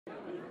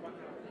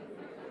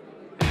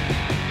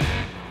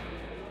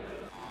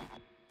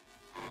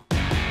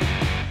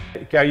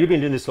Gary, you've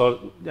been doing this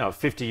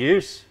 50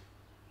 years,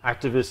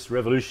 activist,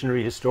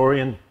 revolutionary,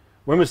 historian.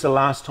 When was the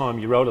last time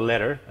you wrote a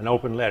letter, an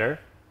open letter,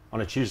 on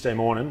a Tuesday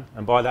morning,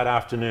 and by that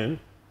afternoon,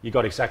 you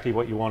got exactly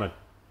what you wanted?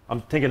 I'm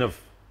thinking of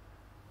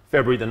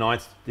February the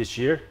 9th this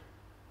year.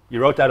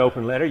 You wrote that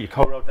open letter, you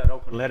co-wrote that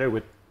open letter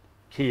with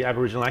key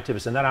Aboriginal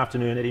activists, and that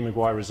afternoon Eddie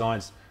Maguire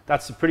resigns.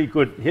 That's a pretty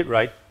good hit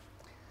rate.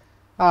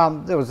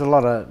 There was a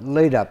lot of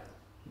lead-up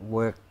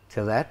work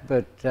to that,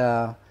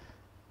 but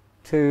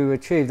to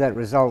achieve that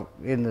result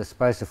in the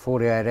space of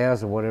 48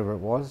 hours or whatever it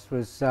was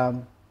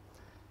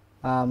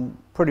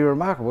pretty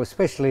remarkable,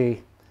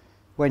 especially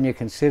when you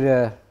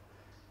consider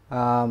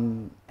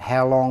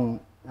how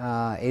long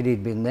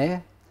Eddie'd been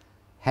there,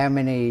 how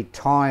many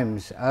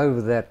times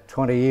over that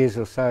 20 years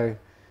or so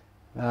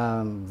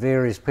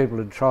various people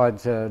had tried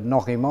to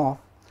knock him off.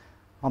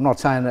 I'm not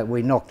saying that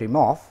we knocked him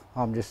off,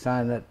 I'm just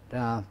saying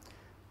that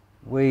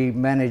we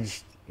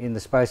managed in the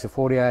space of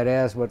 48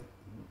 hours what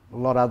a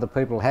lot of other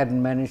people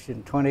hadn't managed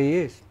in 20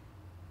 years.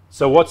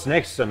 So what's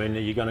next? I mean, are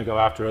you going to go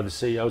after other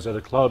CEOs,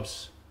 other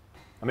clubs?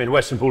 I mean,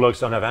 Western Bulldogs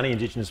don't have any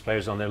Indigenous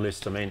players on their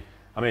list. I mean,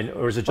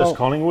 or is it just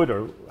Collingwood,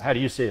 or how do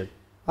you see it?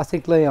 I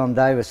think Leon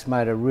Davis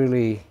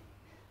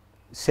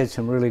said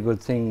some really good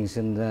things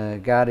in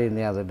the Guardian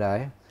the other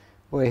day,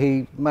 where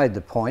he made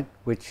the point,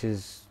 which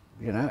is,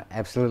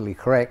 absolutely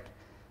correct,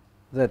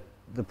 that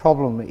the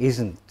problem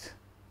isn't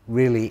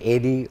really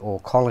Eddie or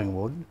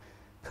Collingwood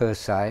per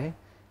se.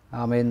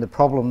 I mean, the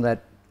problem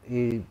that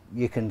you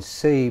can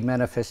see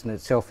manifesting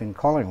itself in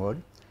Collingwood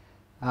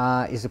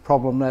is a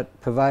problem that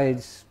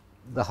pervades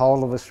the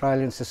whole of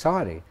Australian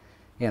society.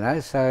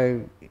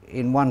 So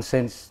in one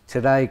sense,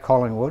 today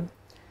Collingwood,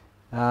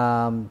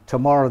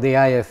 tomorrow the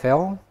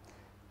AFL,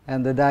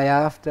 and the day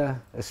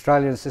after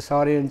Australian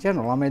society in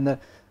general. I mean,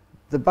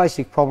 the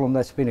basic problem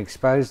that's been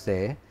exposed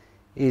there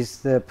is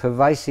the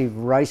pervasive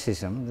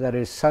racism that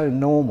is so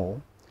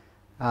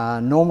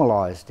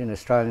normalised in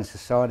Australian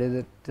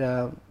society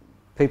that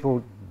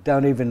people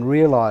don't even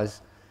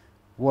realise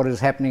what is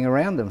happening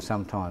around them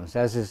sometimes,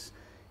 as is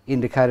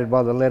indicated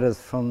by the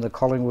letters from the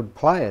Collingwood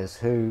players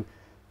who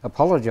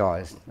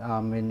apologised.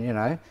 I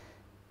mean,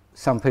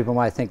 some people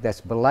may think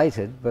that's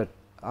belated, but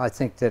I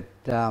think that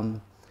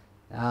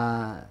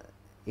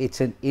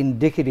it's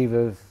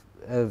indicative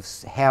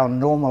of how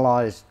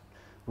normalised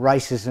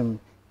racism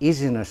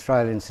is in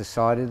Australian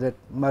society, that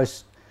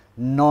most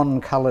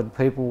non-coloured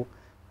people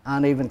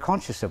aren't even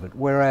conscious of it.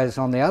 Whereas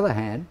on the other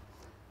hand,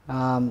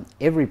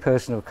 every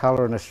person of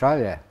colour in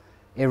Australia,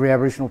 every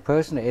Aboriginal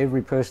person,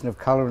 every person of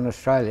colour in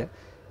Australia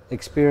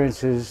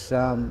experiences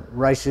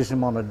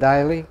racism on a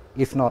daily,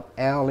 if not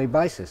hourly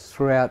basis,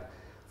 throughout,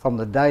 from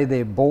the day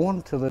they're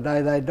born to the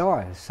day they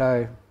die.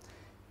 So,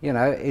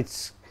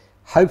 it's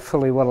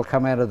hopefully what'll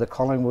come out of the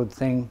Collingwood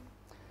thing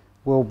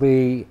will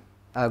be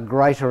a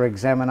greater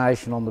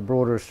examination on the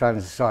broader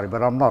Australian society,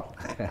 but I'm not,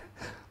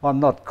 I'm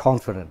not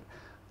confident.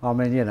 I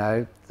mean,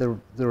 the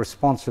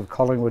response of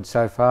Collingwood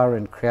so far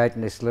in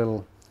creating this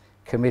little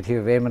committee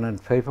of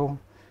eminent people,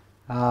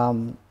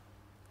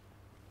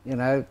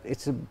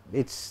 it's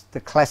the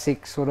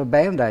classic sort of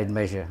band-aid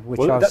measure,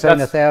 which I've seen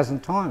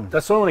 1,000 times.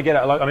 That's what I want to get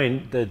at. Like, I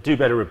mean, the Do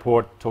Better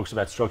report talks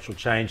about structural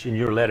change. In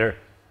your letter,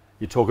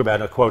 you talk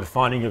about a quote,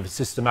 finding of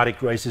systematic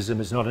racism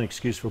is not an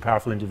excuse for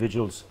powerful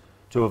individuals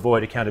to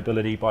avoid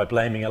accountability by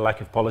blaming a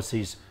lack of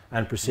policies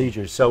and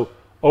procedures. So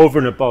over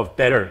and above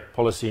better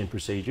policy and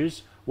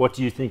procedures, what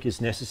do you think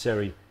is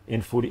necessary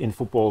in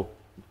football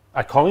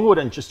at Collingwood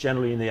and just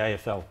generally in the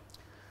AFL?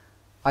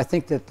 I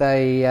think that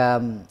they,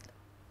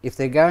 if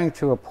they're going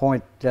to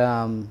appoint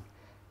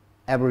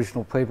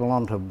Aboriginal people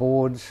onto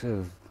boards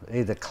of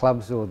either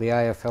clubs or the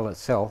AFL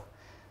itself,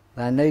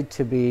 they need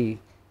to be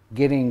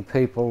getting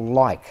people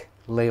like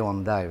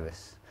Leon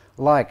Davis,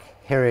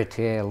 like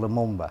Heritier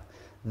Lumumba.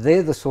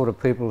 They're the sort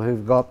of people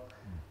who've got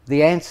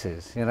the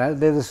answers, they're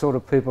the sort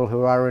of people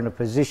who are in a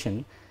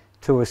position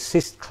to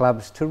assist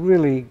clubs to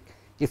really,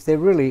 if they're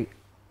really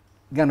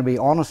going to be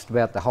honest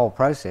about the whole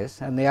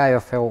process, and the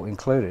AFL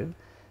included,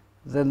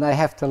 then they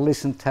have to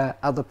listen to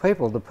other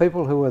people. The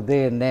people who are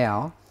there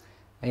now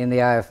in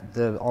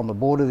on the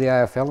board of the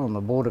AFL, on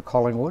the board of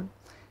Collingwood,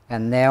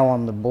 and now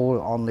on the board,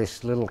 on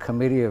this little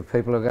committee of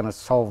people who are going to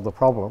solve the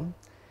problem,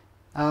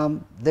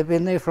 they've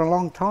been there for a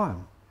long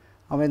time.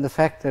 I mean, the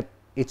fact that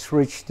it's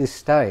reached this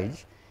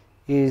stage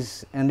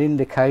is an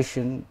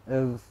indication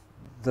of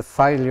the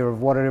failure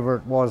of whatever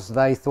it was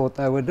they thought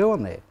they were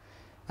doing there.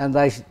 And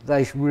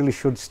they really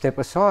should step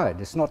aside.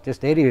 It's not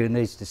just Eddie who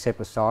needs to step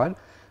aside.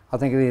 I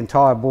think the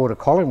entire board of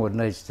Collingwood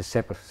needs to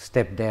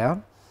step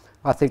down.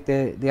 I think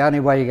the only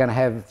way you're going to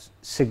have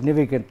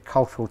significant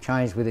cultural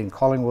change within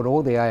Collingwood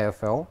or the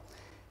AFL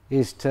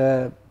is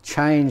to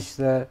change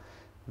the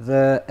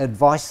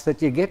advice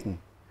that you're getting.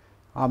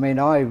 I mean,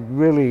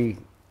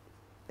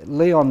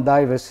 Leon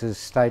Davis's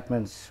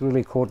statements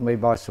really caught me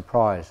by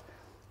surprise.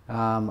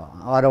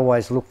 I'd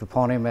always looked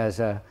upon him as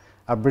a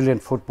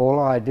brilliant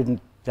footballer. I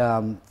didn't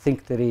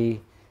think that he,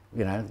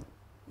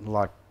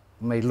 like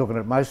me looking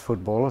at most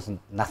footballers, and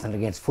nothing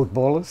against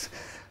footballers,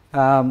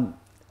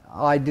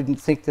 I didn't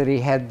think that he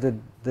had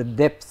the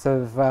depth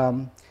of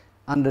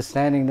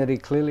understanding that he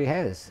clearly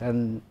has.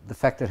 And the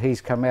fact that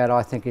he's come out,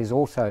 I think, is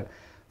also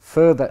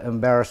further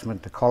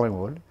embarrassment to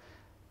Collingwood.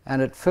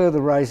 And it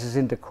further raises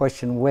into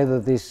question whether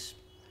this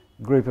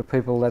group of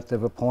people that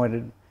they've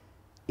appointed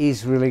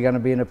is really going to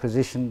be in a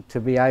position to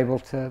be able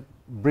to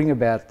bring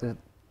about the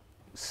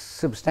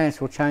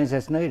substantial change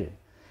that's needed.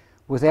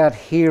 Without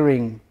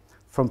hearing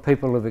from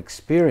people who've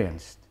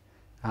experienced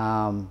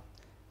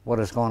what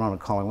has gone on at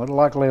Collingwood,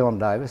 like Leon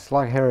Davis,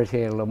 like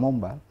Heritier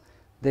Lumumba,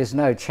 there's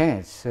no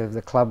chance of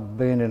the club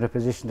being in a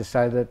position to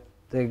say that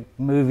they're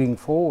moving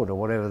forward, or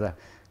whatever the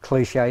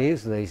cliche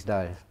is these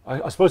days.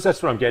 I suppose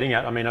that's what I'm getting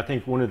at. I mean, I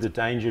think one of the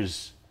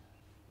dangers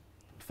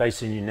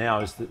facing you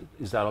now is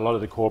that a lot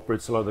of the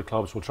corporates, a lot of the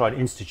clubs will try to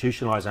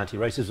institutionalise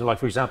anti-racism. Like,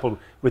 for example,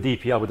 with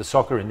EPL, with the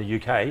soccer in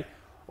the UK,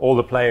 all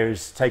the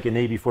players take a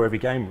knee before every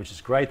game, which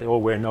is great. They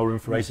all wear no room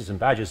for racism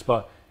badges,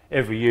 but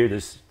every year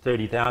there's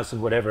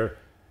 30,000, whatever,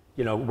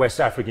 you know, West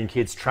African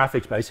kids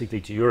trafficked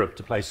basically to Europe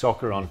to play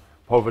soccer on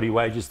poverty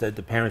wages that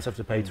the parents have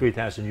to pay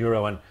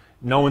 €3,000, and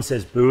no one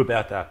says boo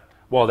about that.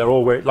 While they're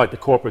all wearing, like the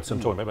corporates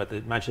I'm talking about,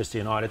 the Manchester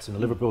Uniteds and the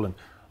Liverpool, and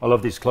I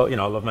love these clubs, you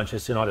know, I love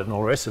Manchester United and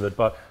all the rest of it,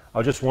 but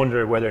I just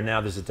wonder whether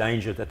now there's a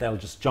danger that they'll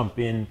just jump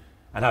in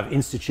and have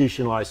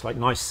institutionalised, like,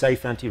 nice,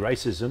 safe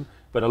anti-racism,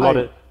 but a lot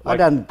of, like,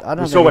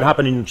 we saw what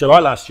happened in July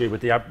last year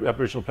with the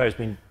Aboriginal players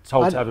being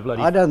told to have a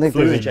bloody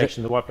flu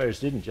injection, the white players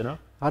didn't, you know?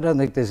 I don't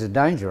think there's a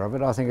danger of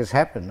it. I think it's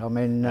happened. I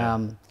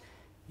mean,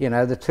 you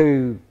know, the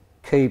two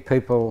key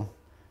people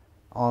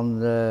on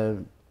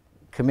the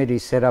committee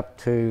set up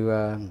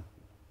to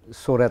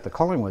sort out the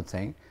Collingwood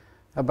thing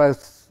are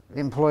both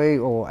employee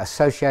or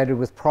associated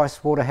with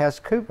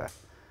PricewaterhouseCoopers.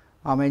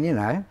 I mean, you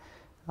know,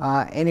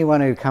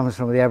 anyone who comes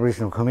from the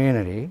Aboriginal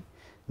community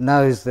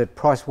knows that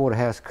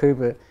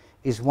PricewaterhouseCoopers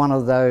is one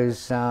of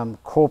those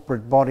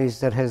corporate bodies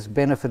that has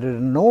benefited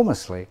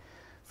enormously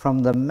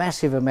from the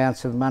massive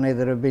amounts of money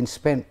that have been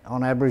spent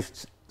on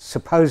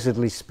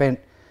supposedly spent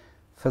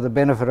for the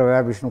benefit of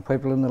Aboriginal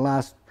people in the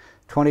last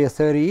 20 or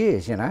 30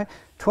 years, you know.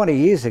 20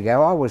 years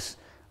ago I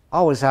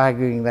was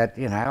arguing that,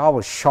 you know, I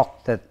was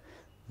shocked that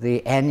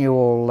the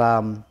annual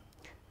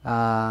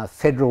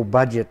federal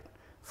budget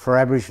for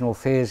Aboriginal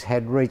affairs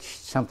had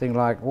reached something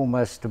like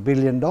almost $1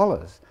 billion.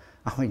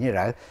 I mean, you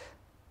know,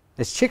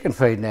 it's chicken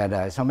feed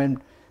nowadays. I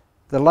mean,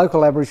 the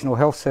local Aboriginal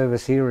Health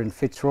Service here in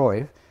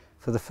Fitzroy,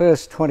 for the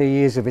first 20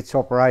 years of its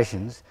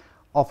operations,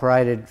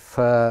 operated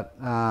for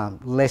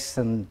less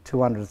than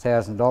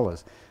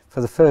 $200,000. For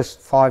the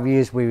first 5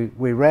 years we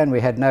ran, we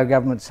had no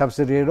government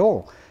subsidy at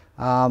all.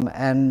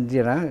 And,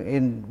 you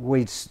know,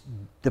 we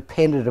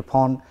depended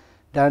upon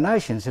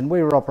donations, and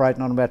we were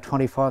operating on about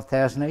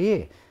 $25,000 a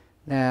year.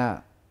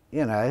 Now,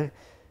 you know,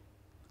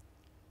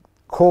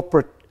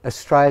 corporate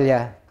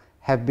Australia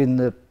have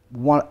been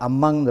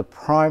among the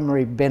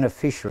primary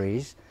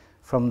beneficiaries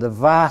from the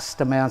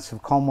vast amounts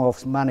of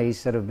Commonwealth's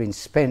monies that have been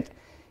spent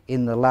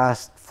in the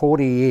last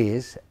 40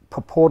 years,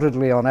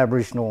 purportedly on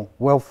Aboriginal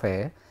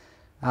welfare,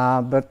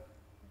 but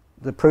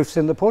the proof's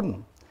in the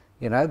pudding.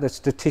 You know, the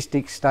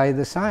statistics stay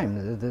the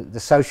same. The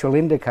social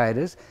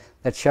indicators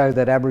that show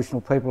that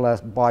Aboriginal people are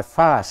by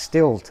far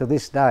still to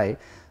this day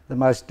the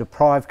most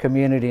deprived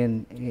community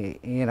in,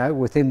 you know,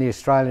 within the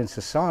Australian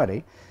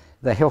society.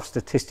 The health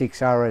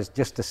statistics are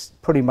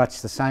pretty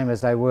much the same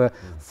as they were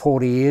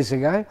 40 years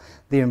ago.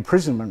 The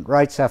imprisonment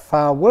rates are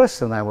far worse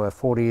than they were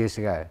 40 years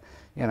ago.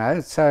 You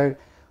know, so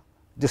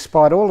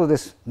despite all of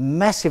this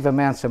massive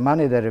amounts of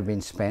money that have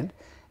been spent,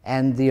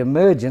 and the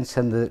emergence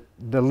and the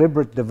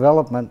deliberate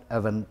development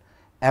of an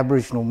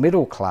Aboriginal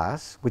middle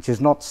class, which is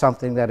not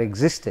something that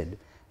existed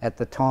at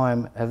the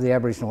time of the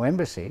Aboriginal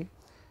Embassy,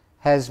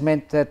 has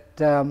meant that,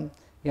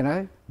 you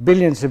know,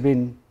 billions have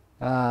been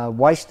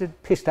wasted,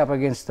 pissed up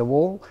against the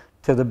wall,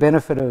 to the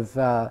benefit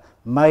of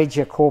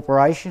major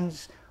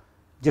corporations,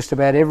 just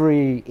about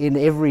in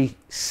every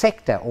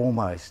sector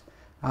almost.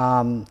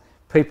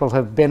 People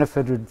have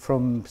benefited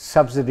from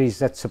subsidies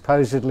that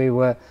supposedly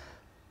were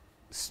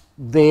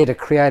there to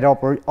create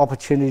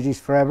opportunities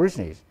for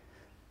Aborigines.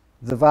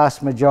 The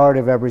vast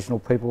majority of Aboriginal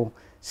people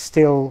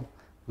still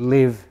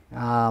live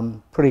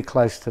pretty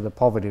close to the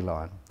poverty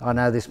line. I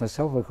know this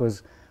myself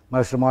because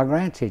most of my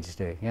grandkids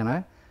do, you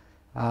know.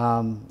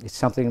 It's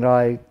something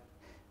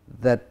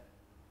that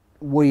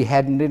we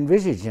hadn't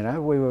envisaged, you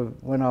know.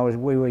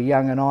 We were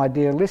young and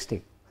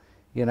idealistic,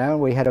 you know,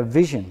 we had a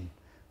vision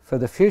for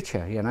the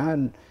future, you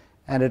know,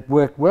 and it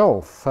worked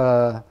well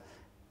for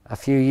a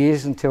few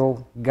years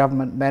until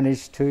government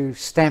managed to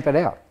stamp it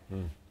out.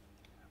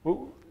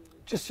 Well,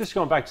 just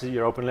going back to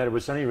your open letter,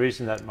 was there any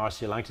reason that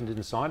Marcia Langton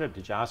didn't sign it?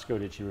 Did you ask her, or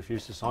did she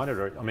refuse to sign it?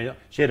 Or, I mean,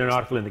 she had an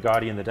article in The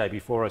Guardian the day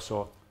before I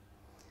saw.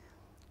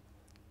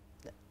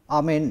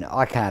 I mean,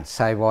 I can't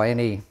say why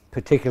any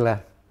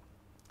particular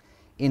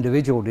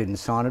individual didn't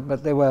sign it,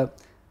 but there were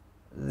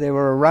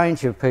a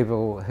range of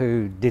people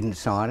who didn't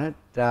sign it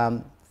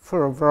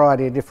for a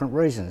variety of different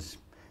reasons.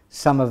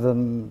 Some of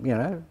them, you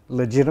know,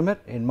 legitimate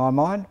in my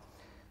mind,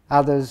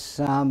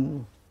 others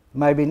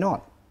maybe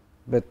not.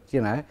 But,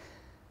 you know,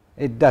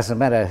 it doesn't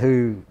matter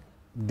who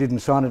didn't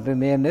sign it in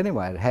the end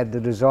anyway. It had the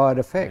desired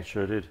effect. It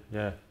sure did,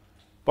 yeah.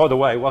 By the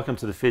way, welcome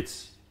to the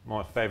Fitz,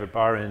 my favourite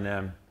bar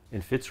in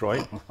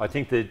Fitzroy. I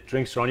think the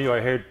drinks are on you. I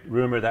heard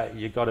rumour that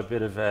you got a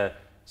bit of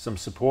some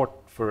support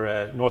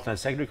for Northland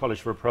Secondary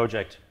College for a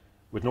project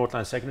with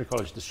Northland Secondary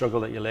College, the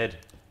struggle that you led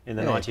in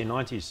the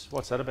 1990s.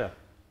 What's that about?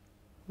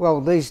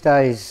 Well, these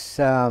days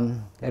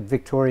at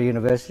Victoria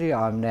University,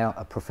 I'm now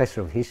a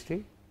professor of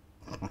history,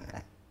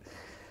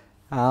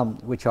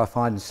 which I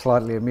find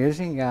slightly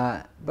amusing.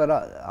 But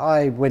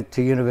I went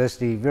to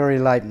university very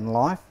late in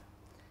life,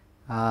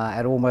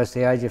 at almost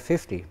the age of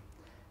 50,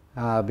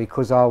 partly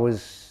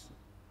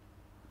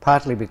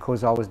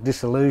because I was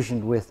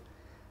disillusioned with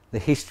the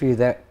history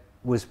that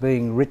was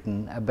being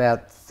written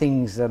about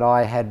things that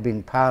I had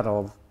been part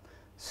of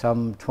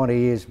some 20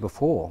 years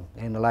before,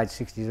 in the late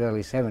 60s,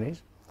 early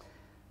 70s.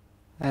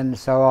 And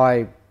so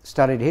I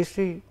studied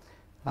history,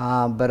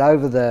 but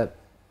over the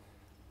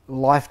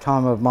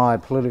lifetime of my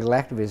political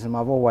activism,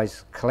 I've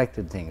always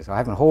collected things. I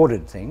haven't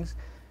hoarded things,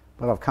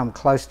 but I've come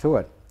close to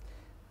it.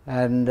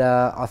 And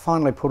I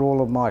finally put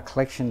all of my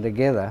collection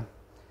together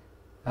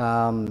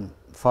 5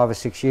 or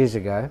 6 years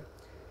ago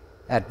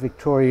at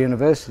Victoria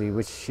University,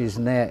 which is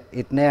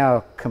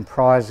now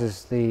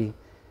comprises the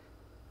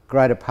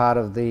greater part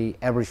of the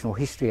Aboriginal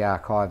History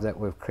Archive that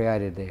we've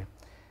created there.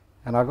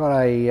 And I got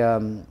a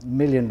 $1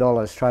 million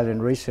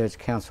Australian Research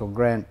Council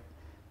grant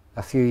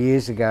a few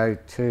years ago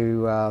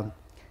to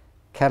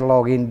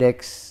catalogue,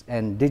 index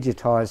and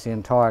digitise the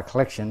entire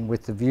collection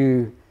with the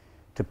view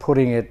to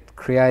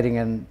creating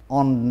an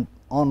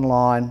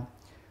online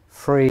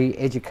free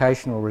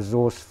educational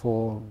resource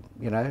for,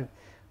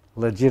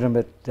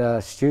 legitimate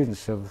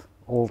students of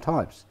all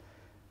types.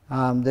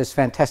 There's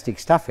fantastic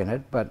stuff in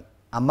it, but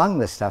among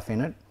the stuff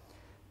in it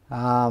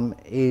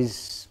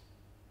is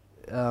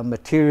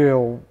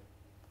material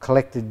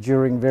collected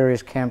during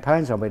various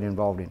campaigns I've been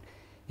involved in,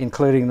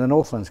 including the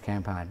Northlands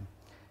campaign.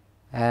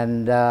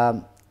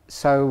 And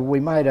so we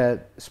made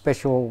a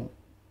special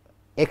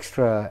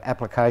extra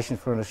application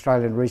for an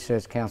Australian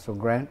Research Council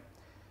grant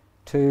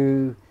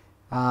to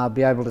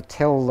be able to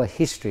tell the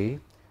history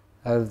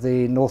of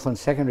the Northland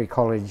Secondary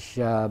College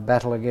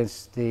battle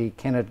against the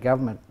Kennett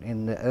Government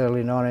in the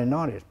early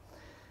 1990s.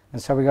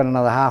 And so we got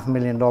another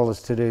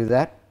 $500,000 to do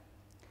that,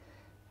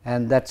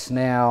 and that's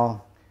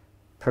now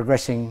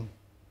progressing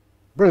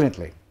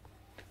brilliantly.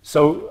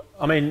 So,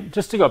 I mean,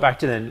 just to go back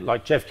to then,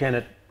 like Jeff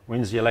Kennett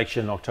wins the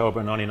election in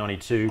October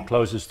 1992,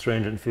 closes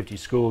 350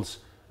 schools,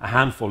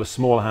 a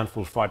small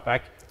handful fight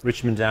back.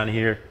 Richmond down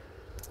here,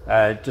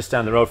 just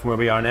down the road from where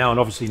we are now, and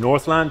obviously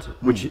Northland,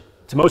 which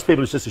to most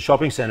people is just a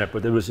shopping centre,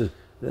 but there is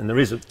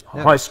a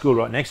high school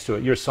right next to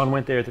it. Your son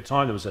went there at the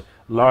time. There was a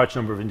large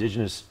number of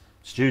Indigenous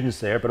students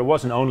there, but it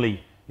wasn't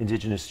only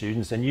Indigenous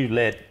students, and you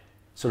led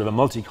sort of a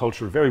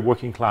multicultural, very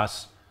working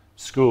class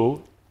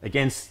school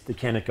against the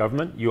Kennett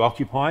government. You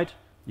occupied,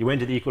 you went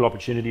to the Equal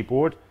Opportunity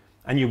Board,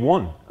 and you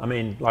won. I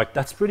mean, like,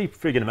 that's pretty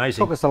friggin'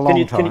 amazing. Took us a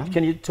long time.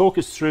 Can you talk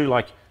us through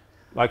like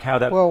how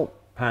that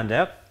panned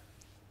out?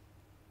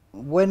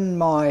 When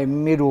my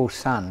middle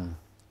son,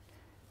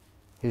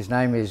 his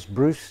name is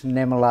Bruce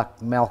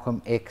Nemeluk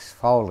Malcolm X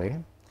Foley,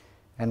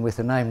 and with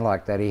a name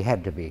like that he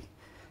had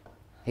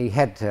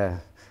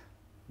to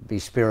be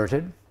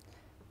spirited.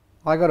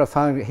 I got a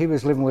phone. He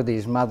was living with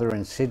his mother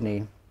in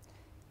Sydney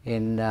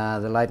in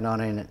the late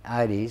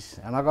 1980s,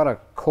 and I got a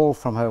call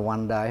from her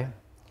one day,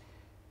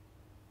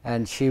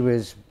 and she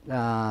was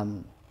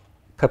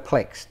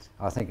perplexed,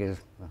 I think is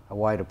a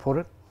way to put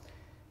it,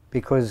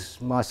 because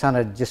my son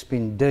had just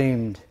been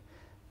deemed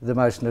the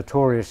most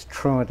notorious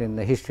truant in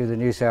the history of the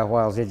New South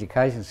Wales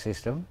education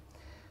system,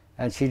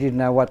 and she didn't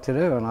know what to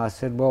do. And I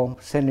said, well,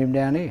 send him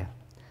down here.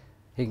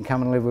 He can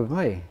come and live with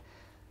me.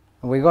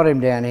 And we got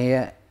him down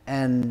here,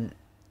 and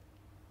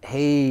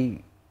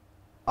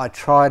I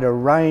tried a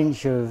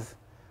range of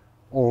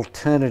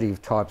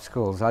alternative type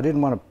schools. I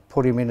didn't want to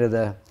put him into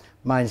the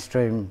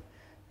mainstream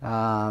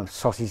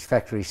sausage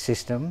factory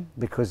system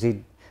because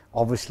he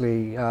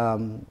obviously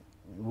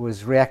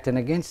was reacting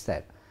against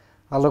that.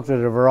 I looked at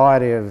a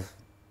variety of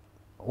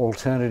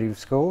alternative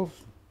schools,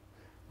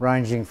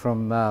 ranging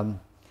from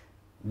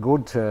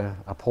good to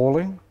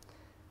appalling.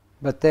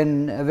 But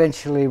then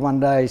eventually one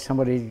day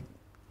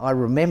I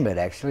remembered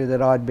actually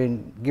that I'd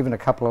been given a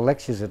couple of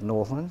lectures at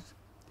Northlands,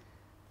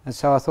 and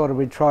so I thought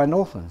we'd try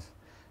Northlands.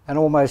 And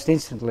almost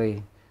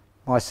instantly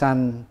my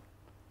son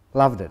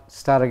loved it,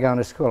 started going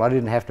to school. I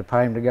didn't have to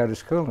pay him to go to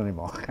school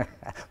anymore.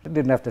 I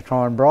didn't have to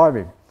try and bribe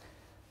him.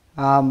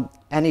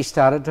 And he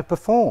started to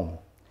perform.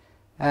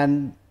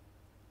 And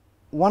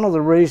one of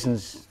the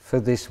reasons for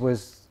this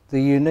was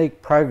the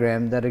unique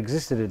program that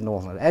existed at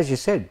Northland. As you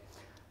said,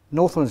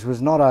 Northlands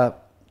was not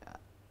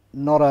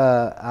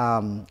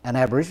an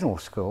Aboriginal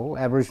school.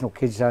 Aboriginal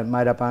kids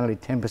made up only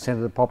 10% of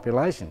the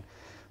population.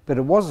 But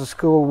it was a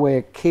school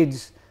where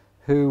kids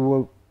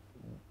who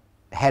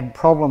had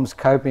problems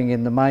coping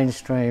in the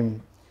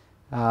mainstream,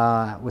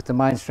 with the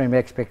mainstream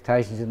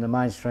expectations in the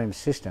mainstream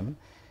system,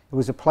 it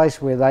was a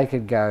place where they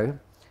could go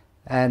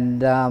and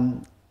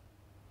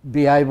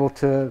be able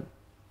to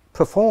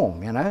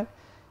perform,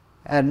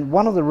 And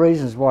one of the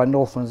reasons why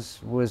Northlands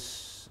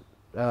was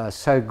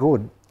so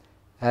good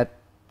at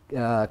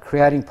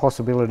creating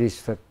possibilities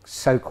for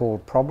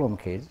so-called problem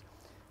kids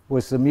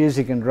was the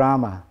music and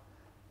drama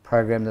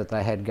program that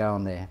they had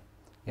going there,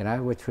 you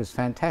know, which was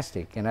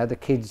fantastic. You know, the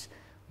kids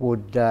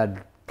would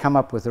come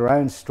up with their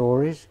own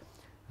stories,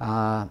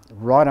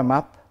 write them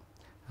up,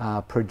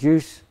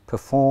 produce,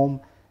 perform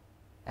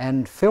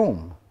and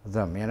film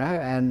them, you know,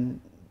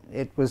 and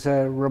it was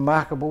a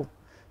remarkable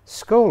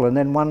school. And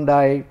then one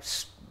day,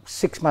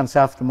 6 months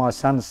after my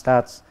son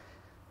starts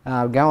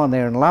going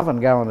there and loving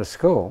going to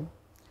school,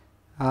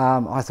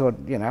 I thought,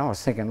 you know, I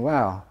was thinking,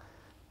 wow,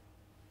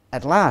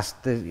 at last,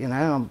 you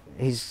know,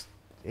 he's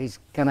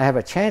going to have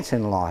a chance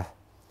in life.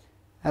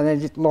 And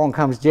then along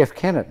comes Jeff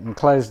Kennett and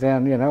closed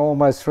down, you know,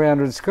 almost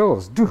 300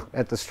 schools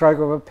at the stroke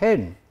of a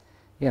pen,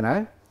 you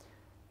know.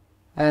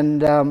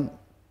 And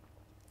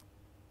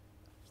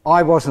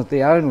I wasn't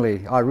the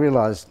only, I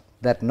realised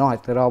that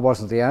night that I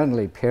wasn't the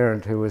only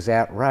parent who was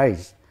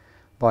outraged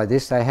by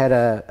this. They had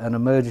an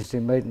emergency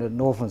meeting at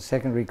Northland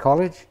Secondary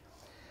College,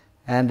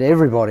 and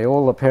everybody,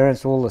 all the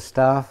parents, all the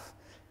staff,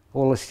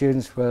 all the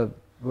students were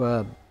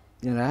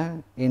you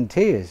know, in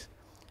tears.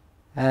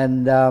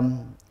 And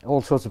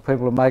all sorts of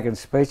people were making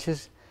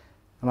speeches.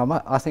 And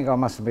I think I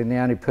must have been the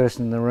only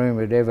person in the room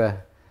who'd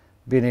ever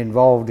been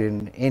involved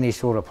in any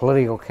sort of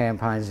political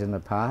campaigns in the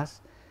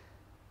past.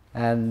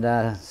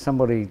 And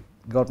somebody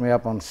got me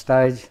up on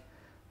stage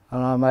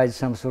and I made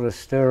some sort of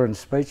stirring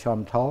speech,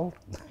 I'm told,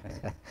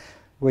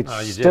 which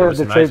stirred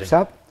the troops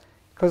up.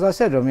 Because I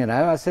said to them, you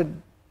know, I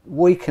said,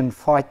 we can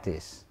fight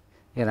this.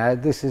 You know,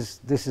 this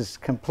is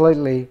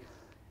completely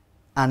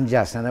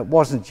unjust. And it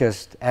wasn't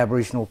just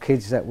Aboriginal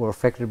kids that were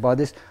affected by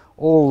this.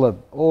 All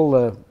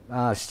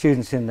the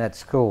students in that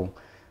school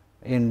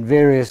in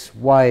various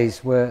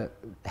ways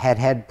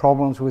had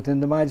problems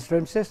within the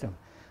mainstream system.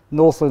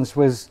 Northlands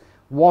was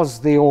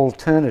the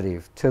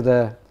alternative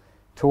to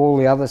all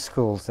the other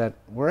schools that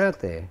were out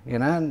there, you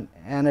know,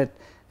 and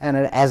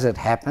as it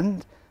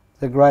happened,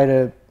 the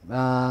greater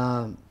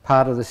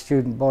part of the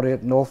student body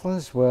at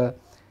Northlands were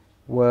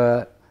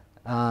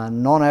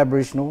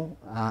non-Aboriginal,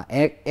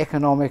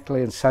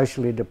 economically and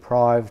socially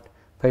deprived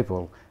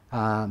people,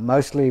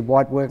 mostly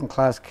white working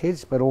class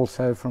kids, but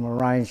also from a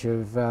range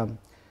of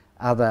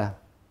other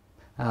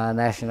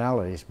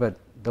nationalities. But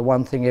the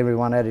one thing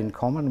everyone had in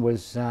common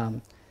was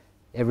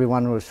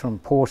everyone was from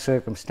poor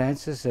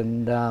circumstances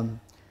and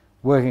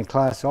working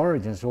class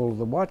origins, all of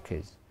the white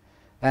kids.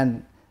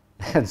 And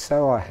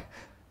so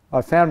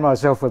I found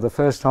myself for the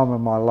first time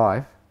in my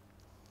life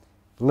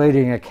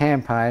leading a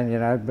campaign, you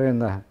know, being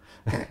the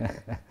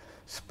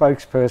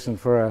spokesperson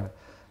for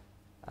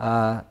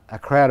a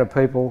crowd of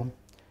people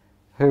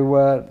who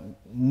were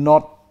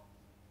not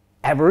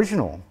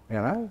Aboriginal, you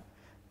know.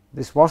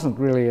 This wasn't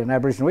really an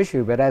Aboriginal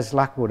issue, but as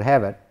luck would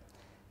have it,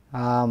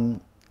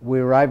 we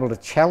were able to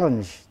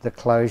challenge the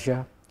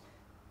closure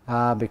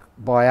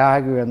by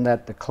arguing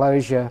that the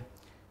closure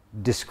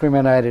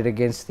discriminated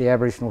against the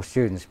Aboriginal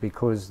students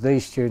because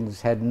these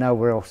students had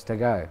nowhere else to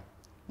go,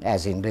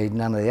 as indeed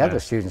none of the other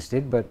students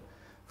did, but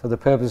for the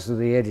purpose of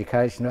the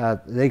education,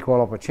 the Equal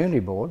Opportunity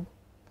Board.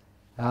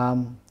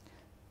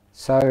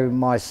 So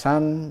my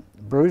son,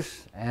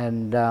 Bruce,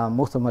 and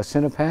Muthama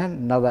Sinapan,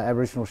 another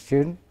Aboriginal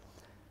student,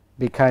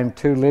 became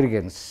two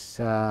litigants.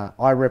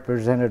 I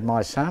represented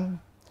my son,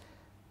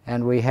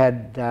 and we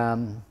had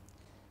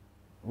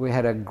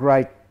a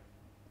great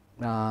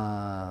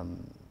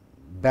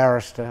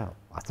barrister,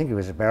 I think he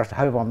was a barrister, I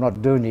hope I'm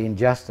not doing you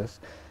injustice,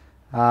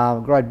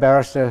 great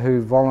barrister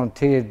who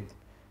volunteered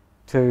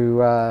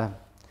to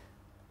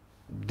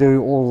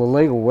do all the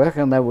legal work,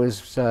 and that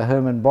was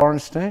Herman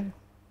Borenstein.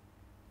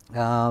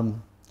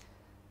 I'll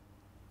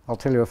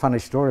tell you a funny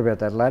story about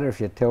that later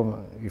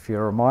if you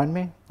remind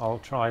me. I'll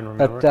try and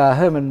remember. But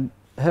Herman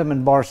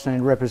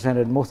Borenstein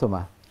represented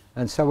Muthama,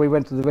 and so we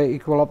went to the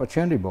Equal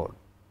Opportunity Board.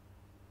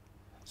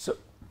 So,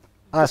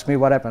 ask me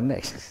what happened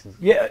next.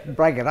 Yeah,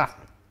 break it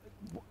up.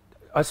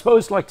 I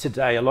suppose, like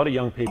today, a lot of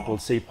young people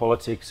see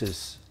politics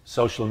as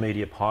social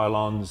media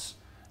pylons,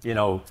 you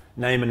know,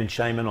 naming and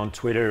shaming on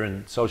Twitter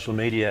and social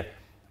media.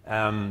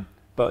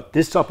 But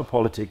this type of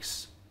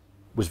politics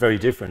was very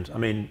different. I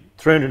mean,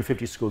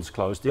 350 schools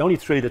closed. The only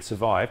three that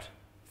survived,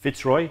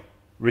 Fitzroy,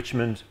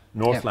 Richmond,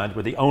 Northland,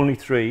 were the only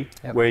three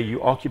where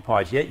you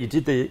occupied. Yeah, you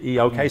did the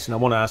EO case, and I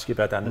want to ask you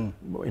about that in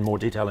more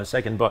detail in a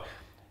second, but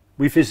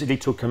we physically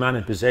took command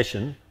and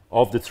possession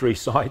of the three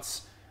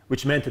sites,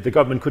 which meant that the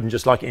government couldn't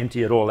just like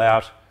empty it all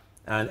out,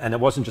 and it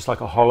wasn't just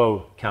like a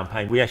hollow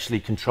campaign. We actually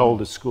controlled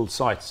the school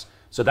sites.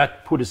 So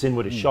that put us in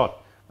with a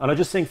shot. And I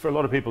just think for a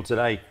lot of people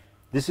today,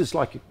 this is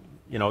like,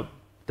 you know,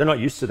 they're not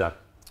used to that.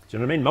 Do you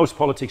know what I mean? Most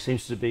politics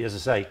seems to be, as I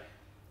say,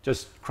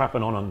 just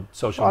crapping on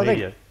social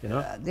media, you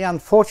know? The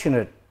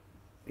unfortunate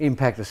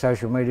impact of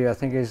social media, I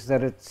think, is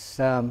that it's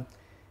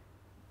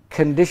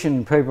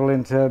conditioned people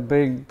into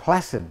being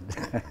placid.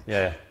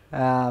 Yeah.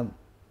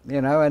 You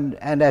know,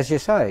 and as you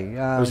say...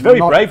 it was very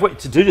brave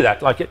to do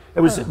that. Like, it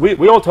was,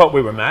 we all thought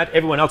we were mad.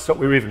 Everyone else thought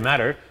we were even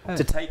madder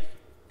to take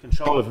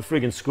control of a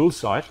friggin' school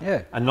site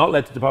and not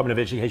let the Department of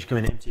Education come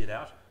in and empty it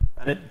out.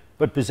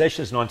 But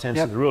possession is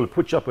 9/10 of the rule. It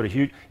puts you up with a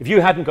huge... If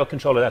you hadn't got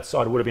control of that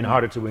site, it would have been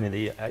harder to win in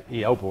the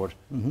EO board.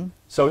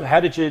 So how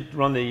did you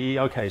run the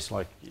EO case?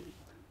 Like,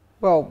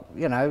 well,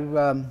 you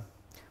know,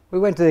 we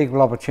went to the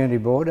Equal Opportunity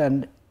Board,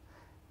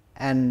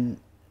 and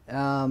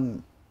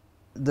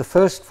the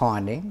first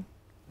finding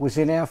was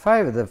in our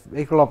favour. The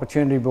Equal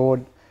Opportunity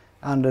Board,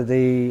 under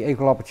the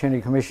Equal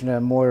Opportunity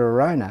Commissioner Moira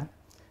Rona,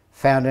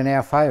 found in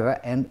our favour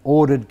and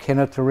ordered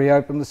Kennett to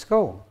reopen the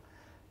school.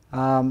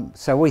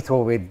 So we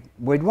thought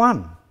we'd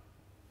won.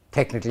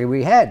 Technically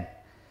we had,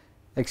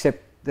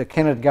 except the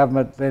Kennett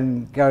Government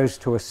then goes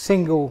to a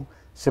single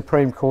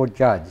Supreme Court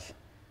judge,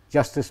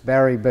 Justice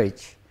Barry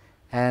Beach,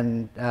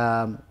 and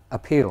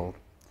appealed.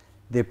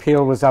 The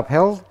appeal was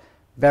upheld.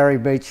 Barry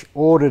Beach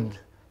ordered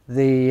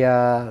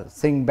the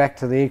thing back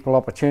to the Equal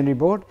Opportunity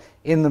Board.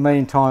 In the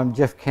meantime,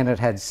 Jeff Kennett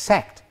had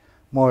sacked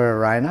Moira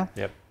Rayner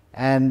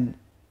and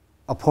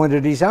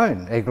appointed his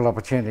own Equal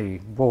Opportunity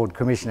Board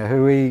Commissioner,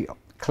 who he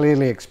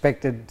clearly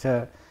expected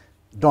to,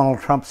 Donald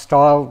Trump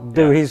style,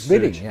 do his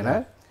bidding, you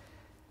know.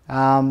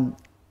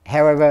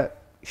 However,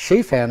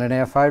 she found in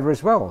our favour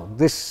as well.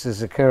 This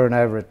is occurring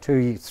over a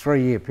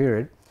 2-3 year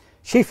period.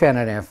 She found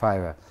in our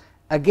favour.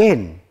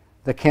 Again,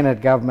 the Kennett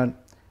Government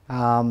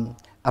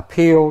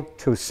appealed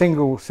to a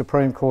single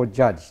Supreme Court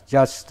judge,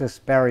 Justice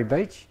Barry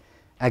Beach.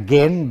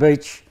 Again,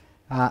 Beach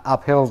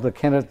upheld the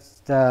Kennett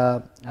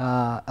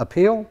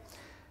appeal.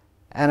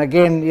 And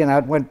again, you know,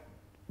 it went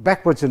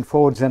backwards and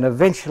forwards and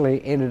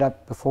eventually ended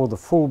up before the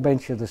full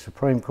bench of the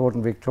Supreme Court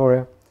in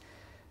Victoria.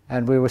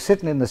 And we were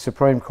sitting in the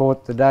Supreme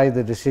Court the day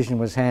the decision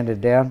was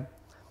handed down.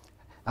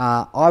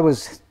 I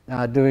was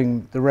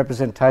doing the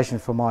representation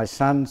for my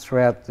son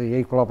throughout the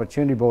Equal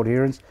Opportunity Board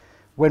hearings.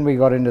 When we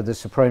got into the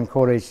Supreme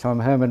Court each time,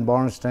 Herman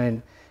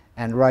Borenstein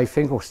and Ray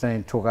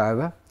Finkelstein took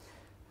over.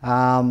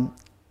 And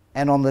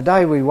on the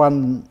day we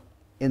won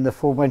in the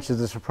full bench of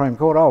the Supreme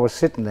Court, I was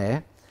sitting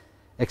there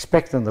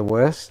expecting the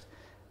worst,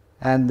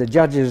 and the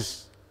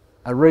judges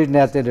are reading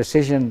out their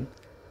decision,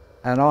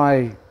 and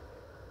I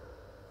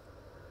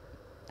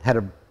had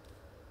a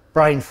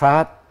brain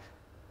fart,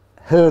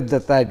 heard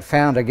that they'd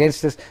found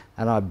against us,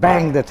 and I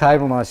banged the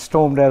table and I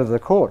stormed out of the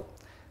court,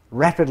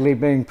 rapidly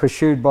being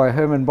pursued by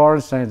Herman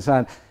Borenstein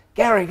saying,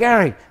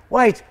 Gary,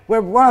 wait,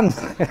 we've won.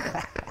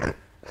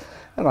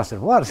 And I said,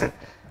 what?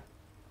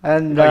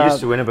 And I used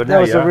to win it, but that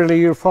was a really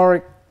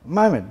euphoric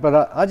moment.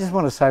 But I just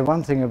want to say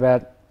one thing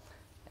about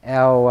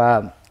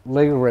our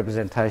legal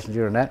representation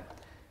during that.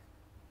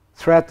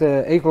 Throughout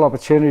the Equal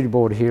Opportunity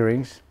Board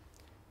hearings,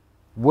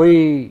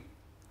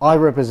 I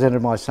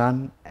represented my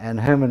son and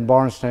Herman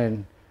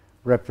Borenstein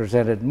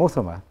represented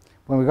Muthama.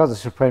 When we got to the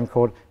Supreme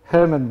Court,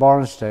 Herman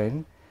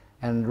Borenstein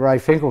and Ray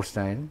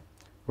Finkelstein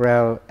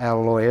were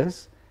our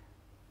lawyers,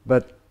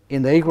 but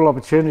in the Equal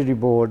Opportunity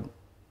Board,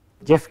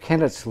 Jeff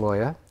Kennett's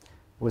lawyer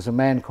was a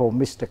man called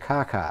Mr.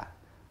 Kaka,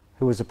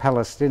 who was a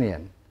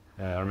Palestinian.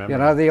 Yeah, I remember. You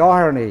know, the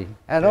irony.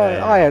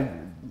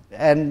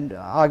 And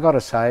I got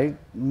to say,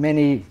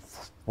 20,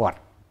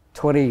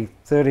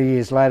 30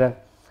 years later,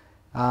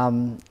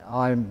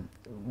 I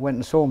went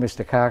and saw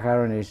Mr.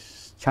 Kaka in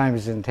his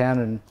chambers in town,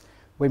 and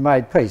we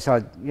made peace.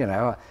 I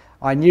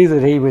knew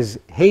that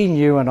he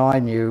knew and I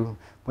knew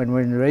when we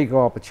were in the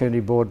Equal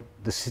Opportunity Board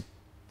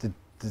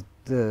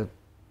the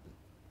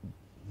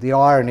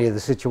irony of the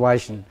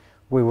situation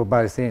we were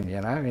both in,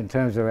 you know, in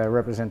terms of our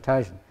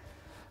representation.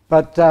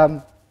 But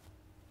the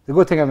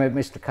good thing about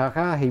Mr.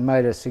 Kaka, he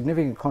made a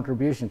significant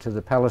contribution to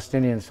the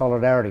Palestinian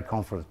Solidarity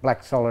Conference,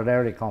 Black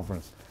Solidarity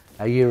Conference,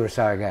 a year or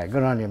so ago.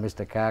 Good on you,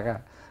 Mr.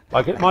 Kaka.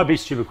 Like, it might be a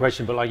stupid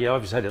question, but like, you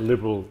obviously had a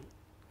Liberal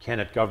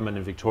Kennett government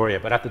in Victoria,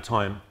 but at the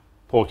time,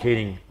 Paul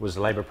Keating was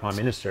the Labor Prime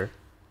Minister.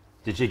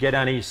 Did you get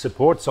any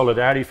support,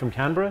 solidarity from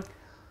Canberra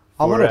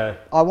for an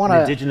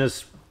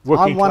Indigenous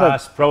working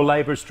class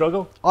pro-Labor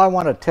struggle? I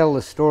want to tell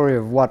the story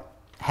of what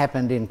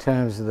happened in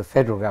terms of the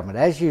federal government.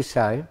 As you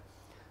say,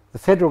 the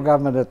federal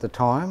government at the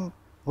time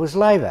was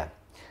Labor.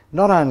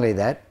 Not only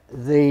that,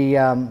 at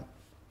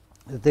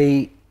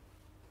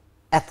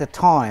the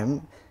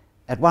time,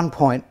 at one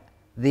point,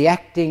 the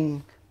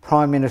acting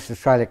Prime Minister of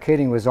Australia,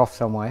 Keating was off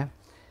somewhere,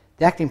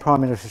 the acting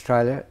Prime Minister of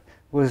Australia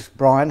was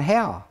Brian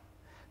Howe,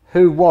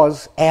 who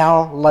was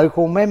our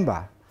local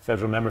member.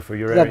 Federal member for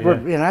your area.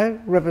 That, you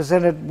know,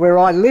 represented where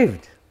I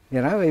lived,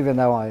 you know, even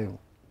though I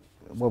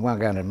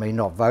won't go into me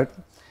not vote.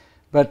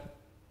 But,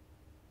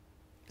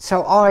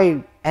 so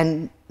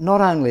and not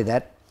only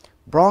that,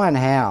 Brian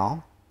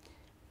Howe,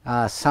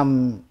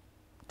 some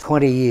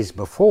 20 years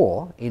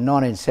before, in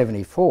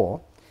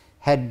 1974,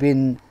 had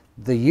been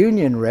the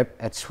union rep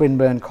at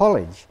Swinburne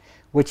College,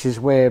 which is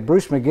where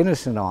Bruce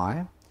McGuinness and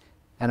I,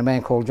 and a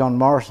man called John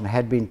Morrison,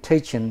 had been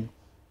teaching,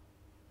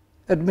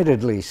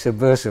 admittedly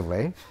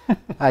subversively,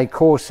 a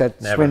course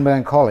at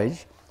Swinburne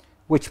College,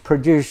 which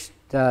produced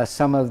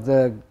some of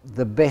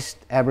the best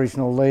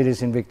Aboriginal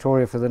leaders in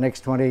Victoria for the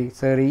next 20,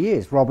 30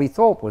 years. Robbie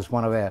Thorpe was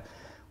one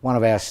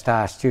of our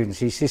star students.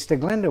 His sister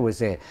Glenda was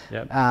there.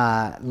 Yep.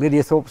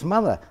 Lydia Thorpe's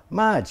mother,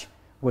 Marge,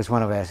 was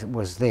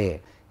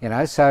there. You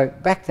know, so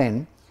back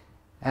then,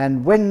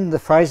 and when the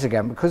Fraser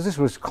government, because this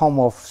was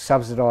Commonwealth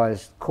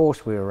subsidised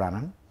course we were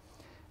running,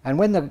 and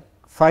when the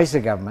Fraser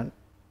government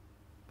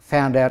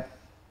found out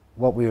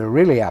what we were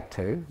really up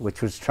to,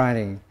 which was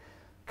training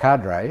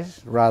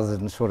cadres rather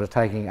than sort of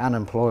taking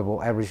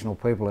unemployable Aboriginal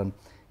people and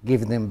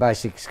giving them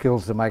basic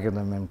skills to make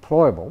them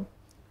employable,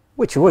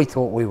 which we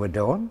thought we were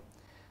doing,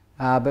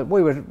 but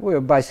we were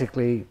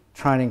basically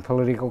training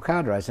political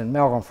cadres, and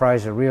Malcolm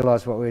Fraser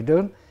realised what we were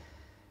doing,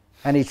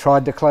 and he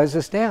tried to close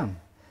us down.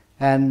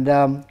 And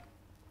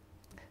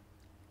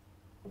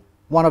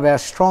one of our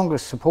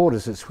strongest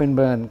supporters at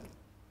Swinburne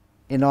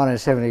in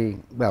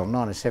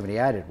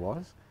 1978 it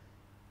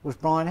was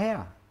Brian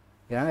Howe,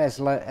 you know,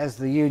 as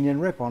the union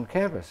rep on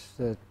campus.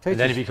 The and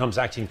then he becomes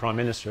acting Prime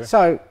Minister.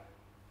 So,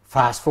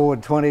 fast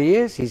forward 20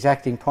 years, he's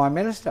acting Prime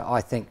Minister. I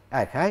think,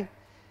 okay,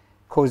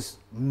 because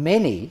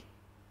a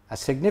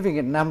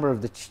significant number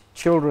of the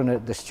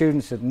children, the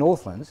students at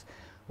Northlands,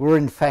 were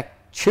in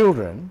fact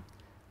children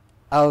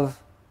of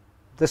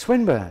the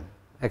Swinburne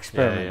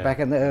experiment back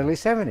in the early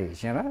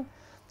 70s, you know.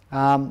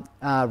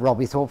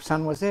 Robbie Thorpe's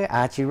son was there,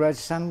 Archie Rhodes'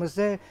 son was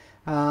there,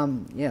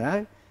 you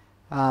know,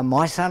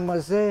 my son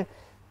was there,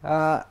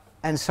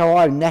 and so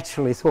I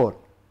naturally thought,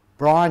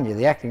 Brian, you're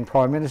the acting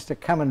Prime Minister,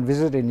 come and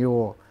visit in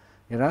your,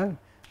 you know,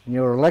 in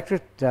your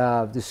electorate,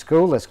 the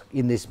school that's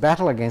in this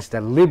battle against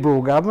a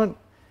Liberal government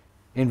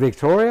in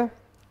Victoria.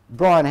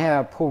 Brian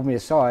Howe pulled me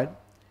aside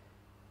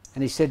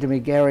and he said to me,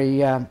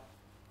 Gary, I've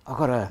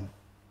got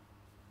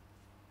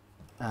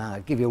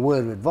to give you a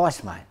word of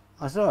advice, mate.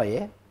 I said, oh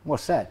yeah,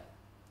 what's that?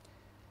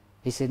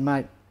 He said,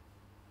 mate,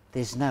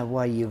 there's no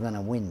way you're going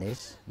to win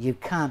this. You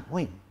can't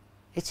win.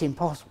 It's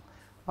impossible.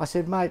 I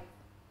said, mate,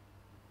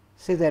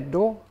 see that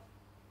door?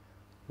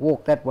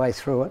 Walk that way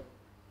through it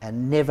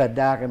and never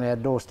darken our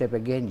doorstep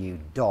again, you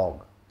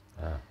dog.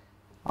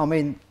 I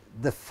mean,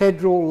 the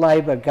federal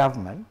Labor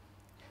government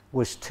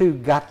was too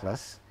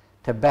gutless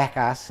to back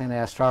us in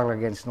our struggle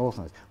against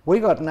Northlands. We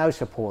got no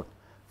support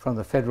from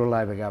the federal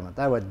Labor government.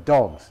 They were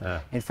dogs.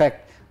 In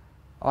fact,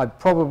 I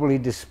probably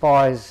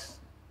despise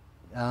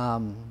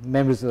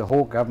members of the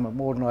Hawke government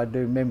more than I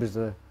do members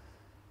of the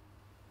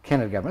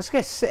Kennett government,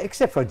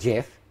 except for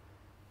Jeff,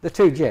 the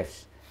two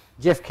Jeffs,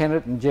 Jeff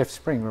Kennett and Jeff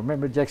Spring.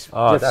 Remember Jeff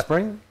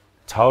Spring?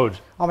 Toad.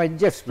 I mean,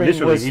 Jeff Spring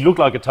literally, he looked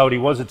like a toad, he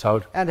was a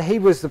toad. And he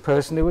was the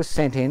person who was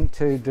sent in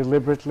to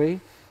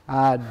deliberately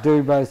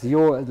do both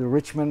the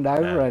Richmond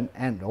over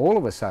and all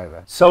of us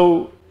over.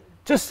 So,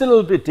 just a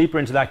little bit deeper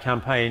into that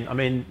campaign, I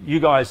mean, you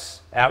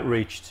guys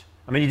outreached,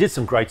 I mean, you did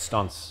some great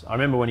stunts. I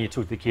remember when you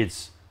took the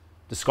kids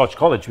to Scotch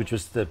College, which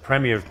was the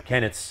premier of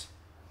Kennett's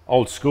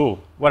old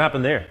school. What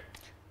happened there?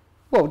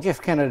 Well,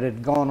 Jeff Kennett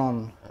had gone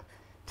on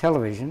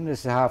television,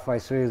 this is halfway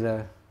through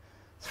the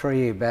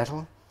 3-year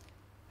battle,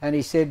 and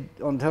he said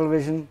on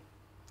television,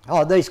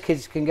 oh, these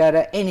kids can go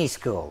to any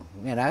school,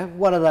 you know,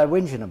 what are they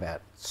whinging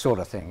about, sort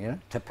of thing, you know,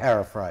 to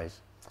paraphrase.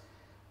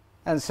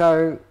 And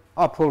so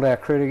I pulled our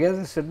crew together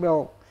and said,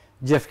 well,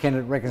 Jeff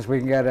Kennett reckons we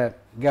can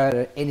go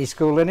to any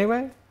school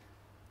anywhere.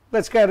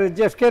 Let's go to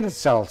Jeff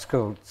Kennett's old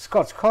school,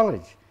 Scotch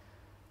College.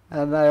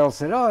 And they all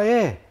said, oh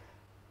yeah.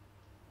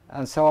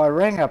 And so I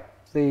rang up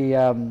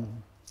the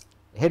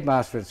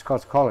headmaster at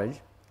Scotch College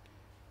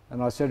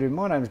and I said to him,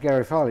 my name's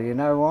Gary Foley, you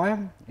know who I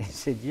am? He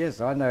said,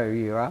 yes, I know who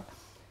you are.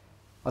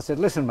 I said,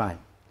 listen mate,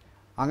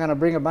 I'm going to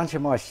bring a bunch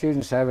of my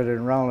students over to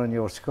enrol in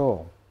your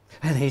school.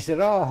 And he said,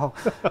 oh,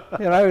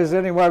 you know, is there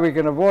any way we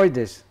can avoid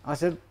this? I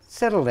said,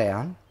 settle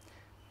down.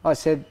 I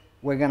said,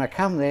 we're going to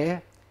come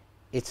there,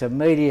 it's a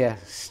media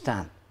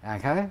stunt,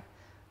 okay?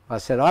 I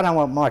said, I don't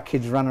want my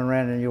kids running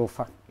around in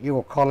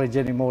your college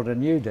any more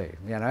than you do,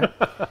 you know?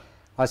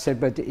 I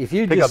said, but if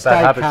you just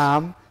stay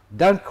calm,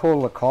 don't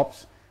call the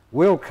cops,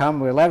 we'll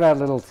come, we'll have our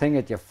little thing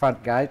at your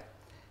front gate,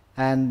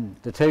 and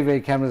the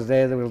TV cameras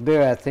there, we'll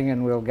do our thing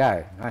and we'll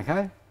go,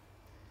 okay?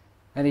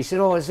 And he said,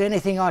 oh, is there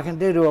anything I can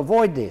do to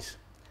avoid this?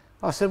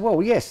 I said,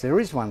 well, yes, there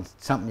is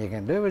something you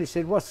can do. And he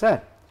said, what's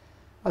that?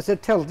 I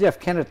said, tell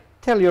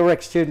your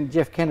ex-student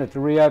Jeff Kennett to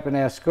reopen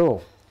our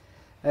school.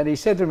 And he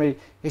said to me,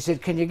 he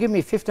said, can you give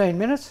me 15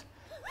 minutes?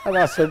 And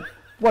I said,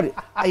 what,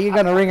 are you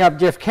going to ring up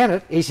Jeff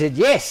Kennett? He said,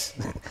 yes.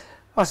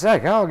 I said,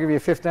 okay, I'll give you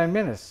 15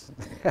 minutes.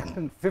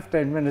 And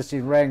 15 minutes he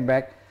rang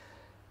back.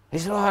 He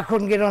said, oh, I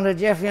couldn't get on to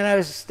Jeff, you know,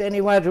 is there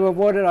any way to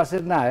avoid it? I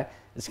said, no,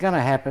 it's going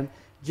to happen.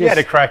 You had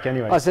a crack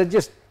anyway. I said,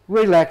 just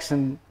relax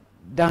and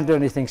don't do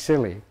anything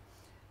silly.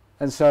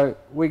 And so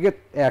we get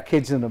our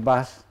kids in the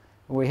bus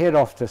and we head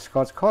off to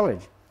Scotch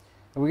College.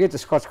 And we get to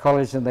Scotch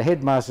College and the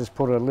headmasters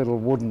put a little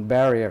wooden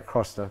barrier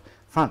across the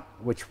front,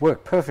 which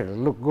worked perfectly,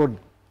 looked good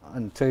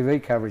on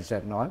TV coverage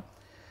that night.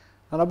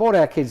 And I brought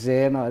our kids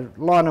there and I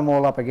lined them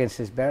all up against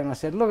this barrier and I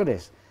said, look at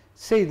this,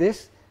 see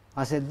this?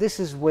 I said, this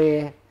is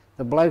where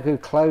the bloke who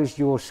closed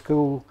your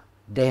school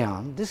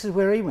down, this is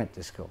where he went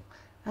to school.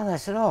 And they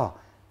said, oh,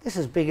 this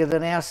is bigger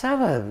than our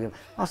suburb.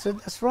 I said,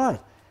 that's right.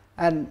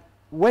 And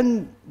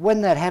when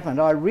that happened,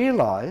 I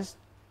realised,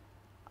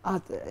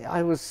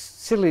 I was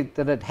silly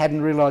that it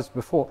hadn't realised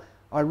before,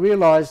 I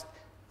realised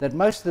that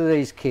most of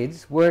these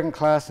kids, working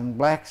class and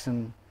blacks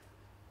and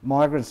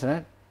migrants and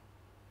that,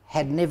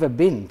 had never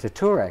been to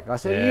Toorak. I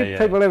said, Yeah, you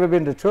people ever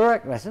been to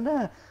Toorak? And they said,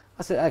 no.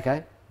 I said,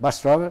 okay,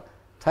 bus driver,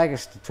 take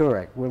us to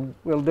Toorak.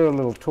 We'll do a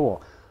little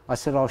tour. I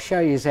said, I'll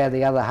show you how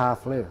the other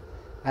half live.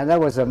 And that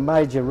was a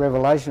major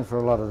revelation for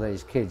a lot of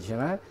these kids, you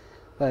know.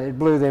 It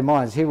blew their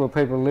minds. Here were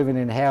people living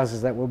in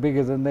houses that were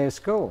bigger than their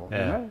school, you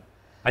know.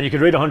 And you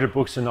could read 100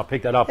 books and not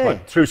pick that up,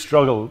 but through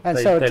struggle, and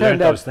they so learned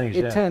those things.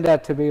 It turned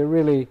out to be a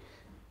really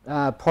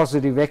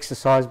positive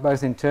exercise,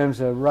 both in terms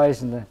of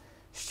raising the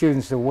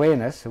students'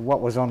 awareness of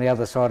what was on the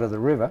other side of the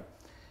river,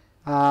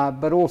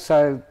 but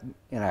also,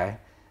 you know,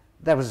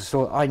 that was a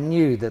sort. I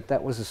knew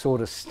that was a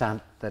sort of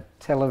stunt that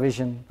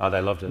television,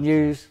 they loved it.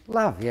 News,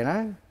 love. You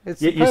know,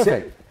 it's You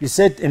perfect. You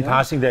said in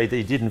passing that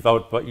you didn't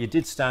vote, but you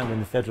did stand in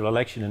the federal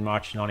election in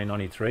March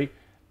 1993.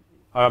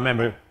 I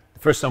remember the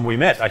first time we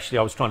met. Actually,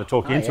 I was trying to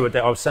talk you into it.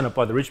 I was sent up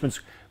by the Richmonds.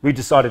 We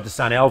decided to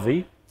stand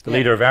Alvey, the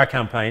leader of our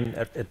campaign,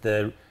 at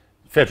the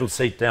federal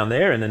seat down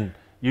there, and then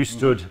you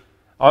stood.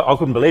 I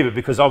couldn't believe it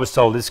because I was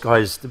told this guy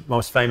is the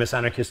most famous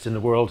anarchist in the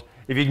world.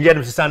 If you can get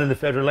him to stand in the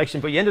federal election,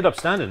 but you ended up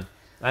standing.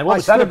 And what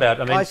was that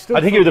about? I mean, I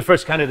think you were the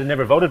first candidate that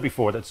never voted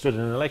before that stood in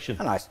an election.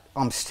 And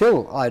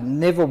I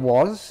never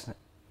was,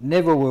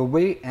 never will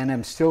be, and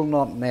am still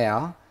not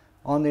now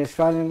on the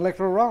Australian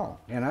electoral roll,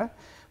 you know.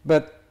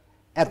 But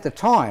at the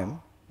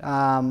time...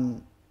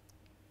 but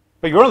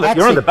you're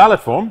on the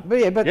ballot form.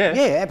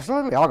 Yeah,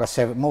 absolutely. I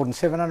got more than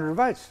 700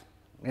 votes,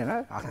 you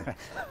know.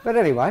 But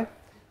anyway,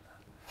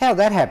 how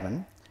that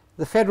happened,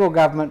 the federal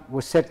government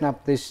was setting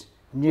up this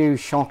new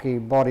shonky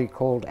body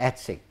called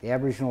ATSIC, the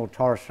Aboriginal and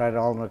Torres Strait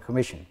Islander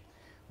Commission.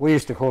 We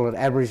used to call it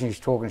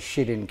Aborigines Talking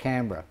Shit in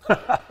Canberra.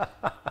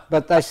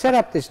 But they set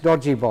up this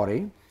dodgy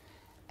body,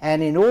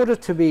 and in order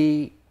to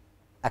be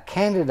a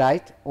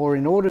candidate or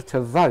in order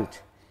to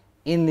vote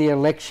in the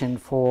election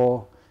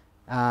for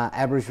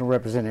Aboriginal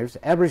representatives,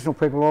 Aboriginal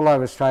people all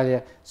over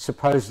Australia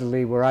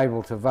supposedly were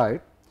able to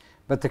vote,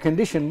 but the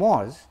condition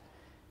was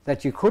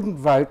that you couldn't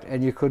vote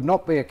and you could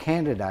not be a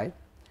candidate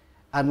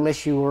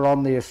unless you were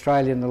on the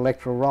Australian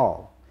electoral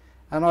roll.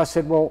 And I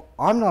said, well,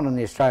 I'm not on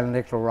the Australian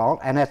electoral roll,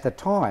 and at the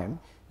time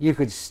you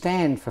could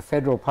stand for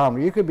federal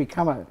parliament. You could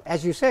become,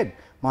 as you said,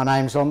 my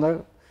name's on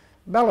the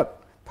ballot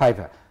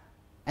paper.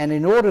 And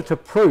in order to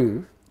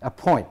prove a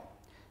point,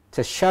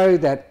 to show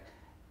that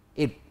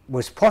it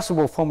was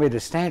possible for me to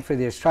stand for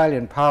the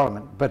Australian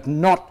Parliament, but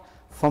not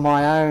for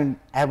my own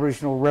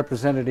Aboriginal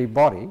representative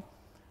body,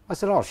 I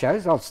said, I'll show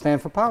you, I'll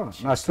stand for Parliament.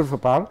 And I stood for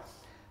Parliament.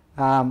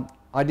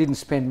 I didn't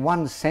spend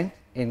 1 cent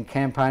in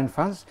campaign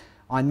funds.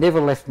 I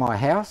never left my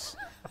house,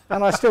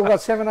 and I still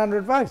got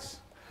 700 votes.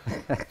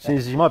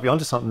 Jeez, you might be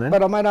onto something then.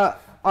 But I mean,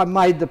 I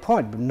made the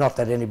point, not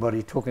that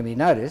anybody took any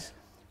notice,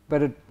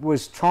 but it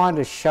was trying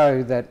to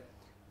show that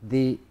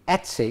the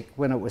ATSIC,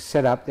 when it was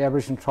set up, the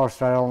Aboriginal and Torres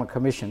Strait Islander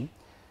Commission,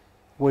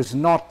 was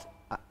not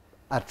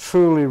a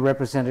truly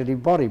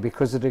representative body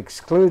because it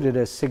excluded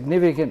a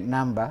significant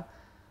number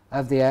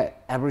of the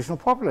Aboriginal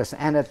populace,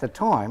 and at the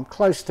time,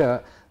 close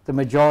to the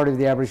majority of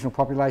the Aboriginal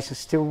population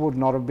still would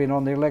not have been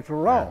on the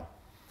electoral roll,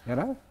 you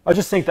know? I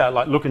just think that,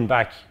 like, looking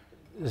back,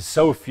 there's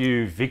so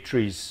few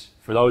victories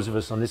for those of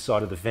us on this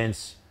side of the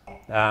fence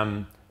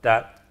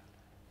that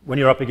when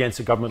you're up against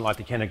a government like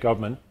the Kennett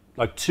Government,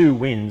 like 2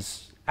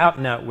 wins, out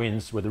and out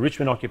wins, were the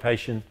Richmond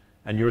occupation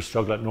and your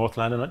struggle at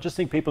Northland. And I just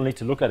think people need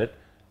to look at it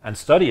and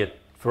study it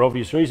for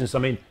obvious reasons. I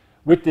mean,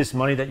 with this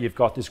money that you've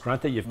got, this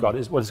grant that you've got,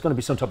 is going to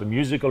be some type of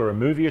musical or a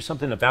movie or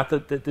something about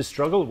this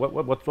struggle?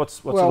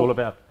 What's it all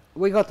about?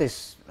 We got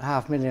this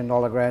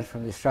 $500,000 grant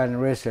from the Australian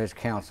Research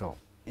Council.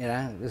 You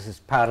know, this is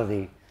part of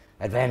the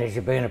advantage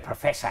of being a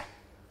professor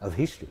of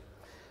history.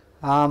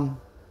 And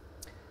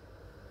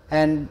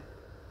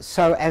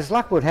so, as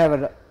luck would have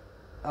it,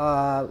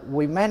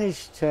 we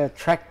managed to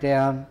track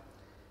down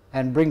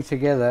and bring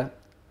together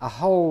a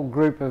whole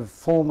group of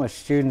former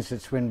students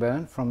at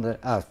Swinburne from the...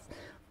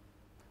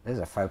 there's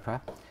a faux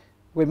pas.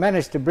 We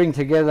managed to bring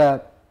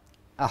together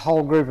a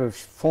whole group of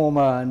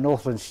former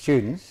Northland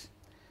students,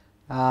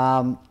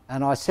 and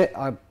I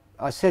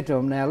said to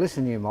them, now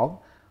listen you mob,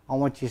 I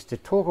want you to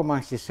talk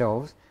amongst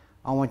yourselves,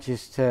 I want you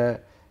to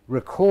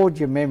record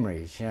your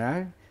memories, you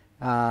know,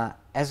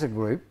 as a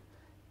group,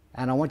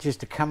 and I want you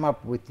to come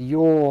up with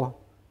your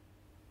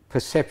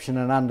perception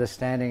and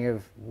understanding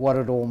of what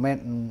it all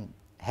meant and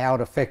how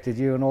it affected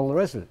you and all the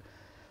rest of it.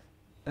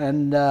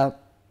 And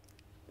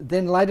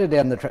then later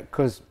down the track,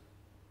 because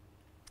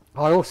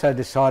I also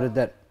decided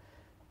that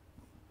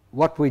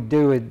what we'd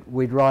do,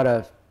 we'd write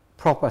a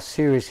proper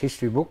serious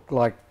history book,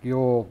 like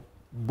your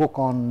book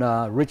on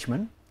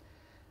Richmond.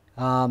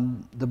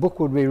 The book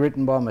would be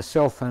written by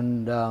myself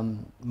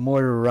and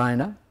Moira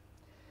Rayner.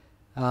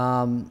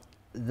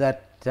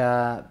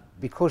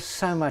 Because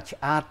so much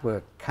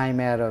artwork came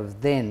out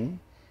of then,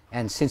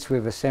 and since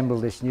we've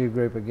assembled this new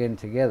group again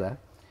together,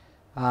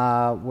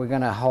 we're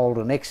going to hold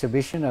an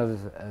exhibition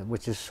of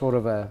which is sort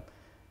of a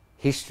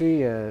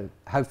history. I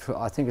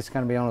think it's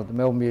going to be on at the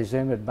Melbourne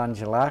Museum at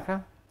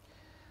Bunjalaka.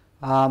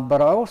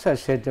 But I also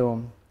said to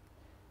them,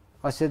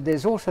 I said,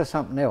 there's also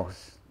something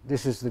else.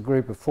 This is the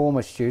group of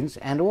former students,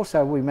 and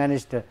also we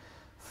managed to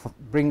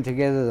bring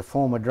together the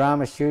former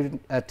drama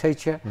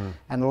teacher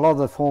and a lot of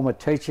the former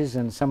teachers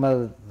and some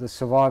of the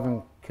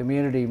surviving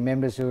community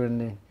members who were in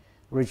the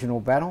original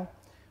battle,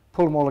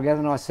 pulled them all together,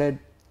 and I said,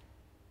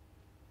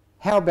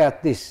 how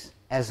about this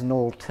as an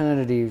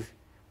alternative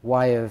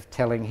way of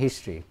telling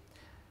history?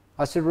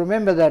 I said,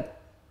 remember that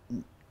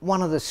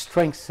one of the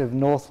strengths of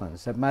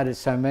Northlands that made it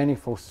so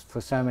meaningful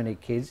for so many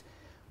kids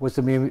was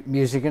the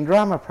music and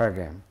drama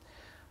program.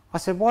 I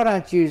said, why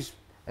don't you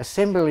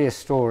assemble your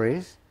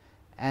stories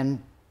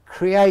and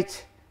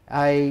create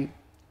a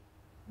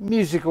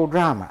musical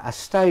drama, a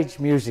stage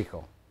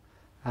musical.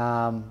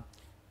 Tell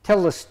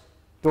the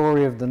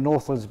story of the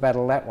Northlands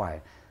battle that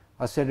way.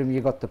 I said to him,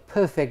 you've got the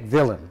perfect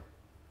villain,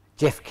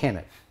 Jeff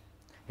Kennett,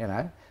 you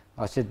know.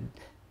 I said,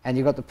 and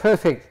you've got the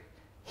perfect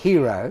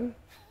hero,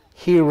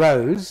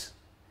 heroes.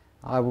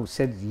 I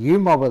said, you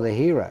mob are the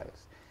heroes.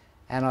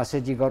 And I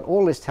said, you've got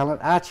all this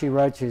talent. Archie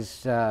Roach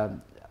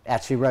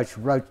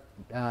wrote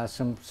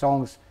some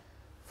songs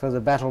for the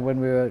battle when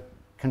we were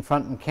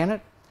confronting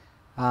Kennett.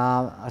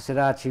 I said,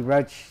 Archie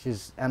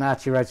Roach's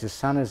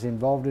son is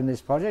involved in this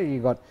project.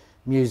 You've got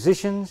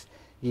musicians,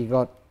 you've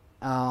got,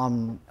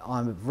 I'm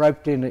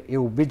roped in the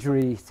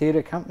Ilbidgery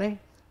Theatre Company,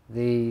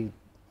 the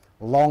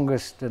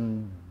longest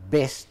and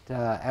best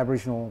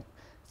Aboriginal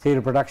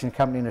theatre production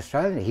company in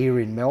Australia, here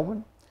in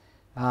Melbourne.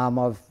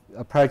 I've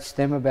approached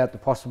them about the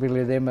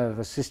possibility of them of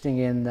assisting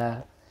in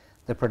the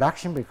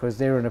production, because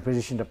they're in a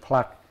position to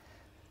pluck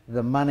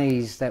the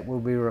monies that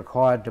will be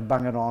required to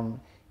bung it on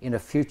in a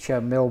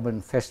future Melbourne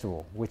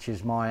festival, which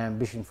is my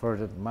ambition for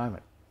it at the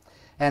moment.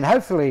 And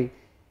hopefully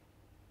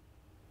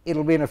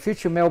it'll be in a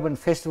future Melbourne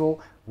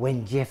festival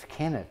when Jeff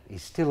Kennett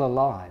is still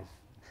alive.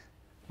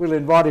 We'll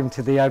invite him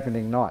to the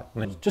opening night.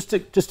 Just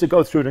to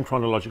go through it in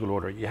chronological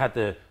order, you had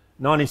the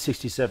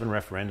 1967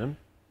 referendum.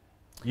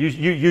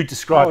 You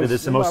described it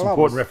as the most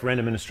important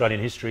referendum in Australian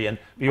history, and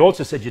you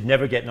also said you'd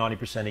never get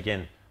 90%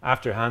 again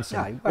after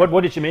Hanson. No,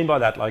 what did you mean by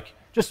that? Like,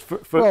 just for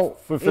those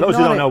who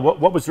don't know,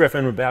 what was the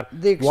referendum about?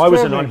 Why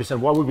was it 90%?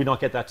 Why would we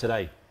not get that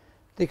today?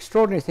 The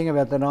extraordinary thing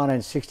about the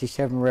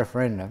 1967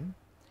 referendum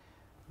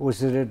was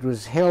that it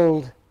was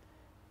held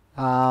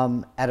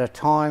at a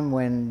time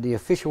when the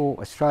official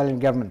Australian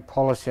government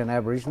policy on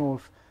Aboriginal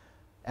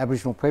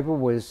people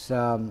was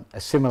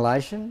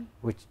assimilation,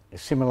 which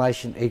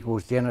assimilation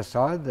equals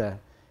genocide. The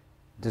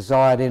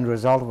desired end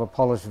result of a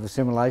policy of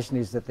assimilation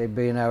is that there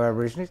be no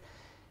Aborigines.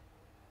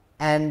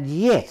 And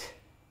yet,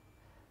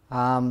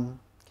 in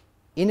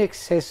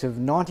excess of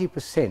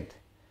 90%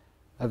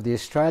 of the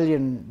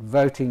Australian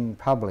voting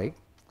public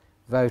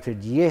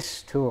voted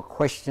yes to a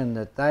question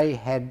that they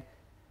had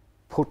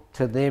put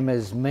to them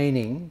as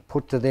meaning,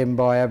 put to them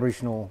by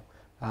Aboriginal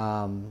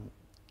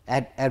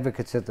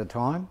advocates at the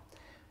time,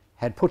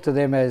 had put to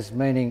them as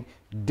meaning,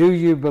 do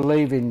you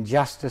believe in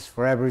justice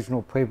for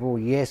Aboriginal people,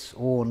 yes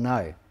or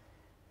no?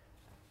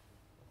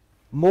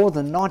 More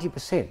than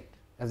 90%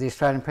 of the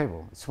Australian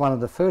people. It's one of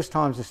the first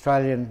times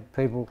Australian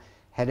people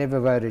had ever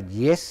voted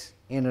yes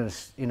in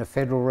a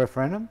federal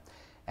referendum,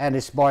 and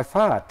it's by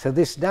far, to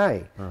this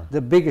day, the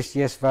biggest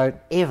yes vote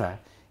ever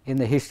in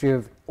the history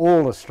of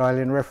all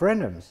Australian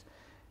referendums.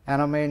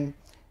 And I mean,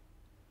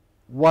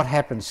 what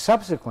happened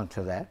subsequent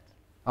to that,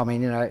 I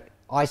mean, you know,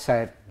 I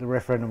say the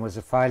referendum was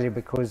a failure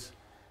because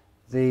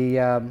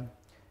the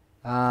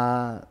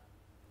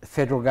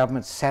federal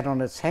government sat on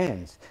its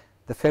hands.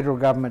 The federal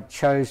government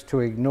chose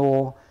to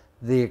ignore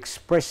the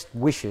expressed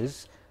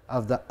wishes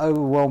of the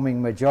overwhelming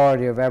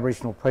majority of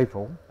Aboriginal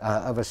people,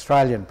 of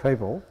Australian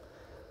people,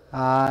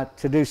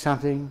 to do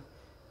something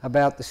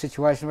about the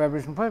situation of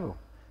Aboriginal people.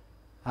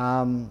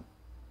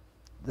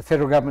 The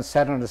federal government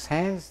sat on its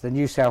hands. The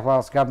New South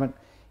Wales government,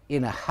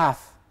 in a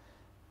huff,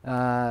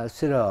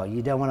 said, oh,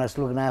 you don't want us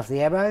looking after the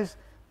Abos?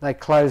 They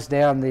closed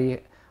down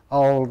the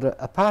old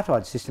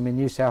apartheid system in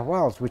New South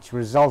Wales, which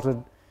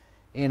resulted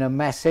in a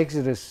mass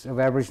exodus of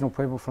Aboriginal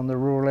people from the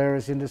rural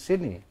areas into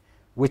Sydney,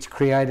 which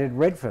created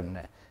Redfern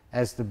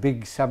as the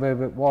big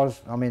suburb it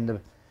was. I mean,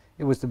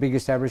 it was the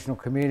biggest Aboriginal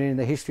community in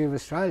the history of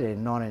Australia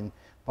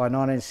by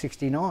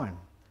 1969,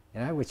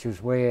 you know, which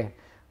was where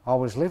I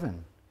was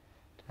living.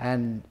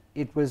 And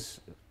it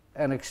was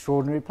an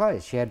extraordinary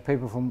place. You had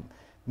people from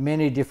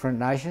many different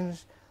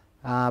nations,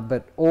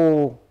 but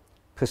all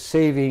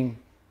perceiving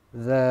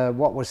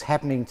what was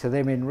happening to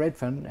them in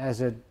Redfern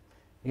as a,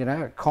 you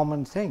know, a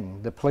common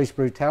thing. The police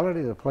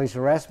brutality, the police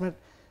harassment,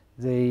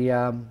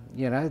 the,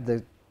 you know,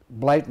 the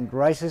blatant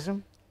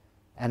racism,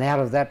 and out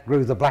of that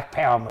grew the Black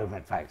Power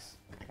movement, folks.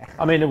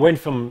 I mean, it went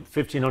from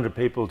 1,500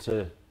 people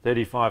to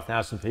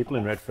 35,000 people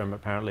in Redfern,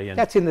 apparently. And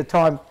that's in the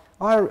time.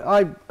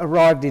 I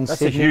arrived in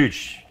Sydney. That's a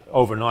huge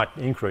overnight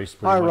increase.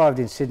 I arrived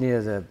in Sydney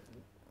as a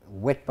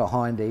wet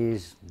behind the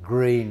ears,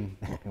 green,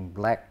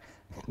 black,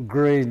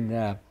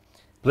 green.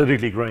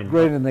 Politically green.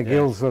 Green in the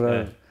gills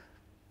sort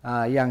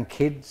of young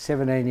kid,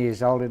 17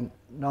 years old in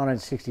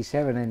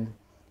 1967,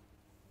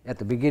 at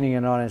the beginning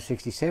of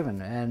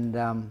 1967.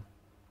 And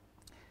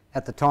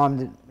at the time,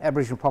 the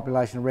Aboriginal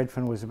population of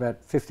Redfern was about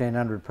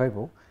 1,500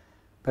 people.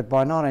 But by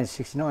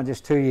 1969,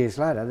 just 2 years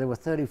later, there were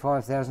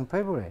 35,000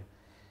 people there.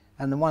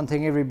 And the one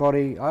thing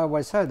everybody, I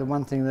always say, the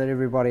one thing that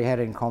everybody had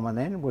in common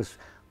then was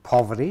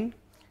poverty.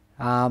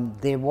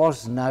 There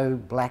was no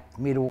black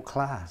middle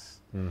class.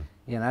 You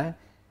know,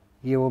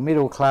 you were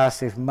middle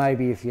class if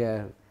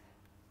you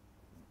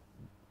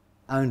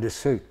owned a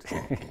suit,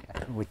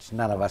 which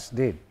none of us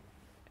did.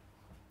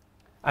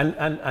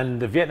 And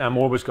the Vietnam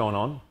War was going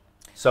on,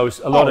 so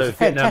a lot of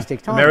Vietnam time,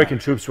 American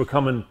troops were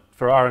coming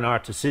for R&R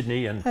to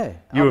Sydney, and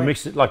you were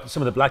mixed, like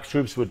some of the black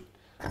troops would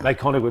make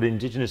contact with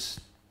Indigenous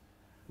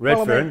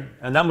Redfern,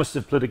 and that must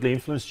have politically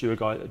influenced you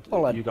guys.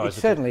 Well, it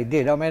certainly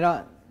did. I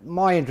mean,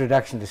 my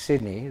introduction to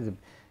Sydney,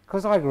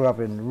 because I grew up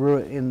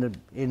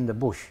in the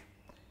bush,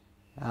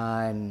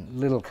 in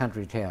little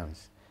country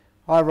towns.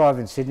 I arrive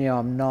in Sydney,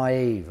 I'm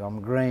naive,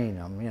 I'm green,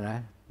 I'm, you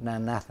know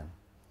nothing.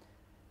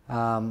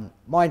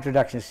 My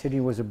introduction to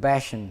Sydney was a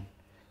bashing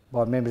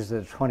by members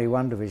of the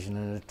 21 Division,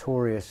 a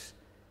notorious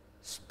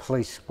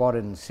police squad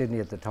in Sydney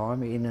at the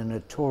time, in a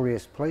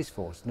notorious police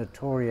force,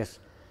 notorious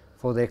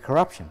for their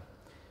corruption.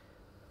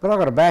 But I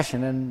got a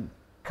bashing, and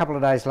a couple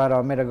of days later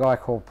I met a guy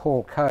called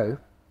Paul Coe.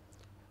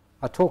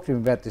 I talked to him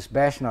about this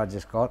bashing I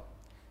just got,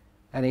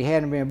 and he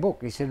handed me a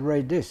book. He said,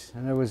 read this,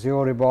 and it was the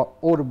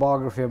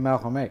autobiography of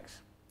Malcolm X.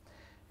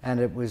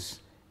 And it was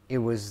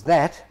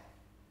that,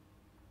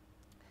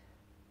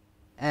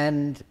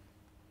 and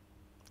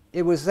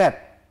it was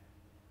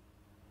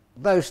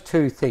those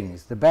two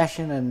things, the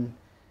bashing and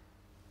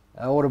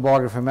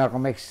autobiography of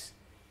Malcolm X,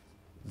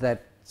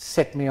 that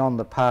set me on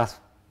the path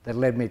that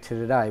led me to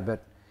today.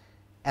 But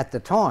at the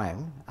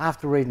time,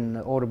 after reading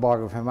the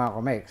autobiography of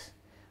Malcolm X,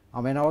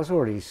 I mean, I was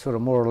already sort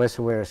of more or less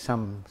aware of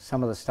some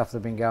of the stuff that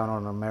had been going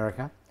on in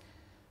America,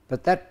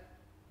 but that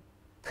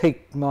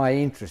piqued my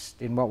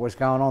interest in what was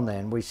going on there,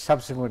 and we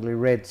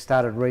subsequently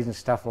started reading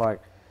stuff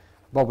like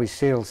Bobby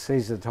Seale's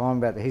Seas of the Time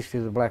about the history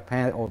of the Black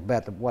Panther, or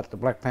about what the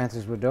Black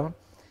Panthers were doing.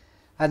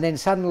 And then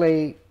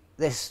suddenly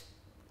there's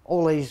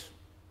all these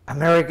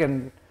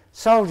American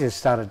soldiers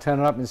started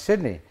turning up in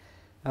Sydney.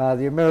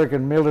 The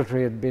American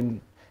military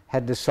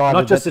had decided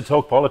not just to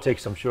talk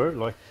politics, I'm sure.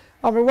 Like,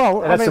 I mean,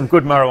 well, that's some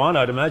good marijuana,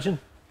 I'd imagine.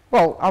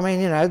 Well, I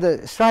mean, you know,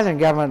 the Australian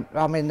government,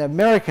 I mean, the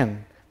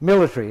American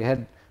military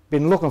had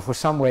been looking for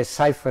somewhere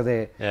safe for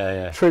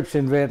their troops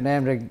in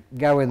Vietnam to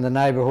go in the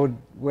neighbourhood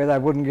where they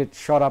wouldn't get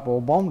shot up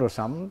or bombed or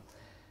something.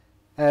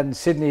 And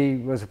Sydney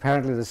was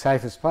apparently the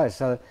safest place.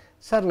 So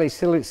suddenly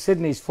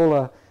Sydney's full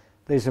of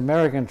these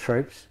American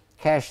troops,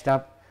 cashed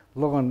up,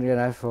 looking, you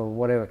know, for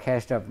whatever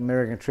cashed up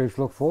American troops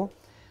look for.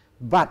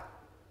 But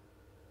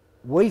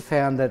we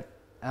found that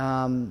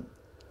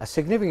a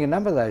significant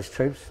number of those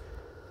troops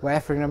were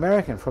African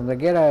American from the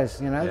ghettos,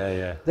 you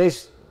know.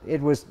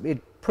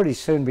 It pretty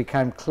soon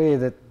became clear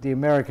that the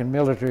American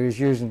military was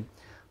using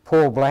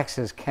poor blacks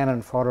as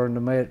cannon fodder in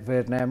the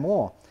Vietnam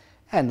War,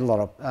 and a lot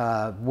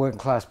of working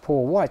class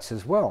poor whites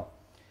as well.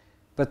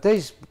 But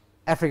these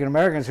African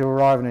Americans who were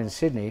arriving in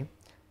Sydney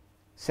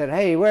said,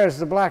 hey, where's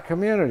the black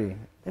community?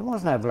 There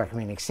was no black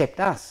community except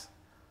us.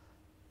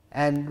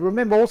 And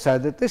remember also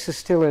that this is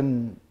still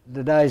in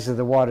the days of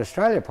the White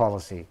Australia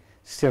policy,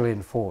 still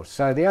in force.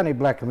 So the only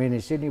black community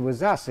in Sydney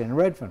was us in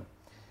Redfern.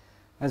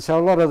 And so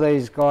a lot of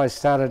these guys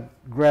started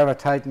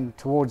gravitating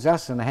towards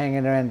us and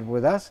hanging around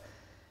with us.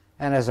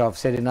 And as I've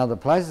said in other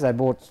places, they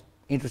brought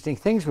interesting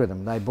things with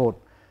them. They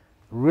bought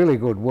really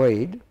good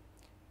weed,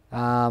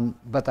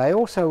 but they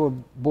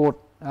also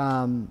bought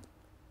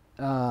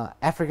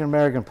African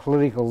American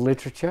political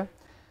literature,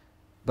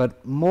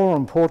 but more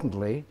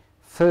importantly,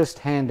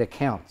 first-hand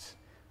accounts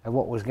of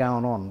what was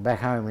going on back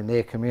home in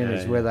their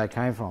communities where they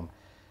came from.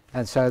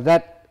 And so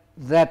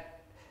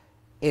that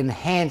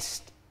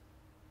enhanced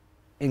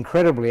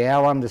incredibly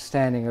our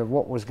understanding of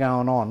what was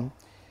going on,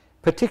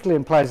 particularly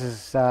in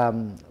places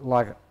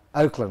like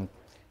Oakland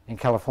in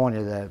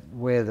California,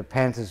 where the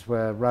Panthers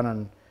were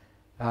running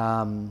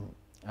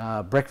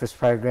breakfast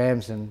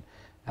programs and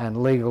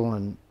legal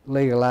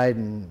aid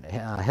and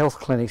health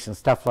clinics and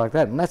stuff like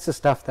that. And that's the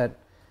stuff that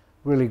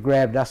really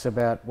grabbed us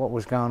about what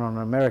was going on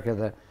in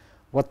America,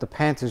 what the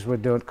Panthers were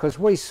doing, because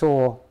we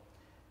saw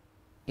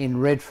in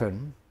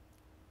Redfern,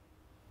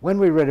 when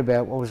we read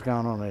about what was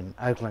going on in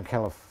Oakland,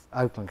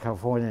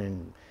 California,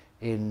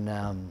 in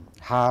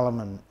Harlem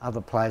and other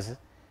places,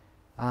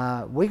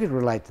 we could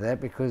relate to that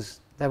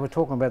because they were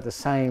talking about the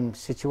same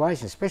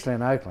situation, especially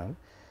in Oakland,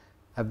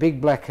 a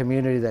big black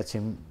community that's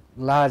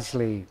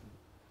largely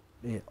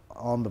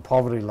on the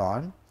poverty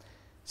line,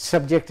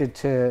 subjected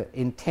to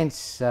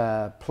intense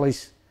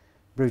police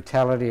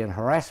brutality and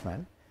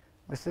harassment.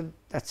 I said,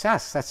 that's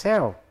us, that's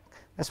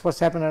what's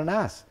happening to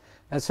us.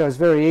 And so it's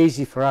very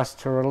easy for us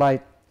to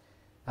relate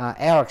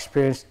our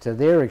experience to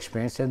their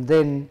experience and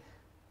then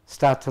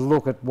start to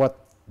look at what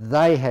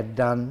they had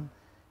done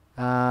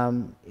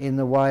in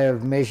the way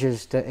of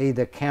measures to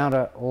either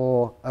counter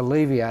or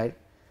alleviate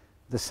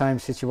the same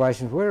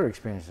situations we're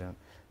experiencing.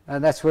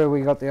 And that's where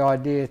we got the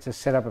idea to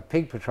set up a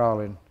pig patrol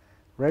in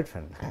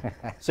Redfern.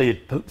 So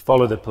you'd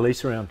follow the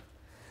police around?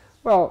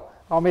 Well,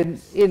 I mean,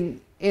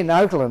 in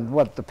Oakland,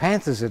 what the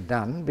Panthers had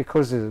done,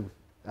 because of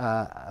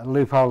a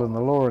loophole in the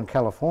law in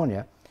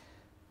California,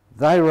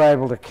 they were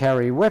able to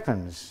carry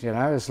weapons, you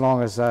know, as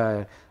long as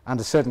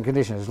under certain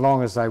conditions, as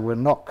long as they were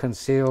not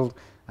concealed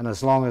and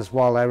as long as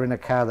while they were in a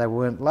car they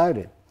weren't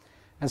loaded.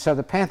 And so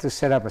the Panthers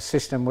set up a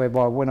system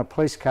whereby when a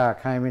police car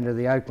came into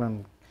the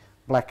Oakland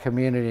black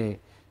community,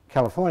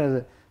 California,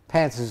 the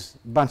Panthers,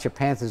 bunch of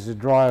Panthers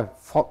would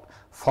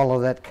follow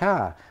that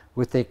car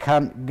with their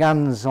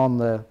guns on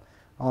the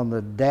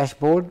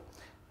dashboard,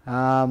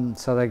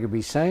 so they could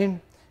be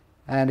seen.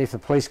 And if the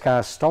police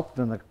car stopped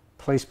and the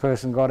police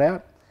person got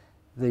out,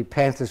 the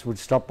Panthers would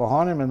stop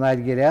behind him and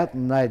they'd get out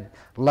and they'd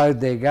load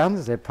their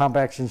guns, their pump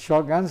action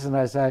shotguns, and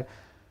they'd say,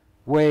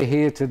 "We're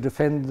here to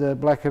defend the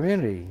black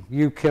community.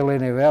 You kill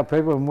any of our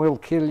people and we'll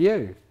kill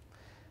you."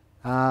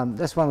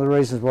 That's one of the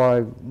reasons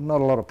why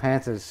not a lot of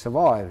Panthers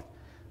survived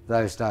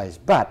those days.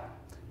 But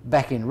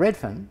back in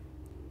Redfern,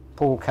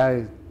 Paul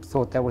Coe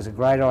thought that was a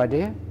great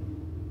idea.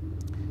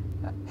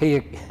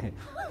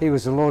 He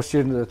was a law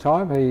student at the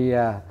time.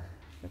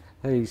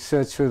 He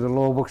searched through the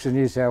law books in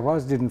New South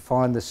Wales, didn't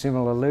find the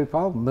similar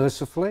loophole,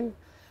 mercifully.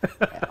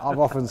 I've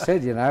often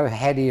said, you know,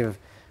 had he have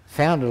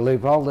found a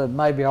loophole, that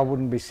maybe I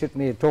wouldn't be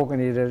sitting here talking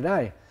to you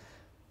today.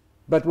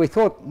 But we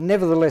thought,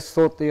 nevertheless,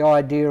 the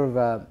idea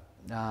of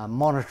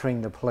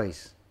monitoring the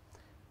police,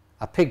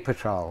 a pig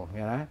patrol,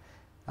 you know,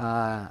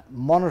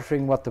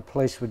 monitoring what the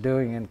police were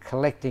doing and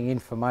collecting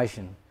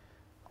information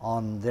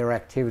on their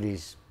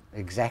activities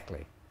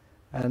exactly.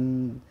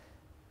 And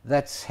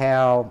that's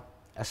how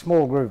a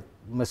small group,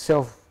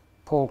 myself,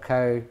 Paul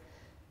Coe,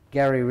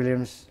 Gary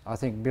Williams, I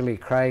think Billy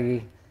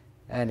Craigie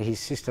and his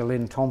sister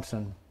Lynn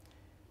Thompson,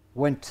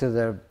 went to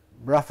the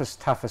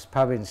roughest, toughest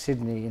pub in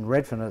Sydney, in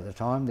Redfern at the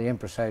time, the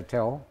Empress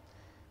Hotel,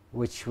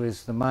 which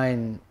was the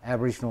main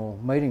Aboriginal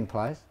meeting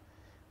place.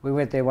 We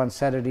went there one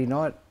Saturday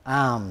night,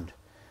 armed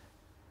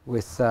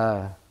with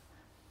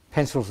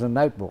pencils and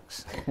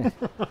notebooks.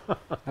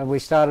 And we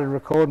started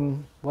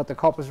recording what the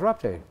coppers were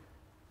up to.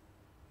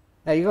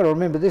 Now you've got to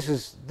remember, this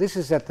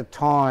is at the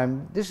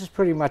time, this is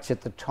pretty much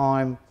at the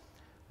time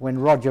when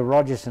Roger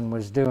Rogerson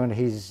was doing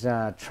his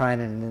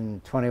training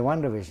in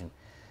 21 Division.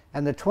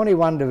 And the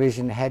 21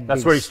 Division had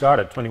That's where he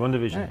started, 21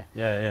 Division.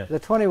 Yeah. The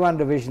 21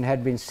 Division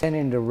had been sent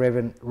into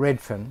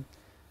Redfern,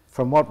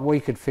 from what we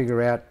could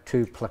figure out,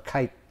 to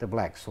placate the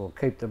blacks or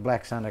keep the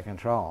blacks under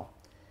control.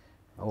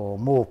 Or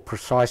more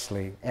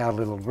precisely, our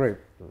little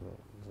group,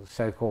 the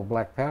so-called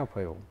Black Power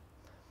people.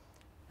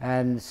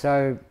 And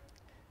so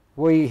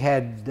we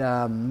had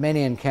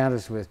many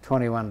encounters with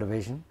 21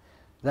 Division.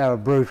 They were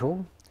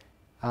brutal.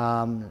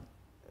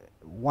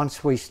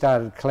 Once we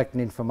started collecting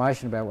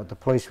information about what the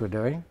police were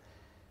doing,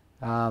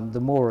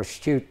 the more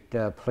astute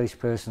police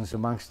persons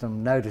amongst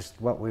them noticed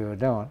what we were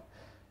doing.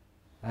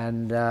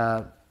 And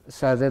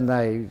so then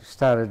they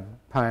started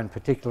paying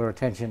particular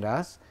attention to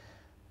us.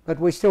 But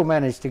we still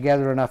managed to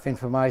gather enough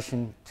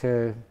information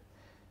to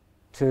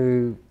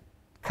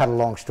cut a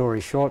long story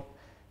short,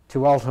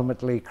 to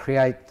ultimately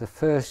create the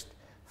first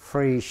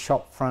free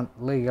shopfront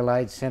legal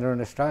aid centre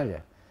in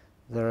Australia,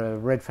 the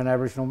Redfern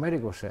Aboriginal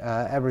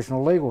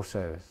Aboriginal Legal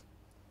Service,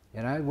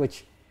 you know,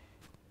 which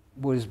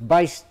was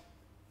based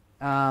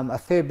a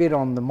fair bit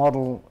on the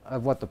model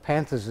of what the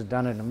Panthers had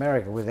done in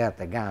America without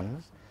the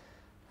guns,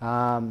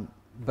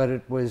 but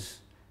it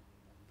was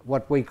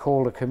what we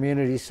called a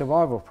community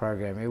survival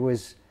program. It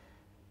was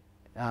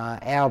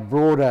our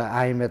broader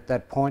aim at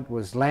that point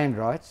was land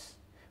rights,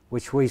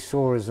 which we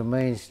saw as a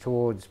means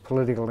towards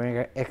political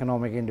and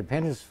economic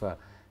independence for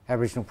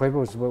Aboriginal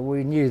peoples, but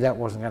we knew that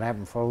wasn't going to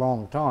happen for a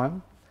long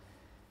time.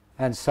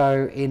 And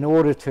so in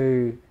order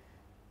to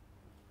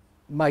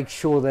make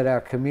sure that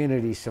our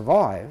community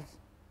survived,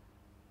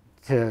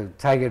 to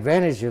take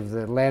advantage of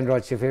the land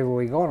rights if ever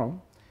we got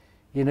them,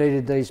 you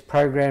needed these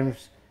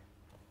programs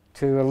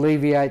to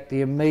alleviate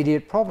the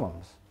immediate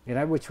problems, you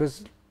know, which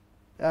was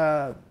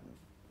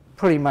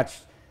pretty much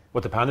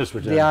what the Panthers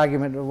were doing. The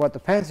argument of what the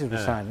Panthers were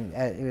saying,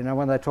 you know,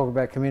 when they talk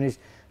about communities.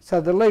 So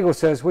the legal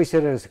service, we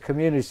said it was a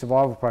community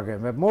survival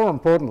program, but more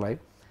importantly,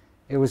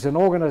 it was an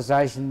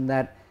organisation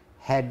that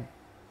had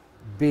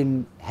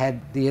the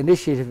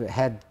initiative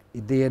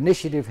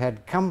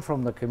had come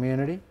from the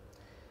community,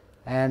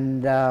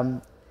 and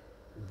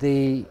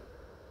the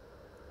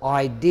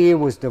idea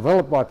was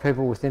developed by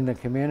people within the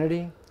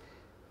community,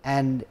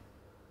 and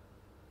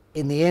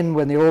in the end,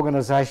 when the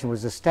organisation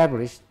was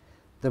established,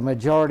 the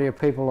majority of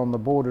people on the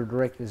board of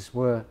directors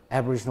were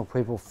Aboriginal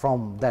people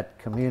from that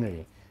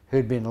community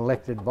who'd been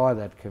elected by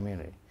that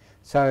community.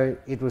 So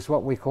it was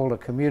what we called a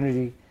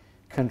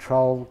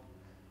community-controlled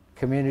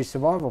community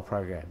survival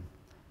program,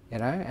 you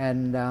know,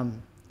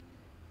 and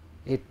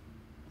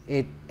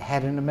it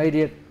had an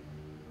immediate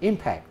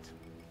impact.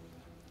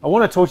 I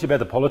want to talk to you about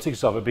the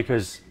politics of it,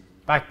 because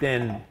back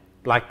then,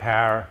 black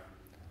power,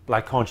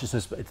 black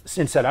consciousness,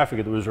 in South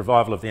Africa there was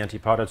revival of the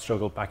anti-apartheid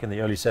struggle back in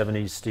the early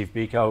 70s, Steve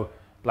Biko,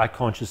 black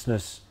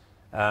consciousness,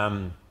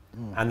 and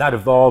that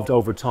evolved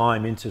over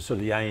time into sort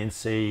of the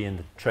ANC and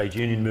the trade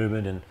union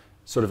movement and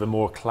sort of a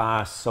more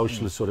class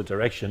socialist sort of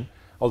direction,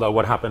 although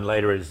what happened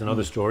later is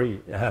another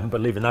story,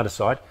 but leaving that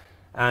aside.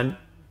 And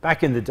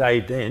back in the day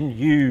then,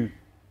 you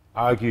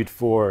argued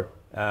for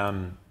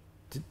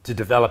to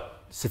develop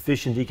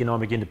sufficient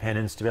economic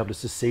independence to be able to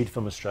secede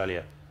from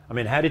Australia. I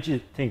mean, how did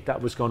you think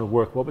that was going to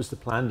work? What was the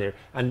plan there?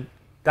 And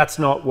that's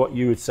not what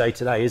you would say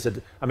today, is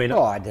it? I mean,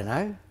 oh, I don't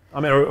know. I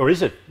mean, or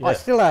is it? Yeah. I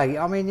still argue.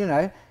 I mean, you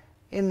know,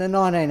 in the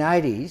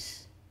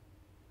 1980s,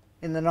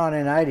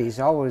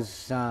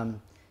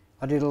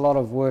 I did a lot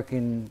of work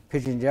in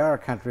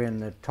Pitjantjatjara country in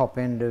the top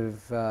end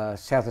of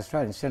South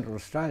Australia, Central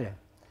Australia,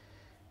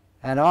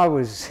 and I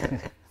was,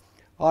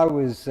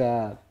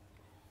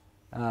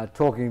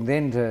 talking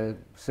then to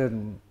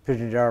certain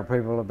Pitjantjatjara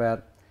people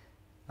about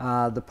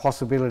the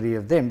possibility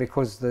of them,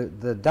 because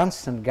the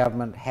Dunstan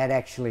government had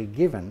actually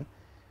given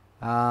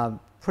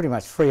pretty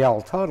much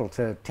freehold title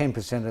to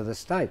 10% of the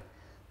state.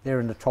 They're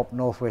in the top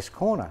northwest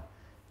corner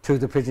to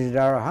the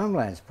Pitjantjatjara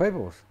homelands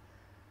peoples.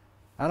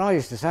 And I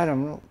used to say to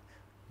them,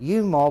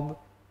 you mob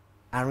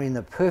are in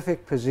the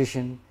perfect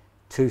position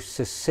to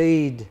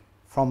secede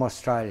from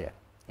Australia,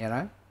 you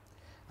know.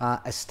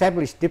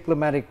 Establish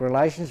diplomatic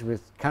relations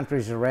with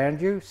countries around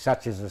you,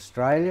 such as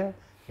Australia,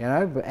 you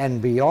know,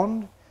 and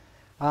beyond,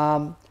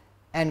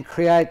 and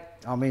create,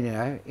 I mean, you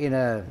know, in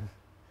a,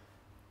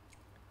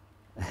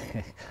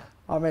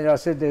 I mean, I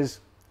said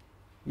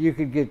you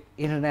could get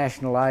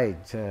international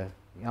aid to,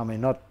 I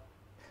mean, not,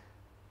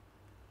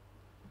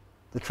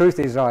 the truth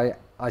is I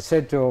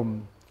said to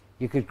them,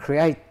 you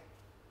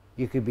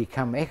could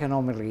become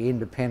economically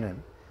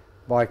independent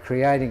by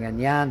creating a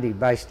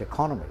Nyandi-based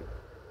economy.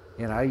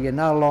 You know, you're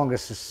no longer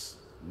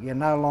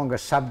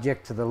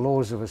subject to the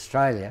laws of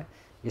Australia,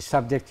 you're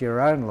subject to your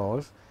own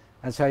laws,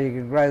 and so you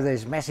can grow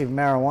these massive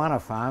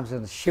marijuana farms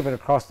and ship it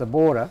across the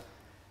border,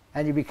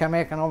 and you become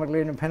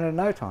economically independent in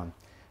no time.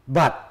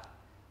 But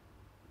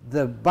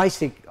the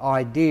basic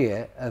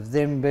idea of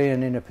them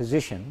being in a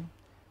position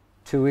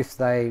to, if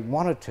they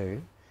wanted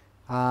to,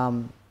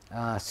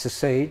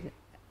 secede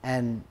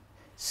and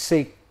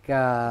seek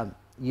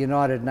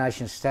United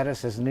Nations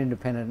status as an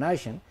independent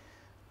nation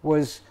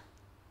was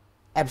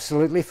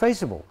absolutely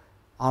feasible.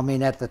 I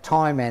mean, at the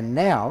time and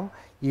now,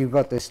 you've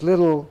got this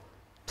little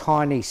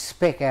tiny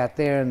speck out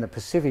there in the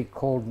Pacific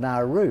called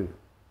Nauru,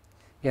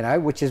 you know,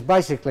 which is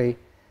basically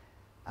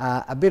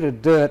a bit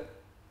of dirt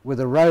with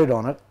a road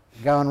on it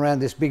going around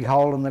this big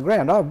hole in the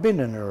ground. I've been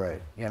to Nauru,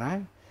 you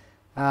know.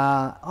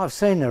 I've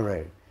seen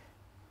Nauru.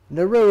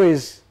 Nauru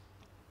is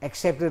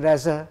accepted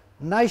as a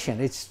nation.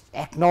 It's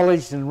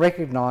acknowledged and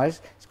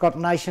recognised. It's got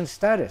nation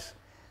status.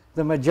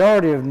 The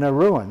majority of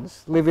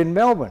Nauruans live in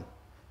Melbourne.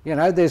 You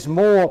know, there's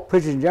more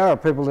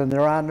Pitjantjatjara people than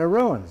there are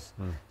Nauruans.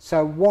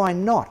 So why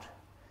not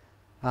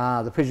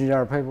the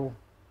Pitjantjatjara people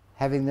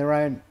having their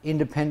own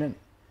independent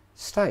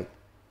state?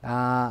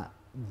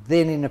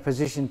 Then in a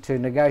position to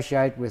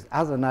negotiate with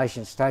other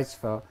nation states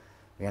for,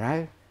 you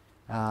know,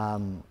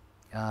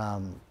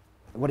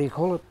 what do you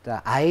call it,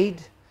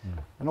 aid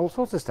and all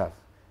sorts of stuff.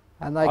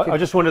 And they I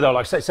just wonder though,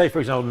 like say for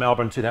example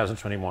Melbourne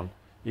 2021,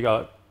 you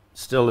got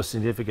still a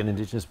significant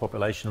Indigenous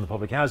population on the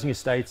public housing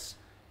estates,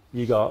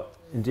 you got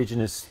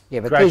Indigenous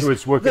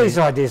graduates working. These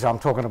ideas I'm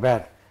talking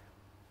about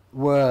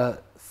were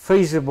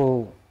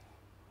feasible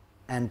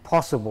and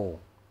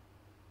possible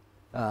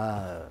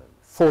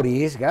 40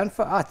 years ago, and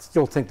I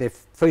still think they're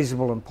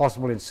feasible and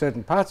possible in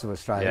certain parts of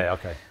Australia. Yeah,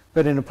 okay.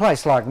 But in a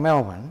place like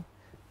Melbourne,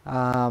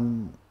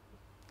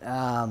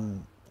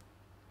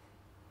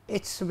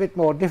 it's a bit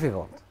more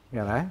difficult, you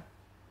know.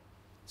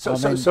 So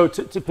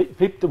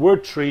the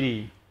word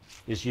treaty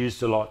is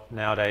used a lot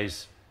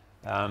nowadays.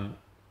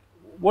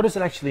 What does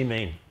it actually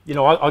mean? You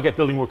know, I get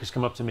building workers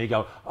come up to me,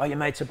 go, "Oh, your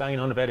mates are banging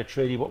on about a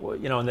treaty." What,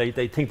 you know, and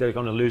they think they're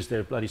going to lose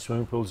their bloody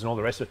swimming pools and all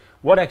the rest of it.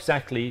 What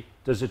exactly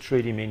does a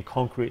treaty mean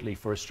concretely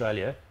for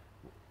Australia,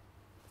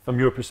 from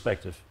your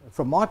perspective?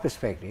 From my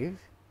perspective,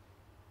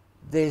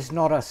 there's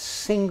not a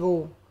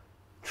single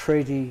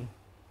treaty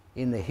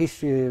in the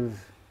history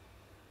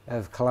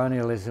of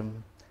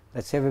colonialism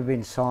that's ever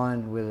been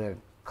signed with a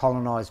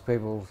colonised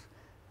peoples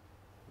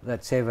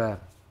that's ever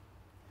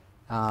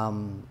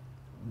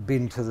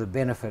been to the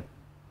benefit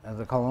of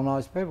the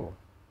colonised people.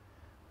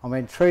 I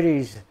mean,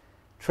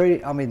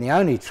 the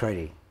only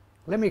treaty,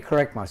 let me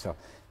correct myself,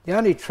 the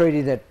only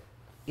treaty that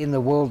in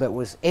the world that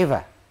was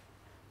ever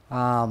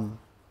a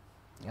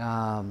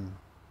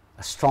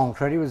strong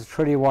treaty was the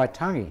Treaty of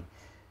Waitangi.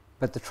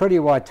 But the Treaty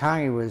of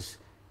Waitangi was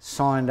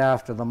signed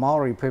after the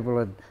Maori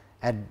people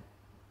had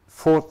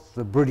fought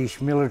the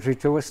British military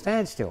to a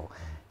standstill.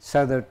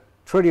 So the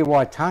Treaty of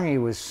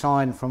Waitangi was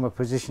signed from a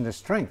position of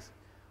strength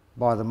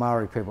by the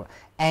Maori people.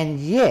 And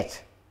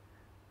yet,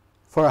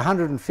 for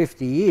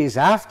 150 years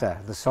after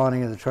the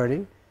signing of the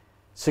treaty,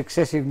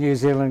 successive New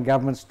Zealand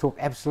governments took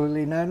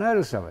absolutely no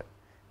notice of it,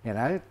 you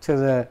know, to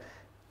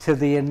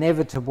the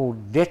inevitable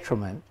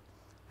detriment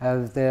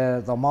of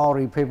the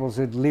Maori peoples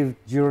who'd lived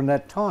during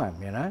that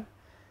time, you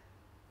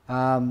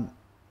know.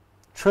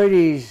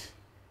 Treaties,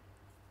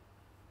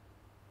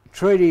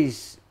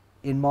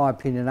 in my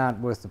opinion, aren't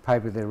worth the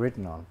paper they're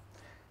written on.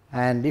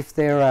 And if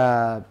there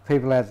are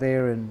people out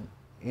there in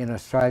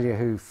Australia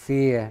who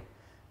fear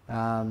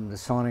the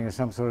signing of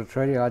some sort of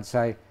treaty, I'd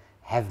say,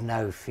 have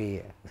no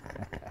fear.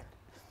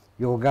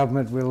 Your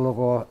government will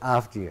look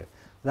after you.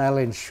 they'll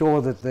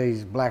ensure that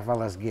these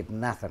blackfellas get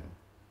nothing,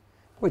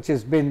 which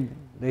has been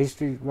the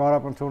history right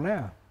up until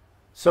now.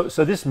 So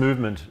this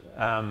movement,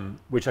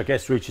 which I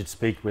guess reached its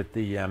peak with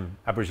the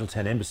Aboriginal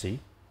Tent Embassy,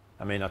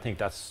 I mean, I think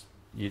that's,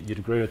 you'd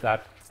agree with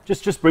that.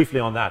 Just briefly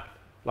on that,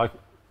 like,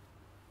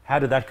 how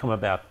did that come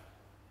about?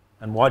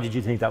 And why did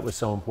you think that was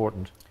so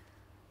important?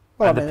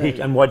 Well,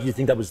 and why do you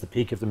think that was the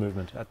peak of the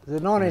movement? The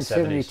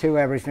 1972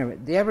 Aboriginal,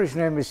 the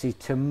Aboriginal Embassy,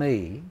 to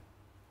me,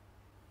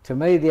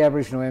 the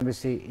Aboriginal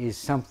Embassy is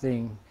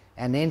something,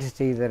 an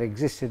entity that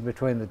existed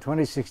between the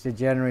 26th of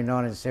January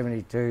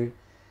 1972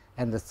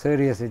 and the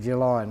 30th of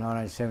July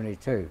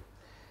 1972.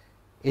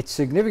 It's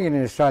significant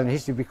in Australian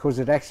history because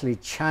it actually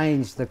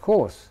changed the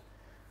course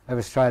of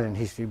Australian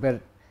history, but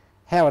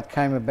how it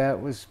came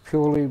about was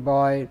purely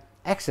by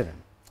accident.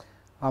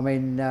 I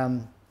mean,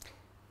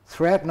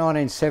 throughout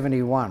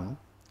 1971,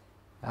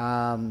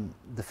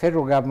 the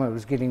federal government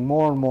was getting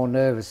more and more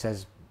nervous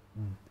as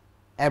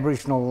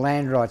Aboriginal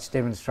land rights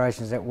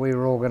demonstrations that we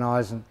were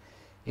organising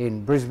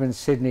in Brisbane,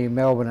 Sydney,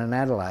 Melbourne and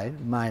Adelaide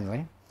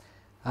mainly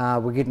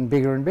were getting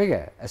bigger and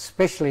bigger,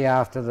 especially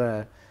after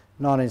the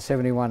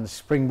 1971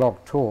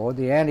 Springbok tour.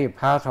 The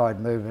anti-apartheid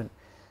movement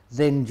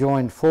then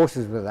joined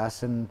forces with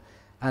us, and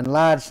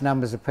large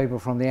numbers of people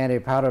from the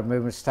anti-apartheid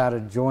movement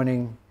started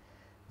joining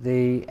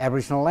the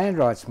Aboriginal land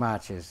rights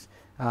marches,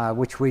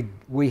 which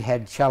we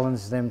had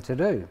challenged them to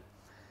do.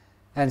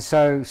 And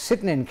so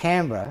sitting in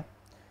Canberra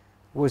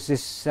was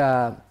this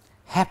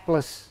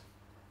hapless,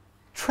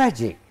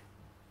 tragic,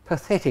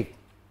 pathetic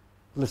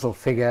little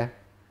figure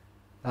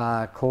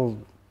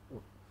called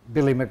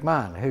Billy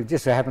McMahon, who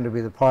just so happened to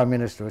be the Prime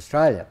Minister of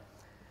Australia.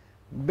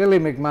 Billy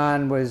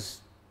McMahon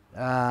was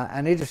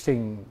an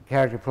interesting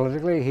character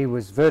politically. He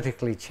was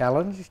vertically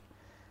challenged.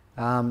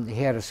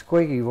 He had a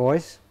squeaky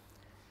voice,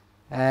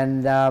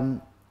 and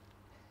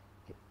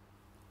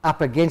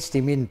up against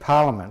him in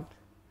Parliament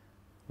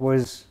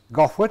was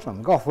Gough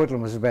Whitlam. Gough Whitlam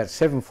was about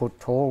 7 foot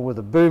tall with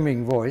a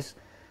booming voice,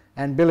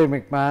 and Billy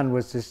McMahon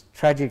was this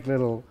tragic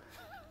little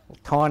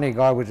tiny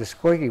guy with a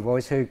squeaky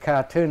voice who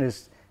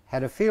cartoonists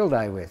had a field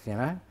day with, you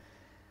know.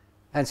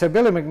 And so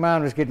Billy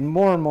McMahon was getting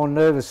more and more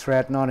nervous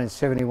throughout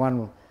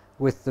 1971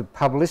 with the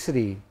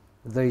publicity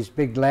these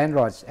big land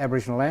rights,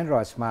 Aboriginal land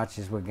rights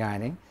marches were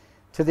gaining,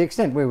 to the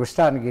extent we were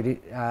starting to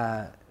get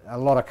a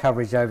lot of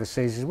coverage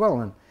overseas as well.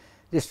 And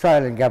the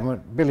Australian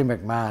government, Billy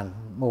McMahon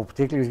more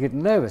particularly, was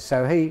getting nervous.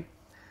 So he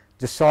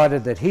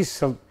decided that his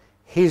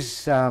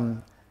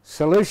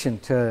solution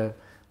to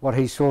what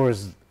he saw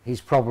as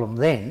his problem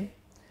then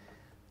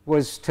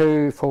was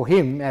for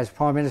him as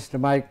Prime Minister to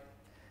make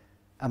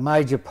a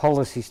major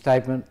policy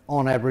statement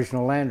on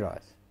Aboriginal land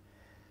rights.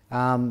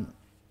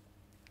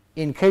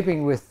 In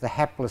keeping with the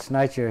hapless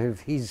nature of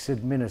his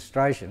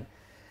administration,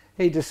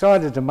 he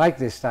decided to make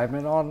this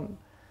statement on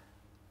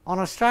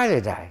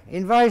Australia Day,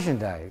 Invasion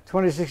Day,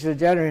 26th of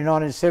January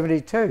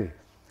 1972.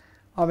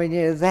 I mean,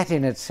 yeah, that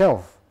in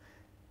itself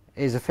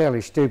is a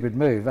fairly stupid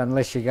move,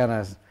 unless you're going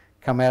to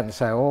come out and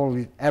say,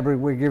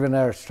 we're giving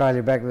our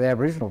Australia back to the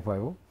Aboriginal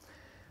people.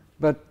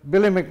 But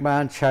Billy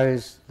McMahon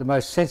chose the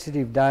most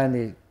sensitive day in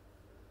the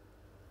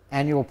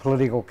annual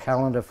political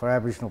calendar for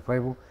Aboriginal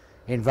people,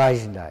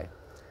 Invasion Day.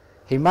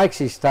 He makes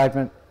his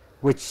statement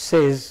which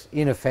says,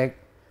 in effect,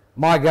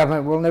 my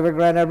government will never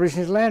grant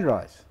Aborigines land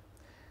rights.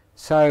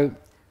 So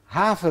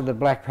half of the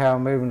Black Power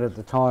movement at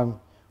the time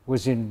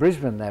was in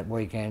Brisbane that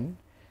weekend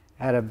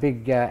at a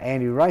big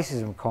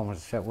anti-racism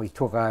conference that we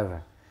took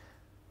over.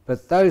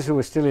 But those who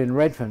were still in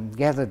Redfern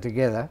gathered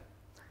together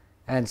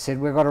and said,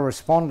 we've got to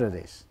respond to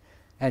this.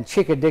 And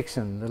Chicka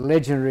Dixon, the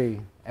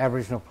legendary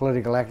Aboriginal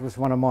political activist,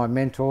 one of my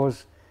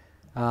mentors,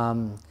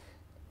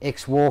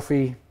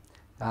 ex-Wharfie,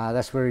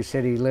 that's where he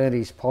said he learned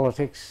his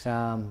politics.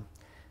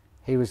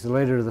 He was the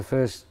leader of the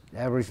first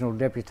Aboriginal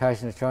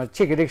deputation of China.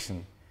 Chicka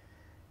Dixon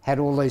had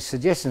all these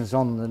suggestions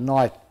on the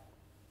night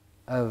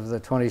of the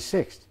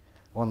 26th,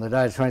 on the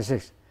day of the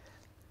 26th.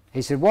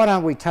 He said, why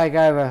don't we take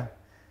over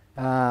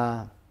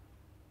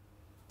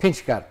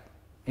Pinchgut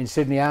in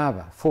Sydney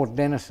Harbour, Fort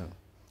Denison,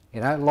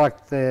 you know,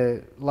 like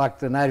the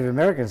Native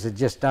Americans had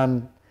just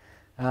done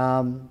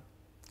a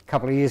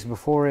couple of years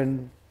before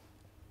in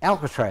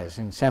Alcatraz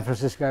in San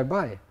Francisco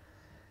Bay.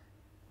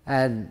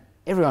 And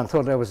everyone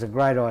thought that was a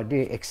great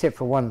idea, except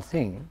for one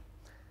thing.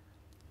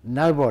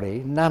 None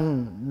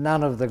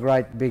of the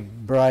great big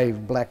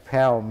brave Black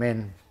Power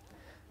men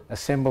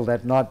assembled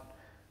that night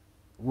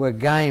were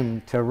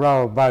game to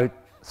row a boat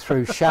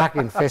through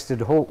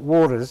shark-infested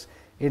waters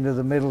into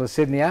the middle of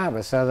Sydney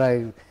Harbour, so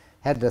they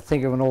had to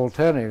think of an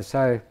alternative.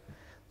 So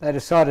they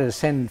decided to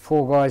send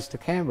 4 guys to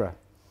Canberra.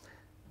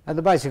 And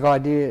the basic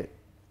idea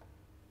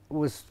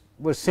was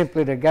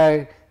simply to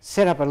go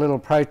set up a little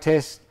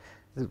protest.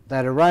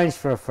 They'd arranged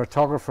for a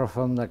photographer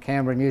from the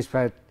Canberra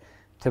newspaper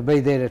to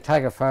be there to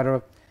take a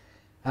photo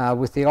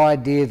with the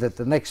idea that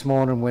the next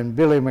morning when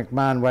Billy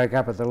McMahon woke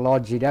up at the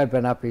lodge, he'd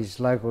open up his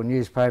local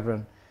newspaper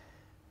and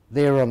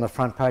there on the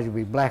front page would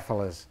be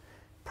blackfellas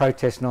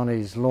protesting on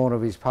his lawn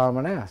of his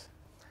Parliament House.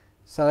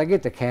 So they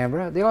get to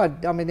Canberra. The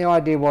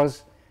idea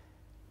was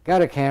go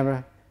to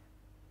Canberra,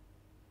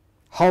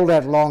 hold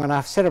out long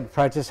enough, set up a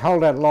protest,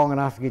 hold out long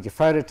enough to get your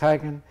photo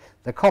taken.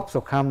 The cops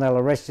will come, they'll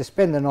arrest you,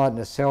 spend the night in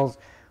the cells,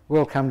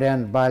 we'll come down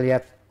and bail you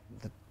out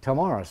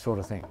tomorrow, sort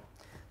of thing.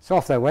 So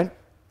off they went.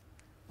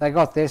 They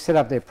got there, set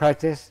up their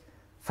protest,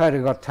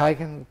 photo got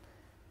taken,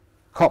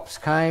 cops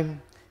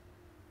came.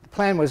 The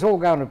plan was all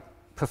going to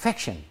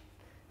perfection,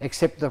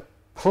 except the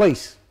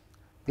police,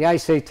 the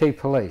ACT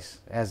police,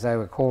 as they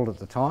were called at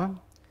the time,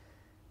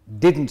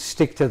 didn't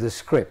stick to the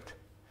script.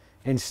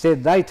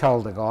 Instead, they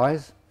told the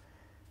guys,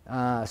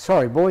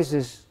 sorry boys,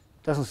 there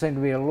doesn't seem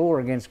to be a law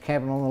against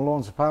camping on the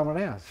lawns of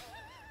Parliament House.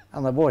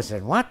 And the boys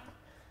said, what?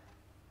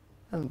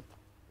 And the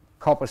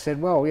copper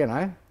said, well, you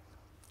know,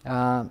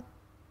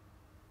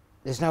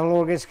 there's no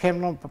law against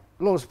camping on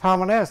lawns of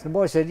Parliament House. And the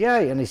boy said,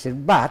 yay. And he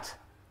said, but.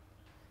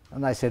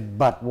 And they said,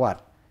 but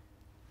what?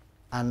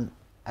 And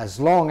as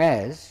long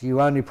as you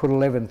only put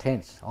 11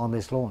 tents on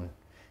this lawn,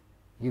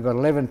 you've got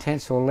 11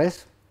 tents or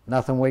less,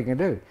 nothing we can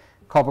do.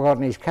 Copper got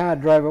in his car,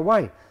 drove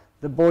away.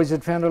 The boys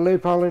had found a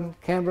loophole in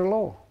Canberra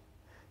law.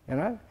 You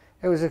know,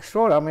 it was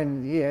extraordinary. I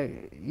mean, yeah,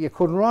 you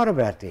couldn't write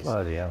about this.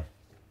 Oh, yeah.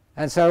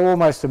 And so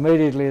almost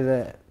immediately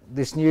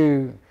this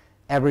new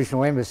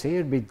Aboriginal embassy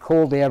had been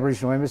called the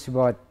Aboriginal Embassy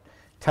by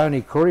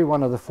Tony Curry,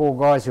 one of the 4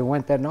 guys who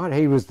went that night.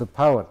 He was the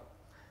poet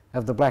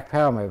of the Black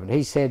Power movement.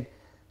 He said,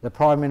 the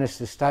Prime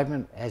Minister's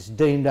statement has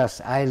deemed us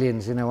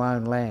aliens in our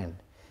own land.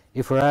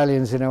 If we're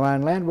aliens in our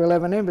own land, we'll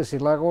have an embassy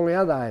like all the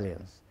other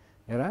aliens,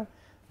 you know.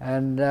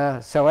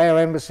 And so our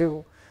embassy...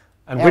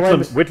 And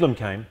Whitlam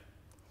came.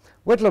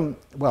 Whitlam,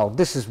 well,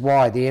 this is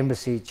why the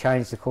embassy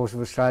changed the course of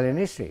Australian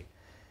history.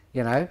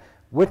 You know,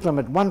 Whitlam,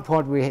 at one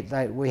point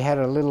we had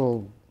a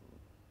little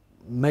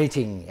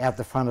meeting out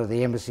the front of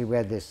the embassy. We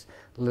had this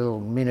little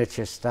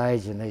miniature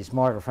stage and these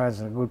microphones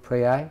and a good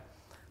PA,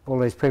 all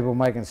these people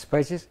making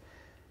speeches.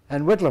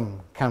 And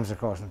Whitlam comes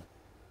across and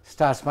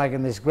starts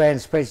making this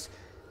grand speech.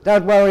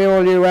 Don't worry,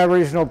 all you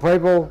Aboriginal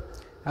people,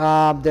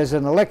 there's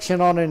an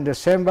election on in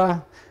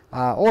December.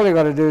 All you've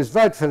got to do is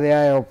vote for the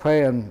ALP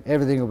and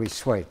everything will be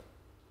sweet.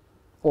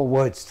 Or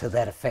words to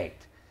that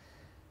effect.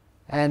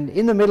 And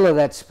in the middle of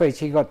that speech,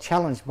 he got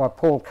challenged by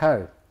Paul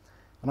Coe.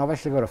 And I've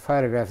actually got a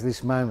photograph of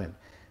this moment.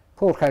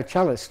 Paul Coe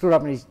stood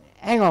up and he said,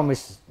 hang on,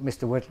 Mr.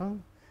 Whitlam.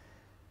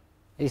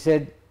 He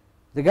said,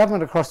 the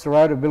government across the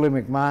road of Billy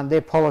McMahon,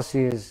 their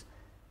policy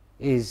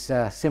is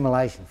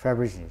assimilation for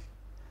Aborigines.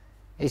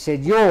 He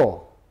said,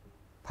 your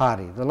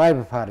party, the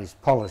Labor Party's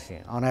policy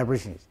on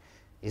Aborigines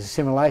is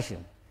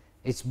assimilation.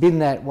 It's been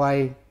that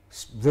way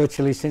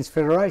virtually since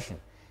Federation.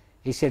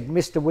 He said,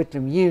 Mr.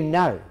 Whitlam, you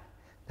know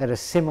that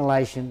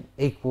assimilation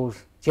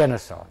equals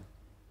genocide.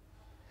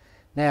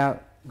 Now,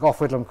 Gough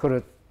Whitlam could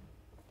have,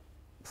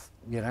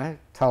 you know,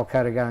 told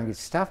Coe to go and get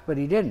stuff, but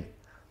he didn't.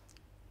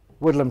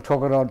 Whitlam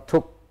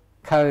took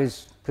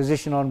Coe's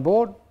position on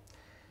board,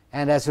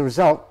 and as a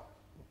result,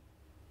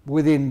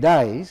 within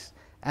days,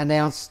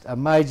 announced a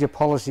major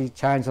policy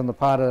change on the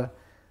part of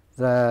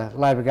the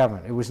Labor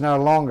government. It was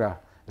no longer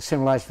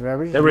assimilation for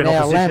Aborigines. They were in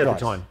opposition at the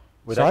time.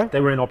 Sorry? They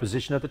were in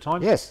opposition at the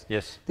time? Yes.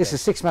 Yes. This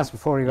is 6 months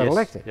before he got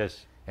elected.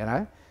 Yes. You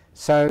know,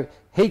 so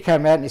he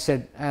came out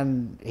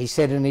and he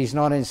said in his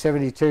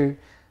 1972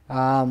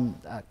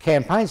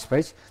 campaign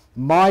speech,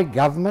 my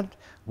government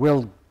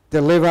will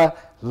deliver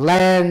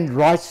land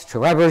rights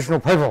to Aboriginal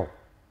people.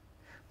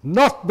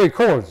 Not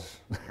because,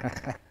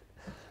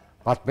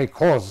 but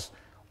because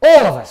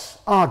all of us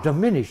are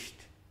diminished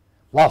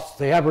whilst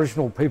the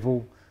Aboriginal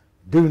people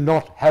do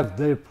not have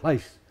their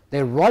place,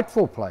 their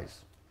rightful place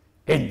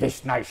in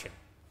this nation.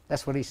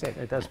 That's what he said.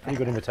 That's a pretty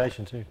good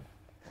invitation too.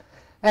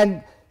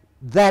 And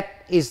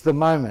that is the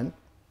moment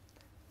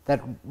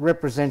that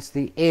represents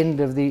the end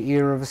of the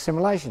era of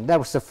assimilation. That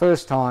was the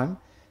first time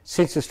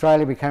since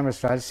Australia became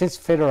Australia, since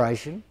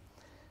Federation,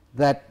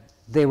 that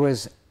there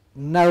was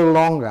no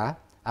longer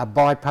a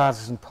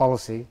bipartisan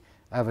policy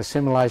of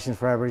assimilation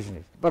for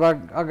Aborigines. But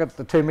I got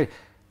the two...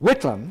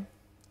 Whitlam,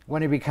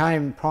 when he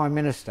became Prime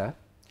Minister,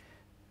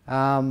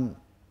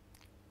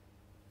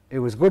 it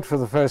was good for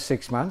the first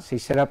 6 months. He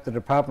set up the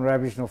Department of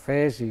Aboriginal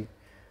Affairs, he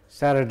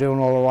started doing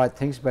all the right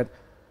things, but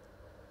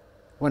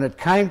when it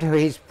came to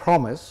his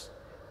promise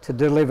to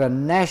deliver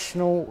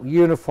national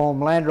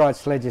uniform land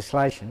rights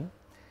legislation,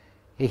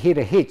 he hit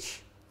a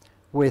hitch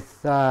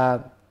with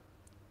the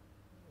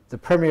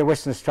Premier of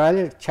Western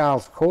Australia,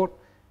 Charles Court,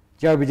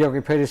 Joby Jockey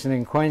Peterson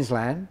in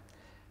Queensland,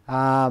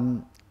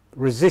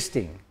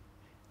 resisting.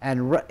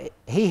 And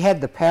he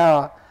had the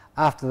power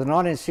after the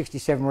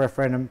 1967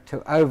 referendum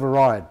to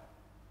override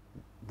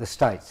the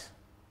states.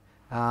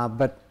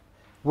 But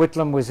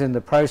Whitlam was in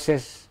the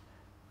process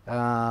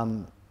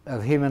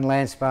of him and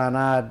Lance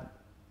Barnard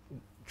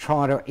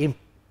trying to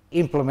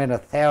implement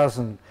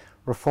 1,000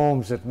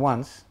 reforms at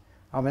once.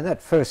 I mean,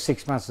 that first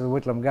 6 months of the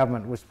Whitlam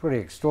government was pretty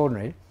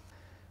extraordinary.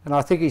 And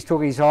I think he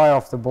took his eye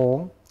off the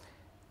ball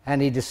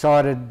and he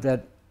decided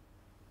that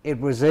it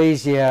was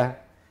easier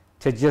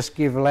to just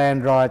give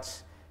land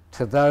rights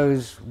to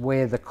those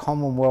where the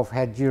Commonwealth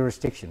had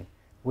jurisdiction,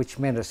 which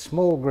meant a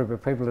small group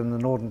of people in the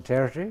Northern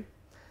Territory.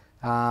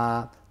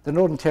 The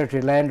Northern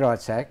Territory Land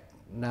Rights Act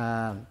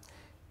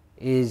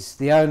is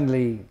the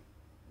only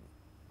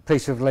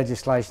piece of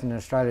legislation in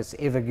Australia that's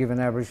ever given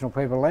Aboriginal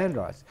people land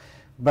rights.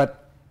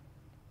 But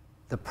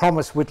the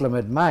promise Whitlam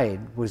had made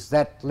was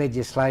that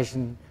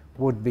legislation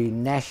would be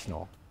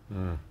national.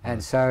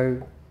 And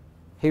so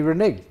he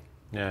reneged.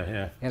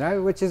 Yeah. You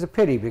know, which is a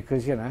pity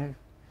because, you know...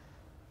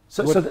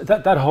 So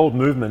that whole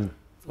movement,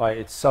 like,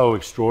 it's so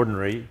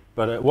extraordinary,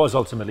 but it was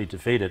ultimately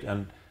defeated.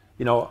 And,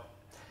 you know,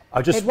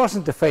 It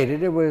wasn't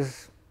defeated, it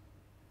was...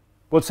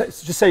 Well,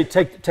 just say,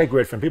 take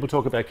Redfern. People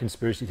talk about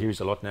conspiracy theories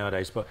a lot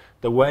nowadays, but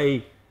the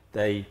way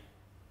they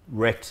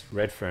wrecked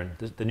Redfern,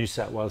 the New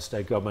South Wales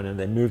State Government, and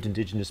they moved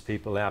Indigenous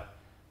people out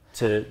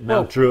to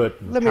Mount Druitt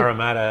and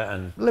Parramatta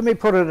and... Let me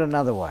put it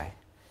another way.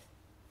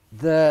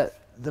 It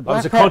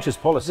was a conscious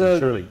policy,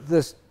 surely.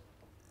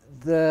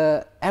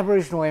 The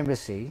Aboriginal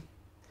Embassy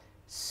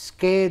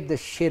scared the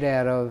shit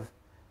out of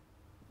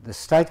the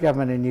state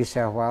government in New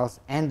South Wales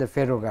and the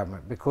federal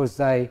government because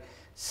they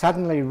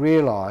suddenly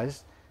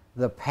realised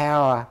the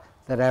power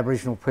that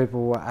Aboriginal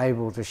people were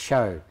able to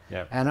show.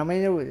 Yep. And I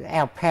mean,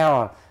 our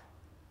power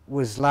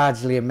was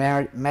largely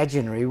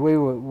imaginary. We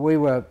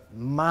were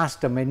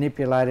master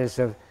manipulators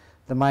of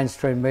the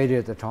mainstream media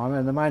at the time,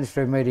 and the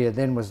mainstream media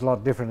then was a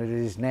lot different than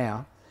it is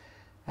now.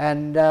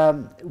 And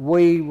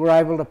we were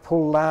able to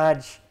pull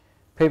large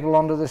people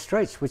onto the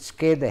streets, which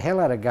scared the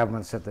hell out of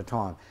governments at the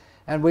time.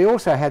 And we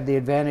also had the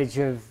advantage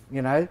of,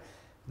 you know,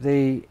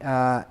 the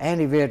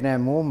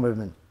anti-Vietnam War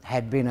movement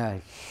had been a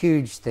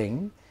huge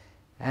thing,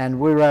 and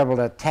we were able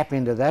to tap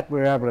into that. We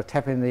were able to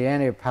tap into the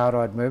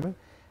anti-apartheid movement,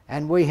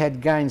 and we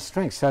had gained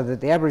strength so that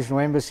the Aboriginal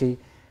Embassy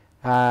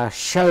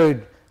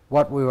showed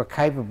what we were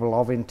capable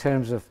of in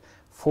terms of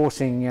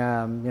forcing, you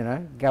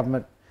know,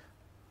 government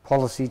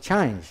policy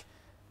change.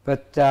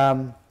 But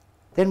then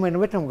when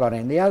Whitlam got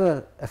in, the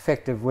other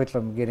effect of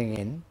Whitlam getting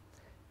in,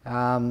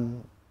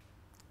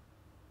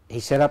 he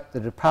set up the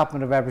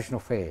Department of Aboriginal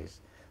Affairs.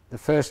 The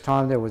first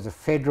time there was a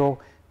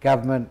federal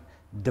government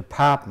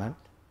department,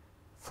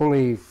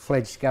 fully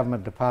fledged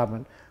government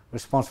department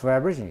responsible for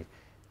Aborigines.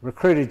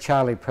 Recruited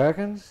Charlie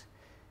Perkins.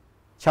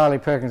 Charlie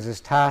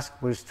Perkins'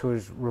 task was to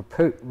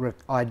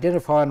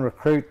identify and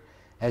recruit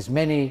as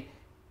many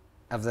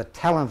of the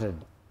talented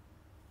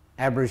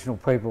Aboriginal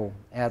people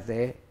out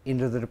there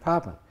into the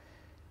department,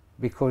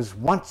 because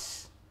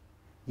once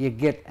you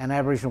get an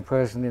Aboriginal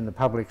person in the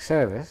public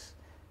service,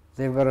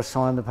 they've got to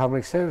sign the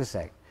Public Service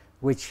Act,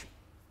 which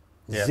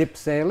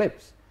zips their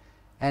lips.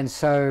 And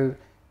so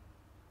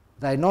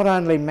they not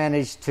only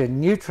managed to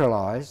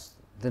neutralise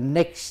the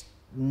next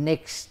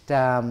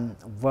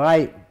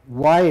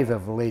wave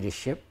of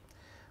leadership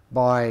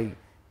by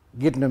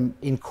getting them,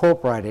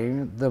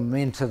 incorporating them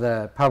into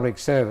the public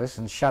service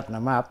and shutting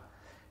them up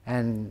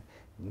and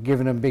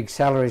giving them big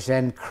salaries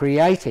and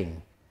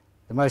creating,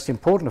 the most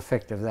important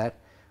effect of that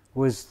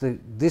was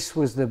this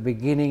was the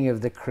beginning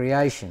of the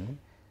creation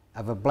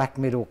of a black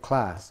middle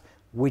class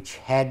which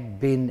had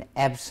been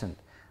absent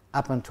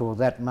up until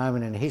that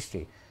moment in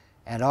history.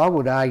 And I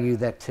would argue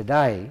that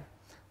today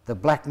the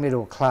black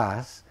middle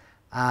class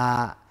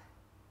are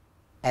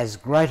as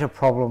great a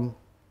problem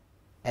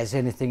as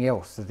anything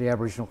else that the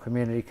Aboriginal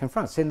community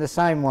confronts, in the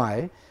same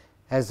way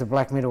as the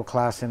black middle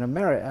class in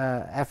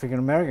African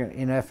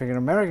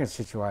American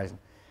situation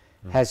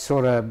has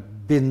sort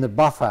of been the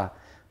buffer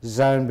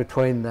zone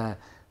between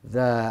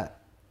the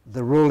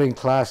ruling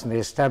class and the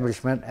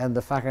establishment and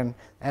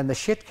the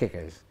shit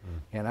kickers,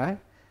 you know,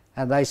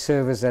 and they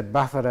serve as that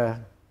buffer to.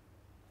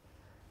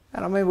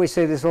 And I mean, we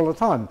see this all the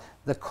time.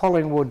 The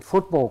Collingwood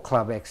Football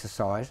Club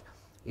exercise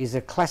is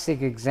a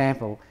classic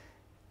example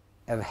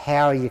of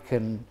how you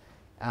can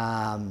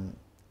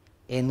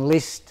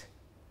enlist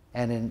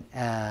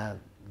the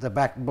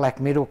black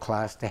middle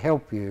class to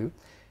help you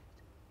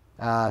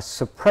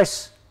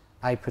suppress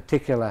a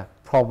particular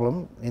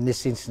problem, in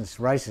this instance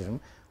racism,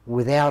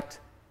 without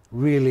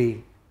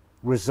really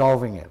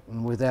resolving it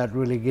and without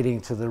really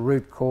getting to the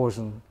root cause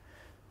and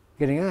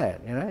getting at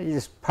it. You know, you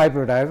just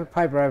paper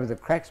over the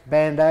cracks,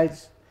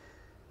 band-aids,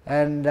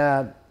 and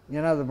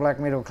you know, the black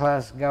middle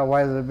class go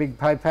away with a big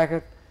pay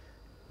packet,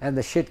 and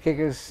the shit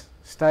kickers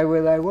stay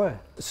where they were.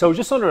 So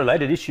just on a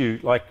related issue,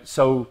 like,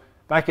 so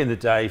back in the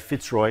day,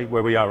 Fitzroy,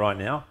 where we are right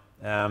now,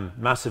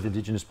 massive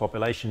Indigenous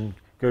population.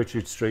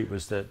 Gertrude Street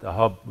was the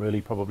hub,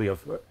 really, probably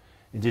of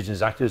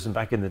Indigenous activism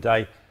back in the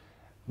day.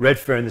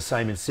 Redfern, the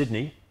same in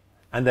Sydney,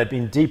 and they've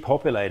been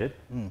depopulated.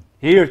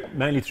 Here,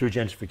 mainly through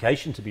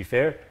gentrification, to be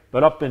fair,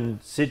 but up in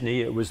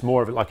Sydney, it was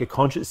more of like a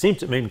conscious, it seemed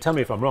to me, tell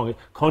me if I'm wrong, a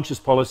conscious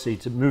policy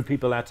to move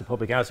people out to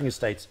public housing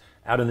estates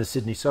out in the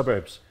Sydney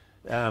suburbs.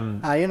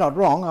 You're not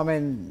wrong. I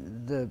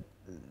mean,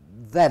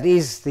 that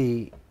is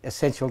the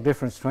essential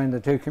difference between the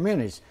two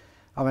communities.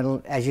 I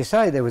mean, as you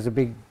say, there was a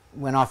big,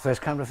 when I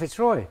first came to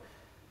Fitzroy,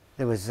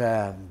 there was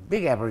a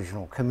big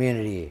Aboriginal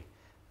community here.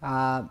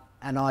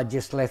 And I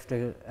just left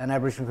an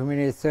Aboriginal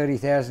community of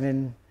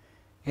 30,000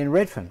 in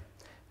Redfern.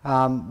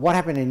 What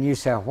happened in New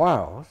South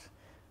Wales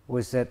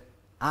was that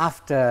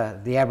after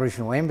the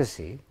Aboriginal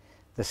Embassy,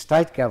 the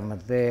state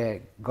government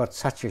there got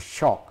such a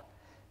shock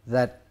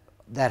that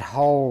that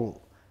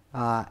whole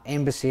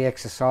embassy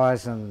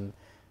exercise and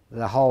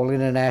the whole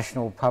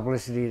international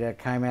publicity that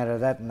came out of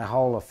that and the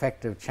whole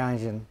effect of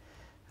changing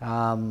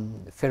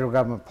federal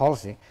government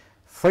policy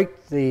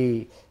freaked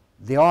the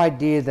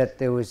idea that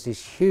there was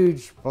this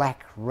huge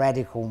black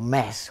radical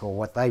mass, or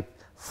what they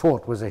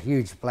thought was a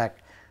huge black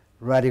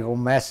radical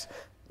mass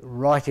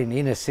right in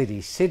inner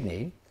city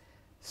Sydney,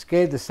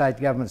 scared the state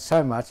government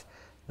so much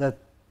that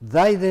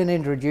they then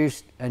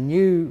introduced a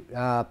new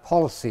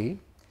policy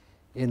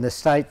in the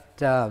State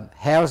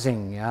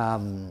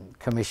Housing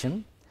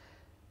Commission,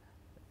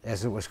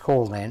 as it was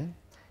called then,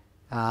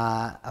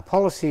 a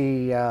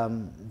policy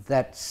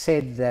that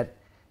said that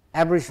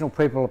Aboriginal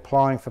people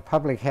applying for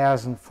public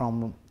housing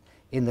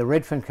in the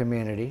Redfern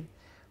community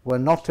were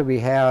not to be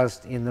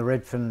housed in the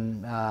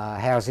Redfern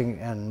housing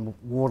and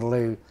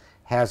Waterloo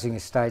housing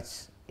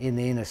estates in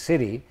the inner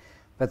city,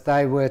 but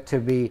they were to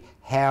be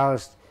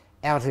housed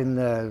out in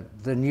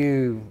the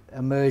new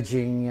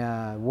emerging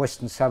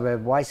western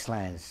suburb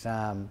wastelands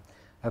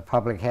of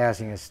public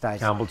housing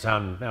estates.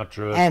 Campbelltown, Mount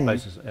Druitt,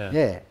 places.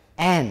 Yeah,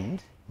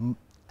 and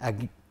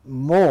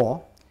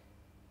more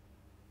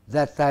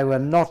that they were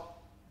not,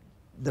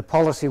 the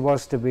policy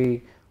was to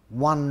be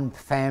one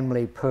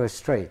family per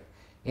street.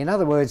 In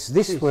other words,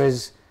 this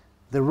was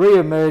the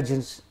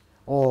re-emergence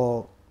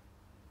or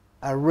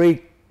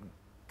a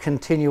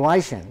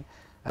continuation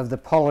of the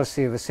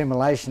policy of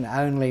assimilation,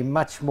 only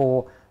much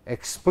more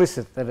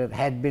explicit than it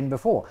had been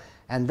before.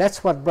 And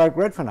that's what broke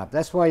Redfern up.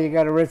 That's why you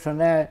go to Redfern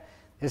now,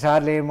 there's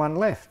hardly anyone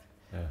left,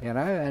 you know,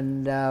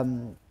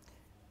 and...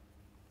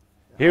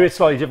 Here it's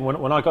slightly different.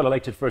 When I got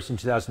elected first in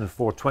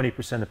 2004,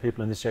 20% of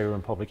people in this area were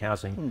in public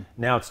housing.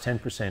 Now it's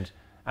 10%.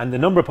 And the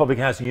number of public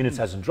housing units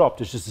hasn't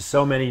dropped. It's just that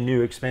so many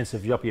new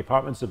expensive yuppie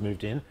apartments have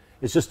moved in.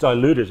 It's just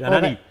diluted.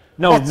 And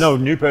no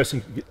new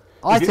person...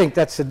 I think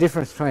that's the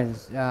difference between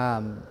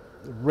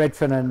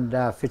Redfern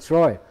and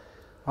Fitzroy.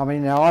 I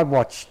mean, I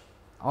watched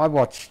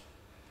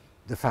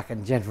the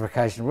fucking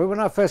gentrification. When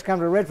I first came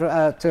to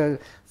Redfern, to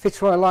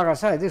Fitzroy, like I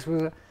say, this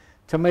was,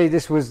 to me,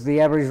 this was the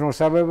Aboriginal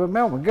suburb of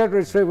Melbourne.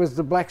 Gertrude Street was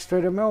the black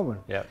street of Melbourne.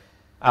 Yeah.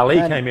 Ali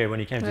came here when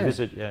he came to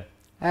visit,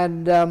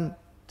 And... to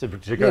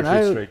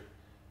Gertrude Street.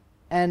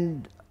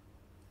 And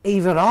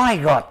even I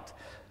got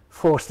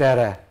forced out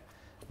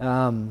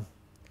of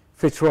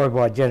Fitzroy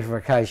by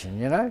gentrification,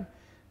 you know.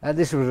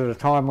 This was at a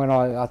time when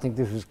I think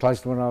this was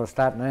close to when I was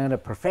starting to earn a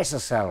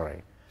professor's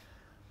salary,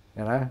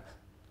 you know.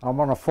 I'm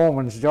on a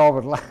foreman's job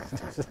at last.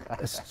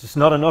 It's just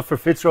not enough for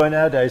Fitzroy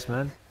nowadays,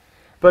 man.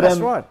 But that's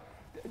right.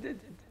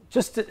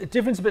 Just a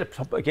difference a bit,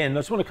 again, I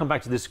just want to come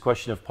back to this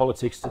question of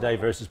politics today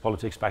versus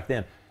politics back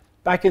then.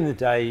 Back in the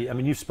day, I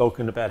mean, you've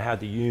spoken about how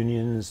the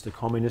unions, the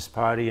Communist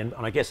Party, and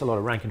I guess a lot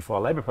of rank and file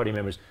Labor Party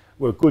members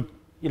were good,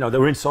 you know, they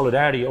were in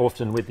solidarity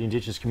often with the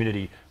Indigenous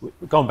community,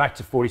 going back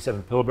to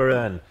 47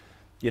 Pilbara and,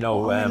 you know...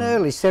 Well, in the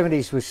early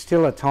 70s was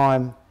still a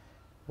time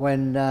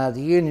when the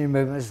union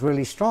movement was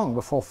really strong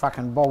before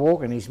fucking Bob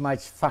Hawke and his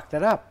mates fucked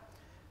it up.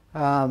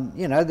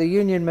 You know, the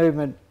union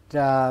movement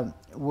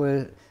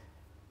were...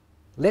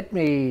 Let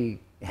me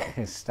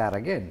start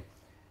again.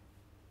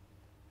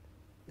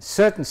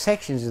 Certain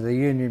sections of the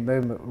union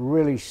movement were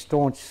really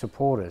staunch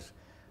supporters.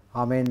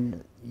 I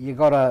mean, you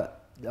got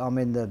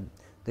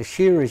the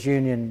Shearers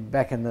Union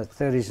back in the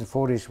 30s and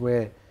 40s,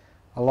 where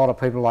a lot of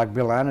people like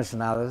Bill Onus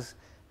and others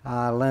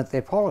learnt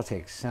their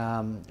politics.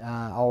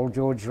 Old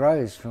George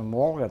Rose from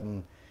Walgett,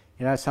 and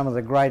you know, some of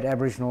the great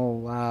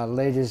Aboriginal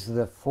leaders of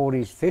the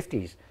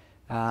 40s,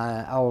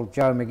 50s. Old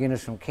Joe McGuinness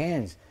from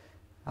Cairns.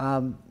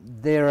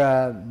 There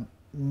are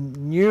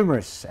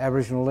numerous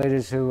Aboriginal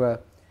leaders who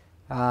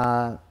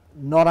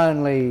not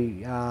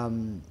only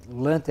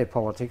learnt their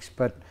politics,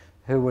 but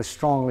who were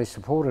strongly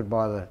supported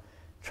by the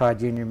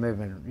trade union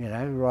movement. You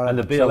know, right. And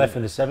the BLF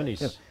in the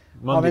 70s.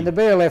 Yeah. I mean, the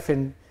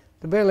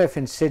BLF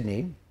in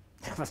Sydney.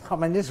 I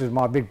mean, this was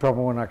my big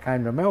problem when I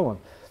came to Melbourne.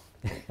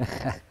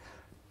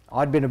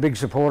 I'd been a big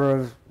supporter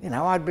of, you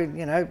know,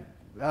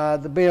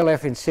 the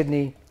BLF in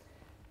Sydney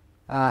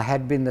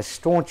had been the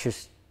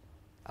staunchest,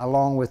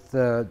 along with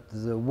the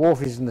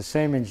Wharfies and the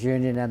Seamen's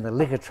Union and the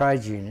Liquor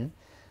Trades Union.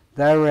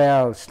 They were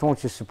our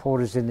staunchest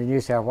supporters in the New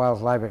South Wales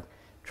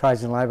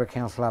Trades and Labour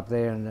Council up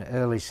there in the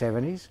early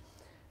 70s.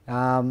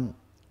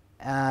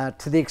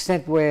 To the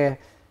extent where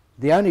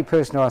the only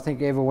person who I think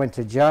ever went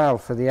to jail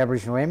for the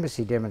Aboriginal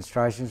Embassy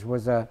demonstrations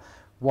was a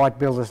white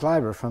builders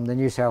labourer from the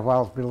New South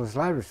Wales Builders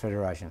Labourers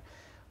Federation.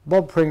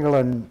 Bob Pringle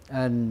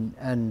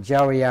and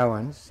Joey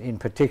Owens in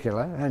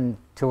particular, and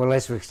to a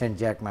lesser extent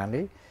Jack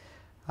Mundy,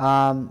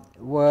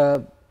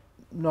 were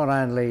not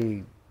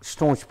only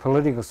staunch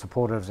political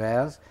supporters of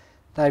ours,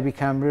 they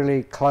become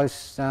really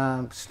close,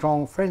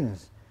 strong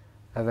friends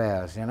of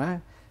ours, you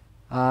know.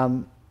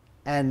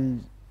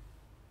 And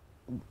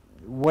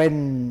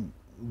when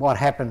what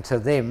happened to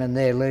them and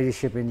their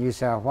leadership in New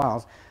South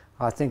Wales,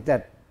 I think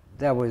that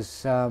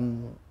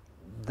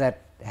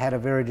had a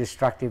very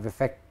destructive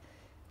effect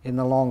in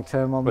the long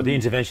term. But the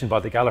intervention by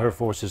the Gallagher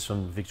forces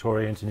from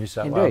Victoria into New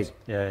South Wales.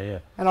 Yeah, yeah.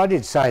 And I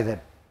did say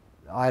that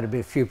I had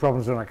a few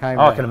problems when I came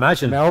I can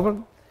imagine. to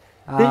Melbourne.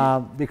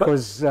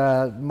 because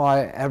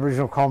my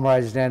Aboriginal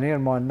comrades down here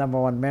and my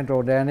 #1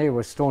 mentor down here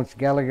were staunch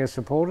Gallagher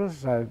supporters,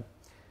 so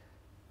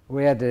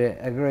we had to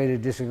agree to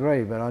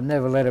disagree, but I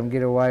never let them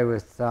get away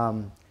with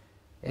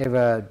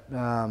ever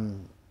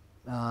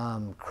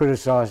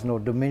criticising or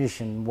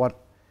diminishing what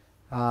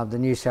the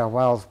New South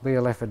Wales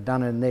BLF had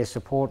done in their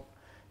support,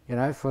 you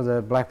know, for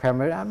the Black Power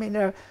movement. I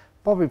mean,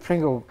 Bobby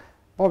Pringle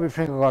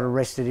got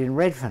arrested in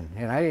Redfern,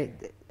 you know.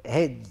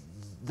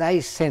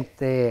 They sent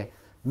their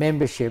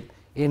membership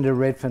into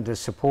Redfern to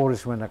support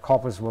us when the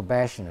coppers were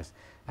bashing us.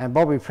 And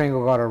Bobby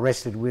Pringle got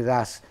arrested with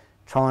us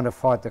trying to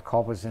fight the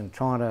coppers and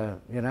trying to,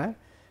 you know.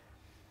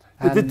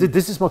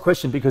 This is my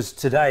question, because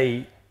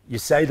today you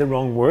say the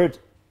wrong word,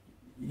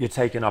 you're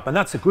taken up, and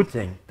that's a good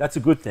thing. That's a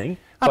good thing.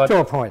 Up to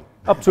a point.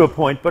 Up to a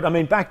point. But I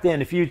mean, back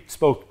then, if you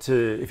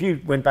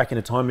went back in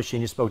a time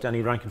machine, you spoke to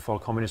any rank and file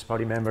Communist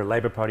Party member,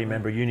 Labour Party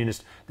member,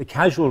 Unionist, the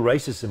casual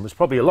racism was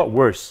probably a lot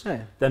worse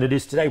than it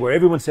is today, where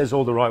everyone says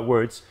all the right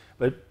words,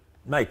 but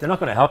mate, they're not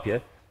going to help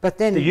you. But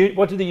then,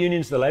 what do the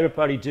unions, the Labour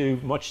Party, do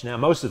much now?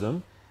 Most of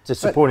them to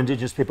support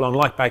Indigenous people,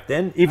 unlike back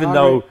then, even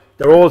though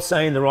they're all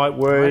saying the right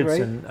words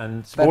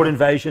and support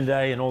Invasion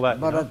Day and all that.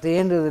 But at the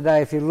end of the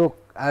day, if you look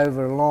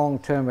over a long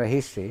term of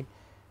history,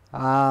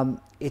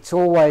 it's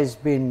always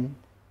been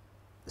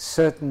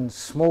certain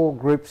small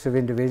groups of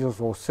individuals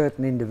or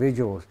certain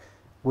individuals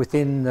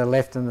within the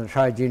left and the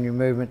trade union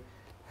movement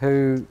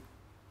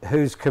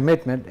whose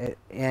commitment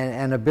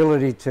and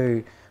ability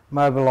to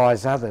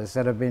mobilise others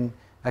that have been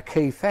a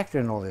key factor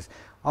in all this.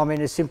 I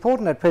mean, it's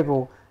important that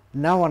people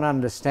know and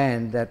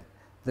understand that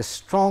the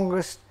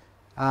strongest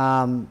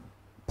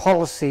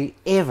policy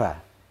ever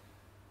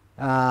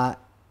on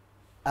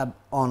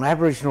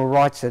Aboriginal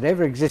rights that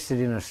ever existed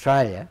in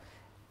Australia,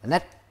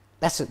 and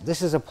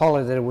this is a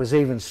policy that was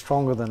even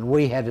stronger than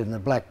we had in the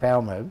Black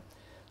Power movement.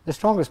 The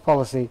strongest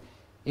policy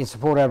in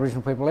support of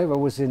Aboriginal people ever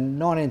was in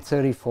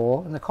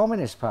 1934 in the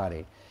Communist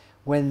Party,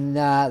 when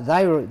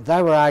they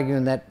were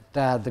arguing that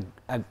the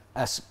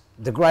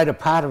greater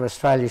part of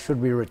Australia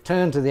should be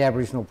returned to the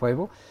Aboriginal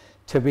people,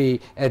 to be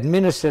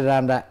administered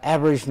under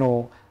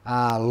Aboriginal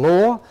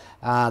law,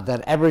 that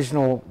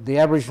the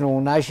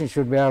Aboriginal nation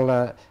should be able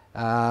to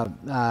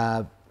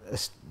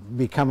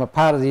become a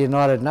part of the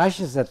United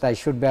Nations, that they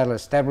should be able to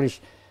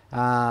establish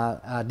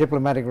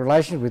diplomatic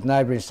relations with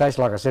neighbouring states,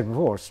 like I said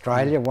before,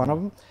 Australia, one of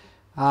them,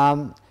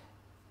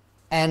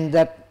 and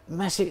that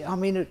massive, I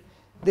mean,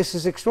 this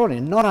is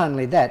extraordinary. Not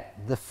only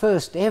that, the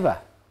first ever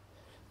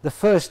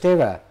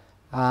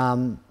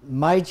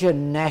major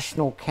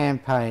national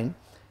campaign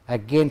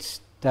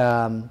against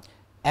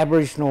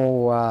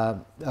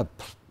Aboriginal,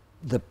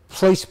 the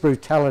police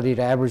brutality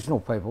to Aboriginal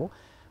people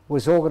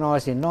was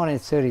organised in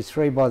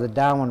 1933 by the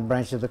Darwin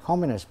branch of the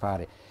Communist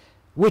Party,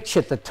 which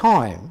at the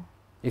time,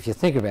 if you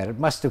think about it,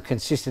 must have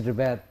consisted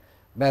about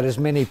as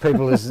many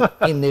people as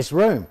in this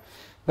room.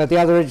 But the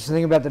other interesting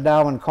thing about the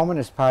Darwin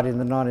Communist Party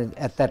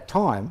at that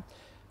time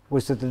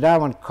was that the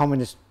Darwin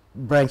Communist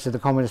branch of the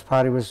Communist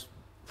Party was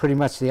pretty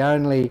much the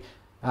only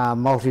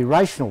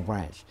multiracial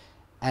branch,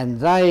 and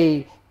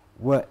they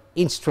were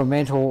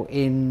instrumental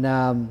in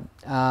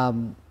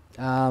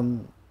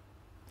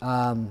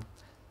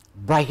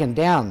breaking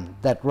down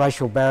that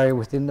racial barrier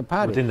within the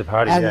party.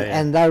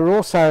 And they were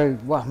also,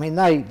 well, I mean,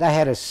 they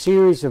had a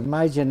series of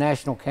major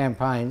national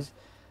campaigns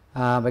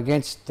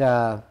against.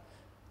 I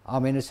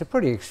mean, it's a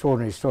pretty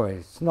extraordinary story.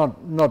 It's not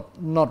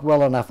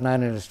well enough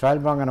known in Australia,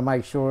 but I'm going to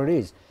make sure it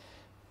is.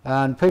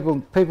 And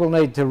people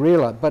need to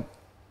realise. But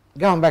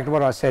going back to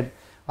what I said,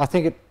 I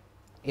think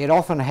it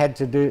often had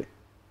to do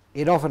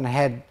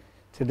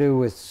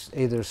with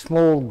either a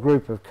small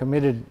group of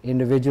committed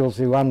individuals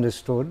who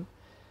understood,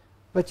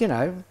 but you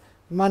know,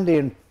 Mundy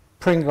and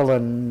Pringle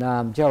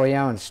and Joey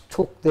Owens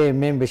took their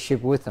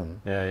membership with them.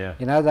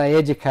 You know, they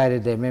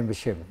educated their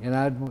membership. You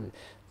know,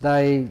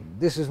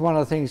 this is one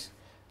of the things.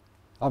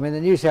 I mean,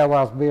 the New South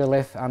Wales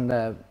BLF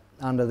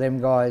under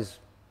them guys,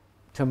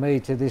 to me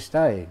to this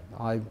day,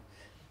 I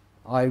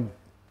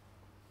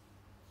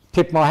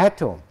tip my hat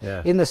to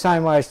them. In the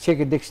same way as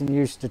Chicka Dixon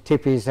used to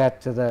tip his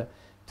hat to the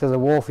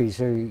Wharfies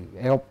who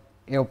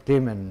helped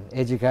him and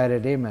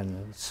educated him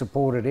and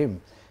supported him,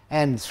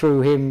 and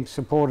through him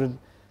supported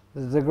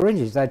the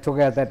Gurindjis. They took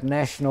out that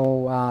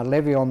national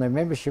levy on their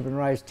membership and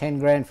raised 10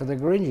 grand for the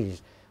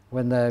Gurindjis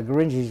when the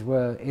Gurindjis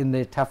were in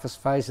their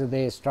toughest phase of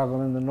their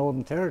struggle in the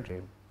Northern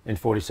Territory. In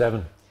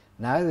 47?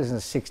 No, this is in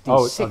 66.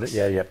 Oh,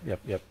 yep.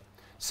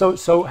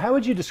 So how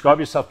would you describe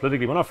yourself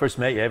politically? When I first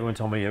met you, everyone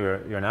told me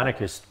you're an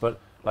anarchist, but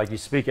like you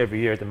speak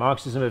every year at the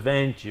Marxism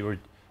event, you were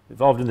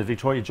involved in you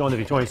joined the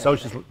Victorian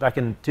Socialists back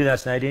in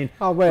 2018.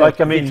 Oh, well,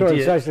 like, I mean,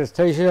 Victorian Socialist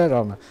T-shirt.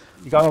 I'm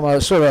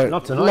a sort of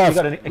not tonight. You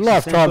got an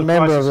lifetime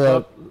member of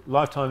the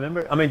lifetime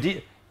member. I mean,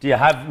 do you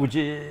have? Would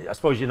you? I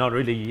suppose you're not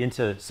really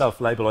into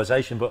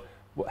self-labelization, but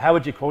how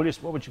would you call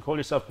yourself? What would you call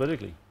yourself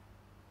politically?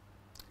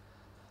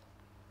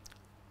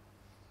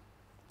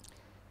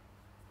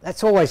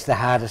 That's always the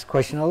hardest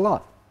question a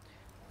lot.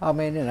 I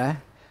mean, you know,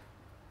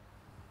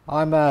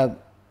 I'm a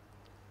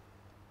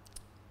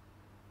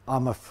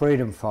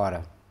freedom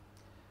fighter.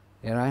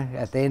 You know,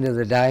 at the end of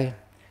the day,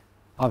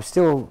 I'm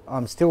still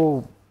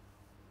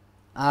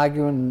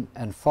arguing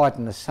and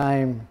fighting the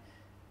same.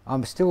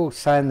 I'm still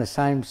saying the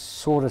same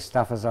sort of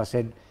stuff as I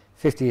said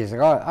 50 years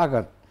ago. I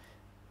got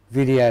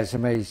videos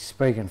of me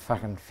speaking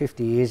fucking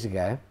 50 years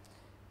ago,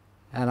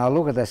 and I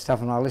look at that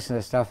stuff and I listen to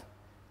that stuff.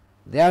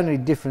 The only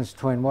difference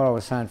between what I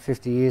was saying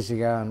 50 years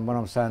ago and what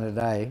I'm saying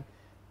today,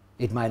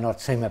 it may not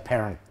seem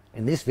apparent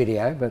in this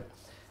video, but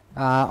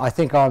I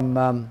think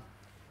I'm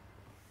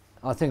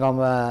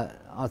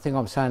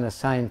saying the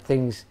same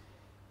things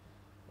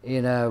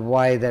in a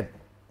way that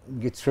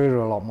gets through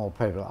to a lot more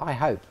people. I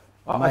hope.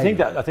 I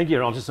think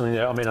you're onto something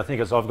there. I mean, I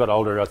think as I've got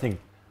older, I think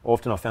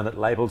often I found that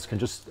labels can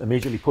just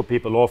immediately put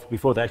people off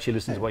before they actually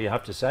listen to what you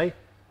have to say.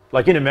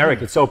 Like in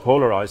America, it's so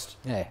polarized.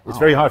 Yeah. It's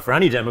very hard for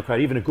any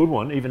Democrat, even a good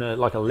one, even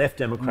like a left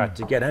Democrat,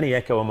 to get any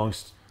echo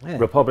amongst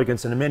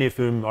Republicans, and many of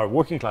whom are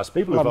working class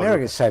people. Well,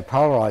 America's so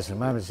polarised at the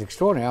moment, it's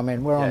extraordinary. I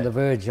mean, we're on the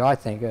verge, I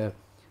think, of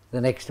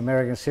the next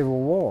American Civil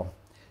War.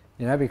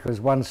 You know,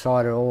 because one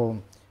side are all,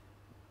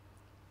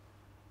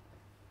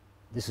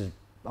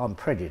 I'm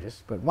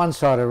prejudiced, but one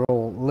side are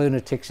all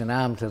lunatics and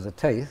armed to the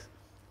teeth.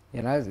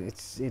 You know,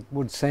 it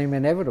would seem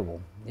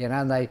inevitable. You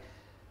know, and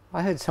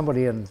I heard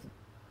somebody on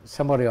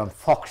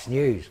Fox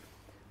News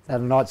the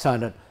other night saying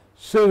that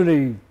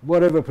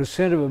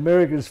 70% of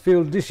Americans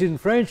feel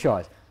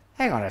disenfranchised.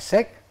 Hang on a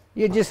sec,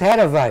 you just had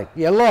a vote,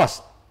 you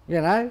lost,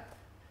 you know?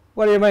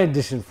 What do you mean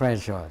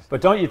disenfranchised?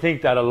 But don't you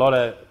think that a lot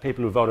of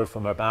people who voted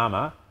for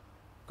Obama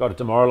got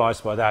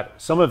demoralised by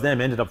that? Some of them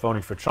ended up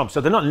voting for Trump,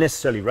 so they're not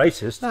necessarily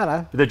racist.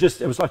 No. But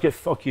it was like a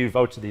fuck you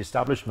vote to the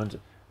establishment.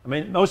 I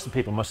mean, most of the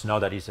people must know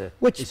that he's a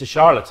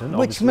charlatan.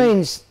 Which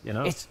means, you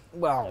know,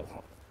 well,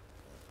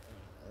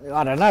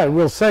 I don't know,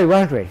 we'll see,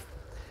 won't we?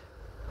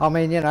 I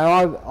mean, you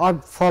know,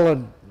 I've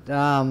followed,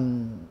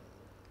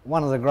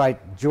 one of the great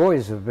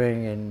joys of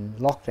being in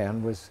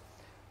lockdown was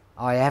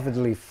I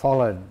avidly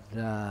followed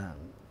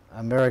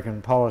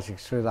American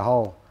politics through the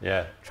whole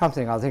Trump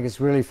thing. I think it's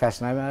really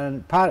fascinating.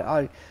 And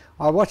I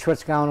watch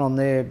what's going on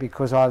there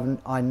because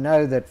I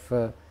know that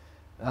for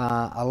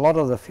a lot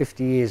of the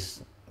 50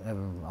 years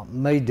of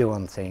me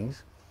doing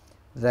things,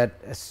 that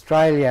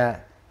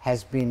Australia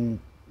has been,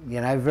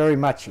 you know, very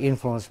much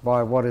influenced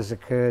by what has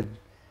occurred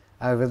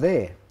over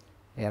there,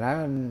 you know,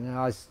 and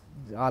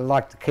I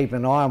like to keep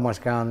an eye on what's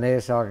going on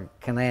there so I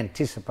can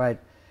anticipate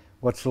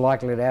what's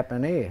likely to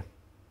happen here.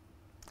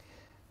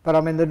 But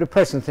I mean, the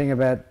depressing thing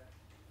about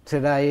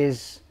today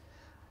is,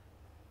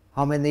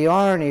 I mean, the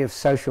irony of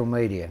social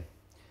media.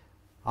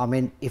 I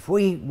mean, if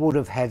we would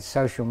have had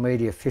social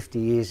media 50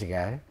 years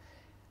ago,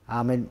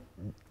 I mean,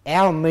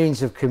 our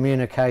means of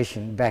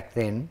communication back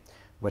then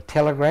were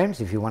telegrams,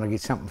 if you want to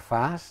get something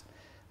fast,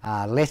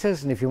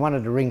 letters, and if you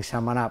wanted to ring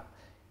someone up,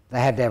 they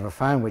had to have a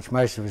phone, which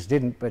most of us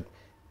didn't, but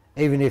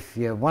even if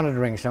you wanted to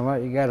ring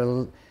someone, you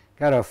go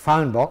to a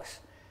phone box,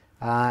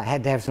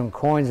 had to have some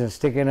coins and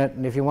stick in it,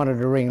 and if you wanted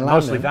to ring London...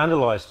 Mostly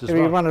vandalised as well.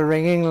 If you wanted to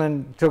ring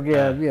England, it took you,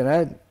 you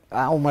know,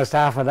 almost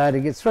half a day to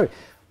get through.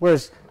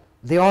 Whereas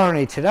the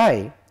irony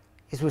today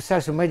is with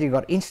social media, you've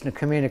got instant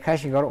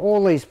communication, you've got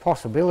all these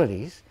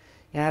possibilities,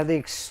 you know, the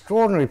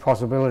extraordinary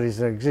possibilities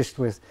that exist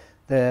with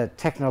the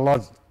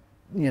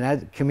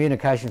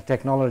communication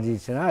technology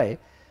today.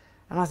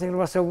 And I think to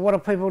myself, what are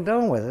people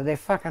doing with it? They're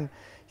fucking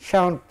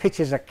showing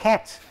pictures of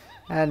cats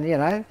and, you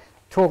know,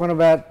 talking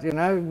about, you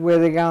know, where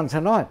they're going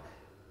tonight.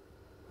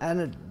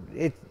 And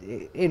it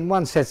in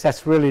one sense,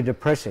 that's really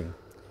depressing,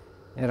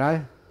 you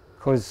know,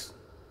 because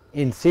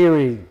in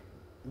theory,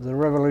 the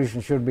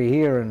revolution should be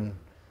here and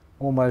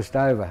almost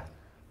over.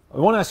 I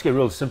want to ask you a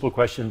real simple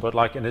question, but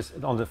like, and it's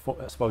on the,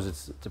 I suppose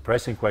it's a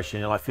depressing question.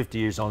 You know, like 50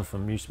 years on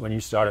from when you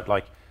started,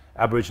 like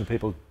Aboriginal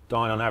people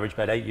dying on average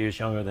about 8 years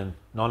younger than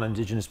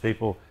non-Indigenous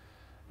people.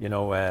 You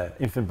know,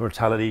 infant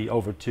mortality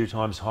over 2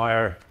 times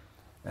higher.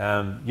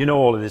 You know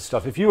all of this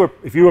stuff. If you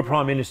were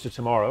Prime Minister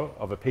tomorrow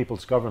of a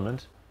people's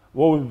government,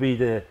 what would be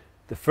the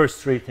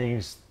first 3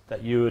 things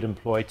that you would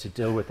employ to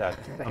deal with that?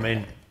 I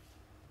mean,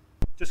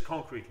 just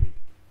concretely.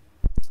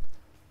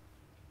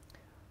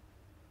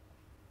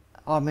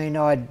 I mean,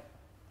 I'd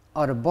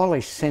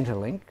abolish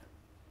Centrelink.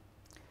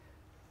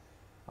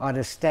 I'd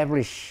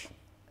establish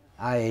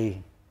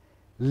a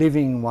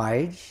living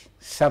wage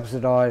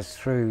subsidised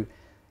through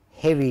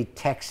heavy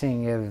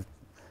taxing of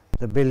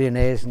the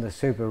billionaires and the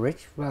super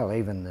rich, well,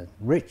 even the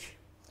rich,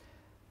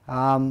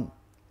 and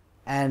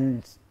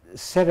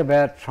set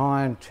about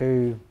trying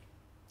to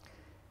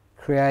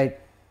create,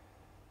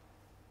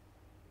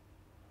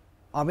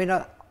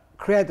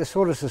 create the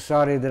sort of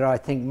society that I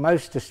think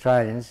most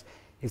Australians,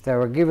 if they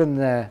were given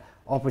the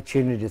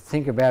opportunity to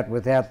think about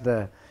without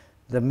the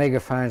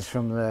megaphones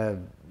from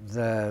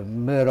the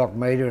Murdoch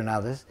media and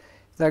others,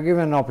 if they were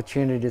given an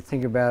opportunity to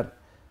think about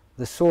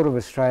the sort of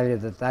Australia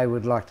that they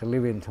would like to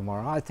live in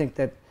tomorrow, I think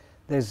that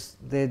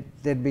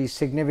there'd be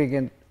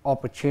significant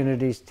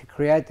opportunities to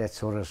create that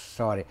sort of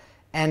society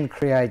and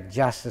create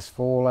justice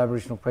for all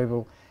Aboriginal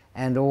people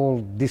and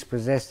all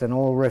dispossessed and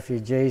all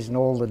refugees and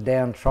all the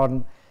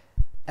downtrodden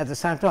at the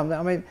same time.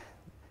 I mean,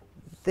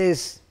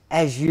 there's,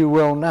 as you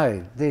well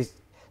know, there's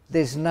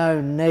there's no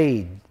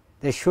need,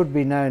 there should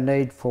be no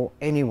need for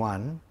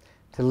anyone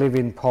to live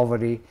in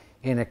poverty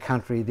in a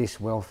country this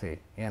wealthy,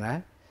 you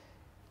know.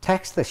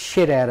 Tax the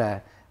shit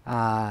out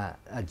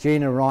of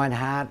Gina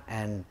Reinhardt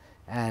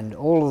and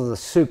all of the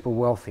super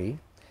wealthy.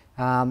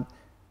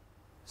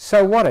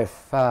 So what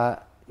if,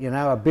 you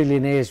know, a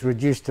billionaire's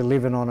reduced to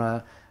living on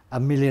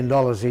 $1 million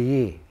a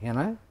year, you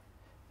know?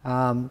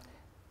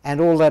 And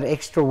all that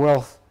extra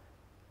wealth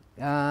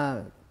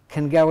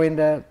can go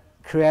into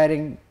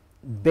creating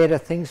better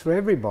things for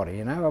everybody,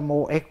 you know, a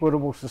more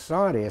equitable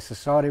society, a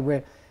society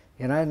where,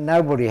 you know,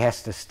 nobody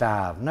has to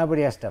starve,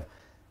 nobody has to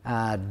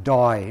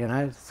die, you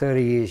know,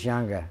 30 years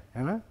younger,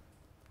 you know.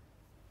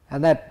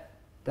 And that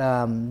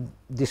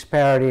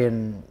disparity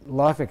in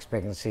life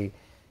expectancy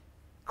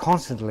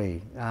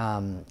constantly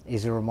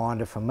is a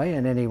reminder for me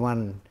and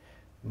anyone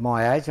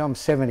my age. I'm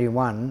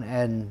 71,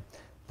 and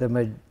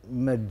the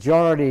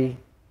majority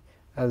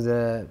of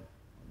the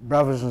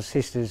brothers and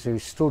sisters who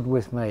stood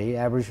with me,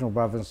 Aboriginal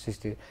brothers and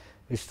sisters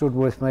who stood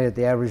with me at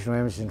the Aboriginal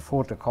Embassy and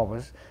fought the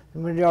coppers, the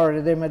majority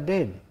of them are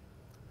dead.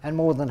 And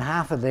more than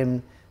half of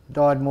them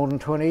died more than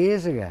 20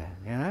 years ago,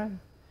 you know?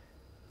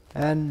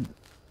 And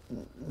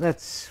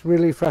that's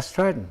really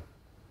frustrating.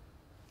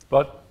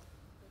 But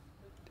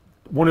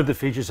one of the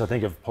features, I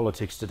think, of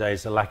politics today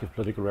is the lack of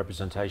political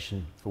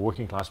representation for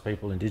working class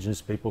people,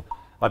 Indigenous people.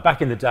 Like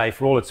back in the day,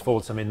 for all its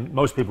faults, I mean,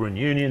 most people were in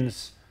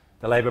unions.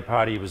 The Labor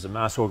Party was a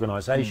mass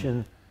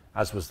organisation,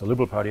 as was the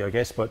Liberal Party, I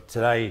guess. But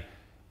today,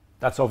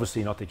 that's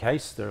obviously not the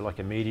case. They're like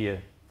a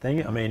media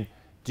thing. I mean,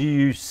 do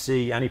you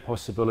see any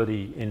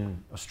possibility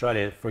in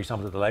Australia, for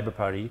example, that the Labor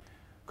Party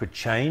could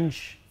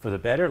change for the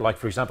better? Like,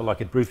 for example,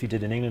 like it briefly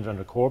did in England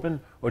under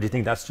Corbyn? Or do you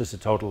think that's just a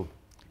total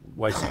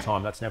waste of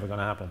time? That's never going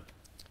to happen?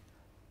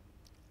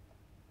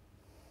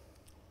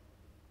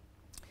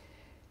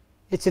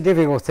 It's a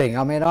difficult thing.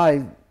 I mean,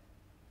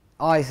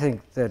 I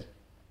think that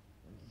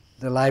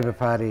the Labor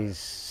Party is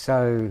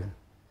so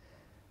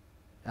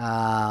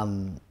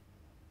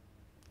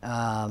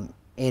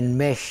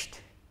enmeshed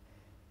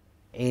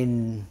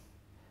in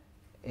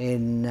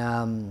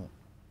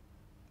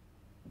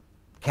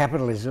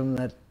capitalism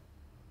that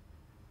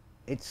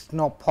it's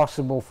not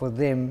possible for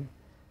them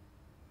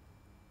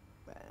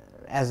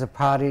as a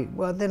party.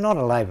 Well, they're not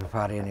a Labor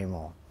Party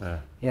anymore,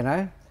 you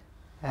know,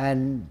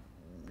 and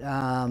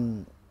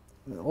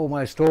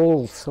almost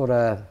all sort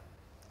of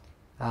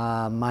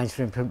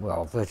mainstream,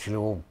 well, virtually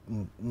all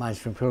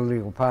mainstream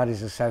political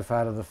parties are so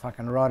far to the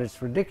fucking right,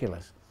 it's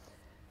ridiculous.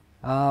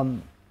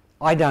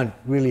 I don't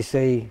really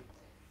see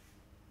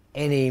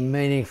any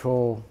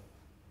meaningful,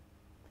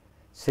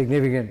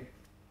 significant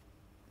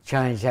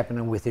change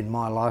happening within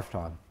my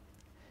lifetime.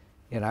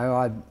 You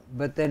know,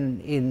 but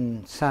then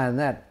in saying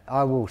that,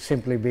 I will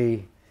simply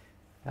be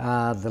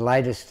the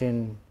latest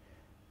in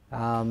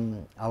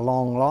a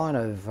long line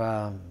of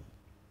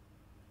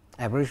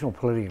Aboriginal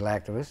political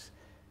activists,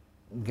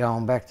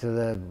 going back to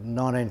the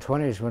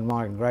 1920s when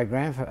my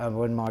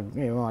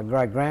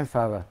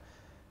great-grandfather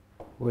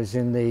was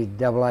in the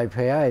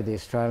AAPA, the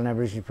Australian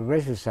Aboriginal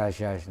Progressive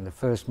Association, the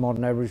first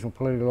modern Aboriginal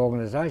political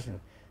organisation,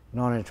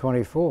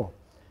 1924.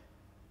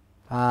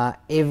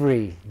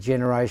 Every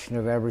generation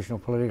of Aboriginal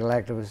political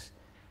activists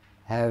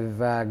have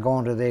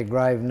gone to their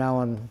grave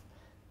knowing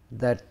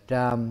that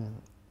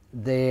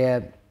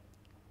their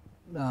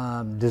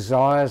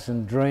desires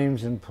and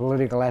dreams and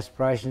political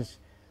aspirations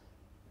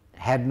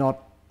had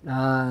not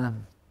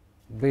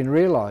been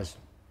realised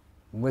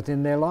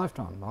within their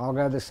lifetime. I'll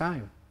go the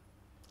same,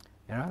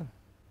 you know.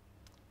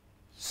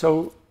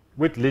 So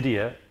with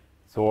Lydia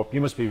Thorpe, you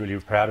must be really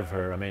proud of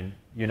her. I mean,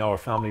 you know her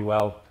family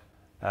well.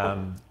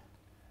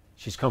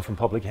 She's come from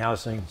public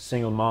housing,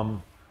 single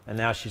mum, and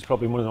now she's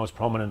probably one of the most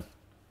prominent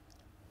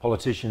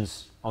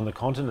politicians on the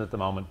continent at the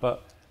moment.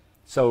 But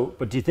do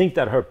you think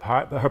that her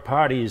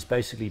party is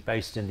basically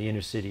based in the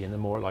inner city, in the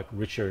more like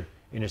richer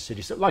inner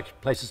city, so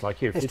like places like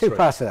here? There's Fitzroy? Two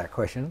parts to that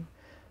question.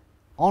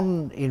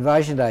 On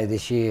Invasion Day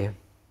this year,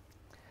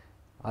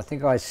 I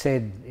think I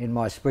said in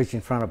my speech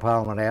in front of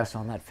Parliament House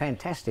on that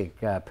fantastic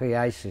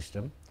PA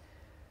system,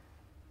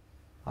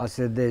 I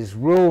said there's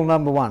rule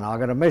number one.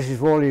 I've got a message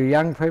for all you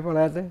young people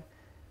out there.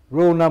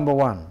 Rule number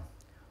one,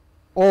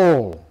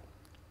 all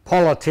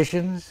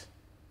politicians,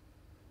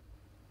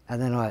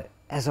 and then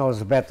as I was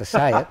about to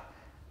say it,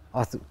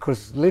 I thought,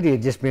 because Lydia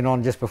had just been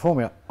on just before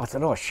me, I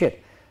thought, oh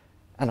shit.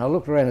 And I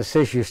looked around to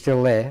see she was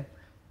still there,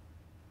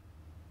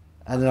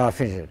 and then I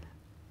finished it.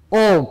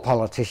 All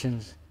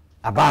politicians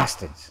are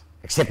bastards,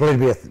 except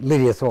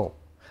Lydia Thorpe.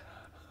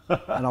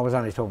 And I was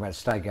only talking about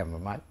state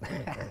government, mate.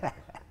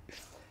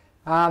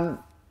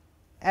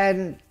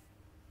 And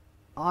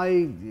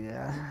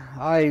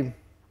I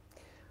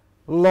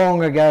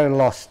long ago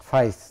lost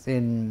faith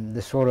in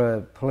the sort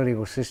of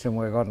political system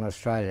we've got in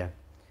Australia.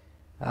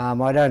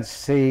 I don't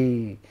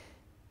see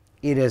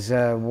it as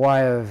a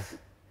way of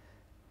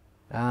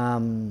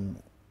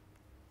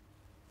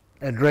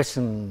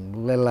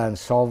addressing, let alone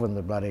solving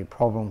the bloody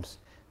problems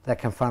that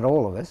confront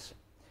all of us.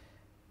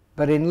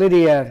 But in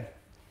Lydia,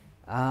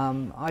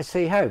 I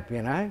see hope,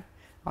 you know.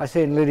 I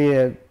see in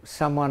Lydia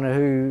someone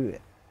who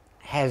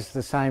has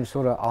the same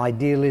sort of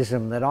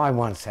idealism that I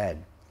once had.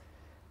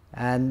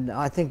 And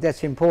I think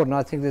that's important.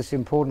 I think that's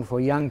important for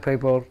young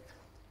people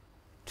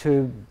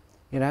to,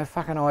 you know,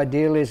 fucking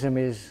idealism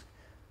is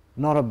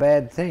not a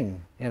bad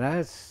thing. You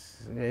know,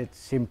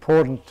 it's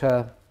important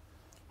to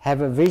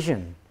have a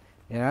vision,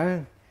 you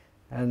know.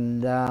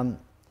 And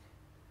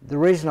the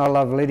reason I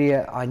love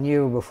Lydia, I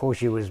knew her before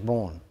she was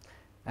born.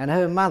 And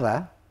her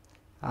mother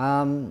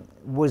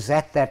was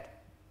at that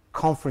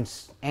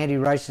conference,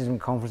 anti-racism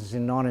conference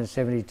in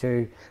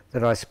 1972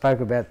 that I spoke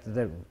about,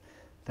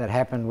 that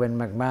happened when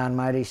McMahon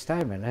made his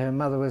statement. Her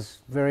mother was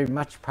very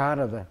much part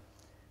of the,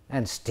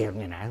 and still,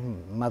 you know,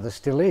 mother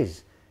still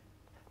is.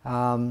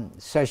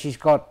 So she's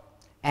got,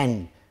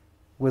 and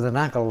with an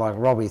uncle like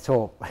Robbie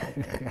Thorpe,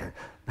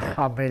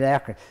 I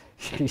mean,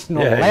 she's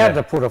not allowed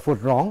to put her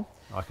foot wrong.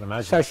 I can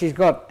imagine. So she's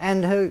got,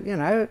 and her, you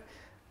know,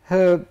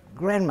 her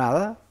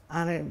grandmother,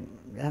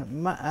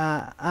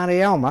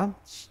 Auntie Alma,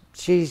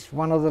 she's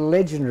one of the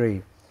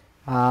legendary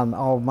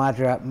old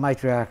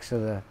matriarchs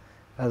of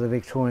the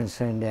Victorian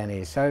scene down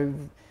here. So,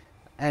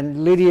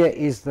 and Lydia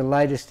is the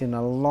latest in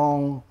a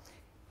line,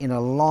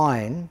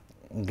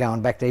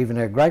 going back to even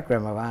her great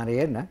grandmother, Auntie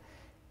Edna.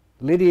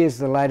 Lydia is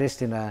the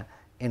latest in a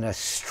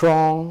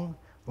strong,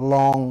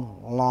 long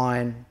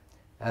line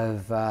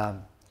of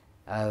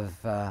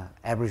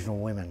Aboriginal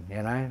women,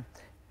 you know,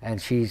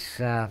 and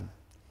she's.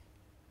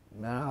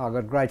 I've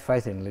got great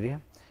faith in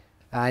Lydia.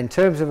 In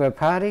terms of her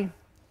party,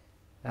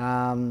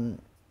 well,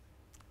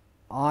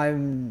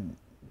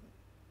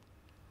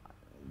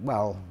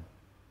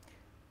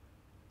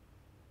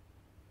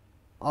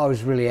 I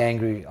was really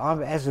angry.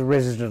 As a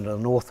resident of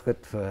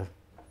Northcote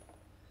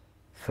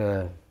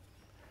for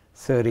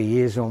 30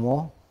 years or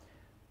more,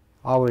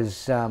 I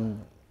was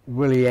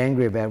really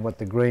angry about what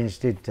the Greens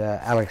did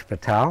to Alex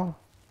Patel.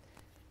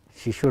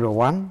 She should have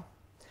won.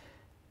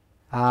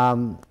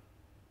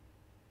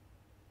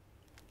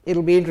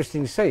 It'll be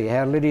interesting to see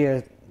how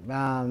Lydia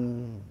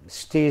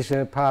steers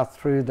her path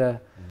through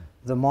the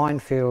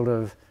minefield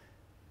of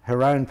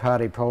her own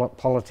party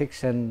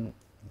politics and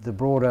the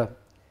broader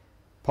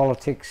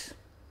politics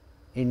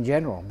in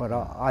general. But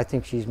I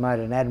think she's made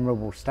an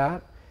admirable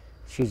start.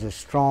 She's a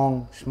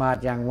strong,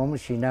 smart young woman.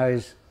 She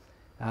knows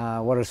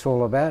what it's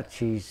all about.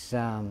 She's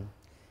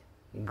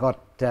got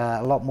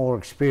a lot more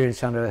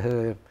experience under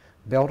her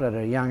belt at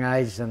a young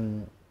age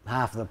than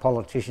half of the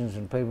politicians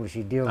and people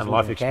she deals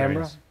with in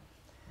Canberra.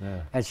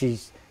 Yeah. And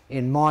she's,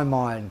 in my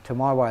mind, to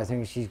my way of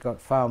thinking, she's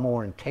got far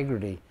more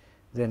integrity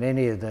than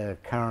any of the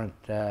current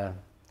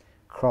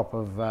crop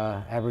of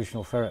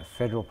Aboriginal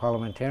federal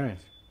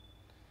parliamentarians.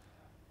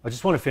 I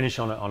just want to finish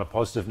on a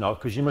positive note,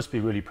 because you must be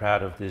really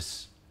proud of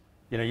this.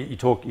 You know, you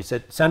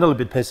said, sound a little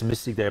bit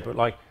pessimistic there, but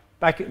like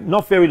back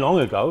not very long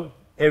ago,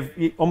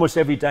 almost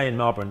every day in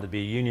Melbourne there'd be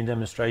a union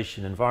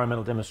demonstration,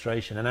 environmental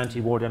demonstration, an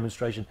anti-war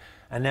demonstration,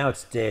 and now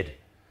it's dead.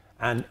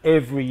 And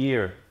every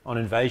year on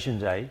Invasion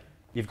Day,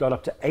 you've got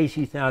up to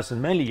 80,000,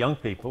 mainly young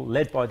people,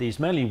 led by these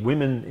mainly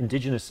women,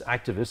 Indigenous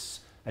activists,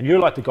 and you're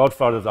like the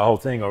godfather of the whole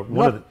thing, or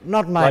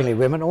not mainly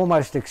women,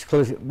 almost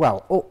exclusively,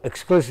 well,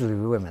 exclusively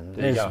women.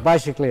 There's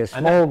basically a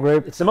small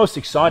group. It's the most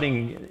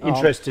exciting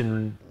interest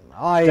in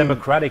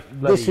democratic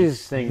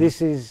thing.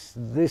 This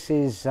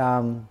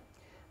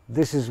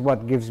is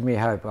what gives me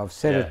hope. I've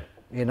said it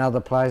in other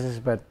places,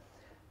 but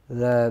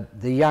the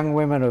young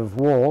women of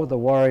war, the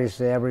warriors,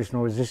 the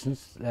Aboriginal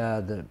resistance,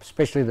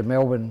 especially the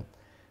Melbourne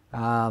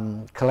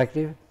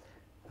collective,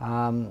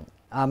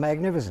 are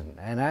magnificent,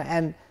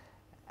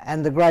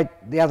 and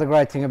the other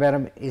great thing about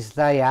them is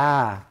they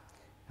are,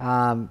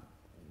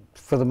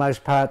 for the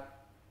most part,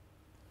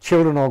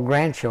 children or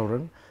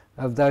grandchildren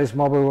of those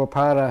mob who were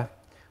part of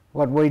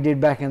what we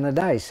did back in the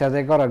day. So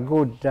they've got a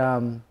good,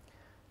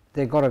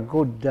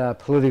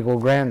 political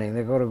grounding.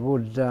 They've got a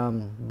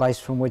good base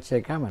from which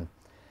they're coming,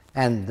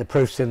 and the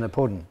proof's in the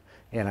pudding.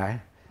 You know,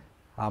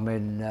 I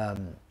mean,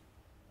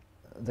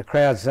 the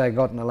crowds they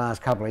got in the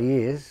last couple of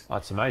years.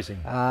 That's amazing.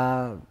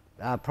 Are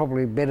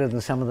probably better than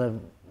some of the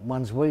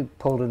ones we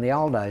pulled in the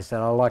old days that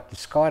I like to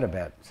skite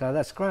about. So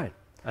that's great.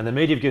 And the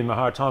media have given him a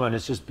hard time, and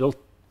it's just built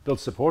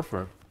support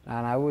for him.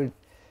 And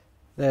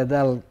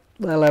they'll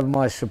have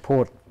my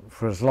support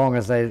for as long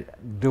as they're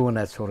doing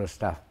that sort of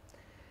stuff.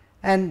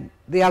 And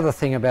the other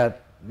thing about,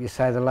 you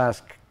say, the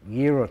last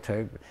year or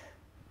two,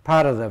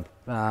 part of the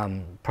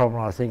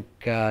problem I think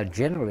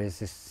generally is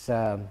this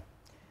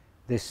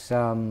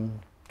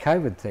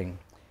COVID thing,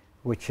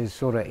 which has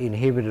sort of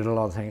inhibited a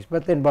lot of things.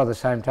 But then by the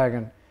same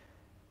token,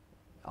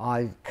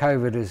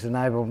 COVID has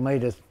enabled me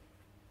to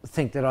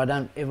think that I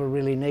don't ever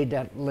really need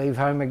to leave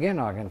home again.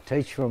 I can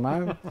teach from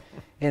home.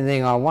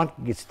 Anything I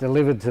want gets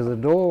delivered to the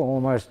door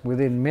almost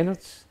within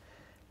minutes.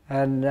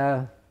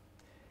 And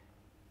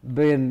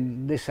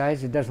being this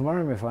age, it doesn't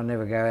worry me if I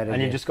never go out again.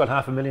 And you just got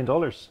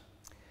 $500,000.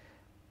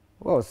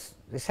 Well,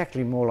 it's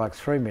actually more like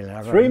 $3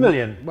 million. $3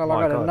 million? Well,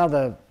 I got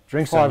another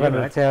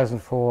 500,000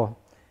 for.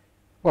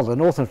 Well, the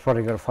Northland's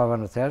probably got a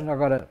 500,000. I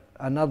got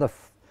another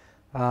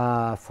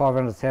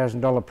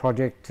 $500,000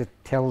 project to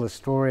tell the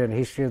story and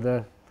history of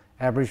the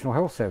Aboriginal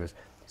Health Service.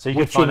 So you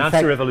can finance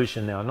the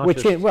revolution now, not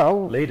just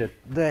lead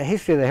it. The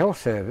history of the health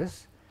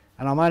service,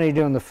 and I'm only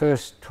doing the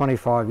first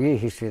 25-year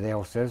history of the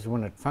health service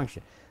when it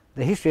functioned.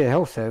 The history of the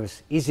health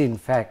service is in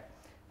fact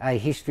a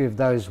history of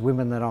those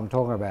women that I'm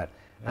talking about.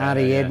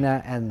 Auntie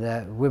Edna and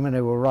the women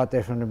who were right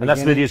there from the beginning. And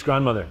that's Lydia's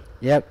grandmother.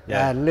 Yep,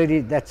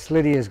 that's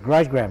Lydia's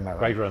great-grandmother.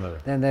 Great-grandmother.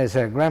 Then there's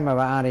her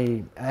grandmother,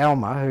 Auntie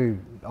Alma, who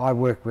I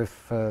worked with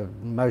for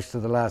most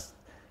of the last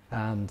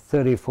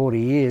 30 or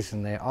 40 years,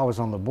 and I was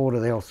on the board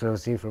of the health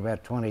service here for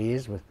about 20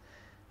 years with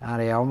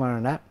Auntie Alma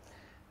and that.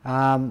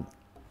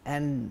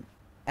 And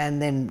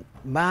then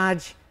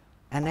Marge,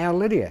 and now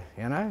Lydia,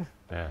 you know.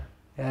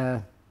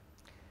 Yeah.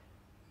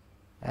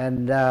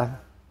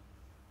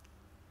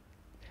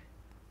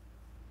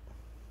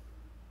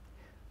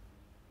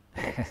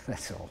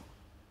 That's all.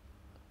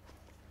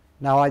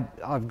 No,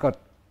 I've got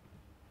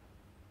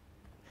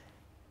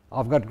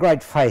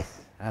great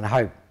faith and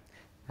hope,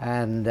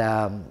 and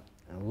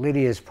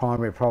Lydia's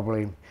primary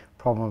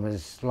problem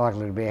is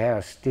likely to be how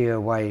to steer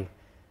away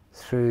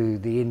through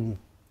the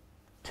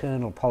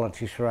internal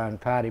politics of her own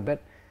party.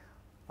 But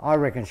I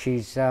reckon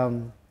she's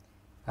in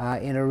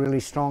a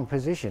really strong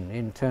position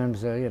in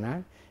terms of, you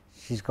know,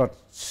 she's got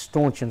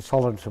staunch and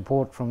solid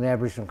support from the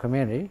Aboriginal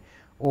community,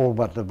 all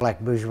but the black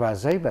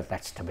bourgeoisie, but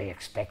that's to be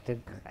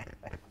expected.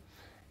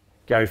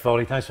 Gary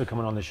Foley, thanks for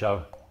coming on the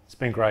show. It's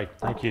been great.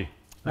 Thank you.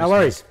 No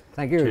worries.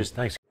 Thank you. Cheers.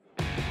 Thanks.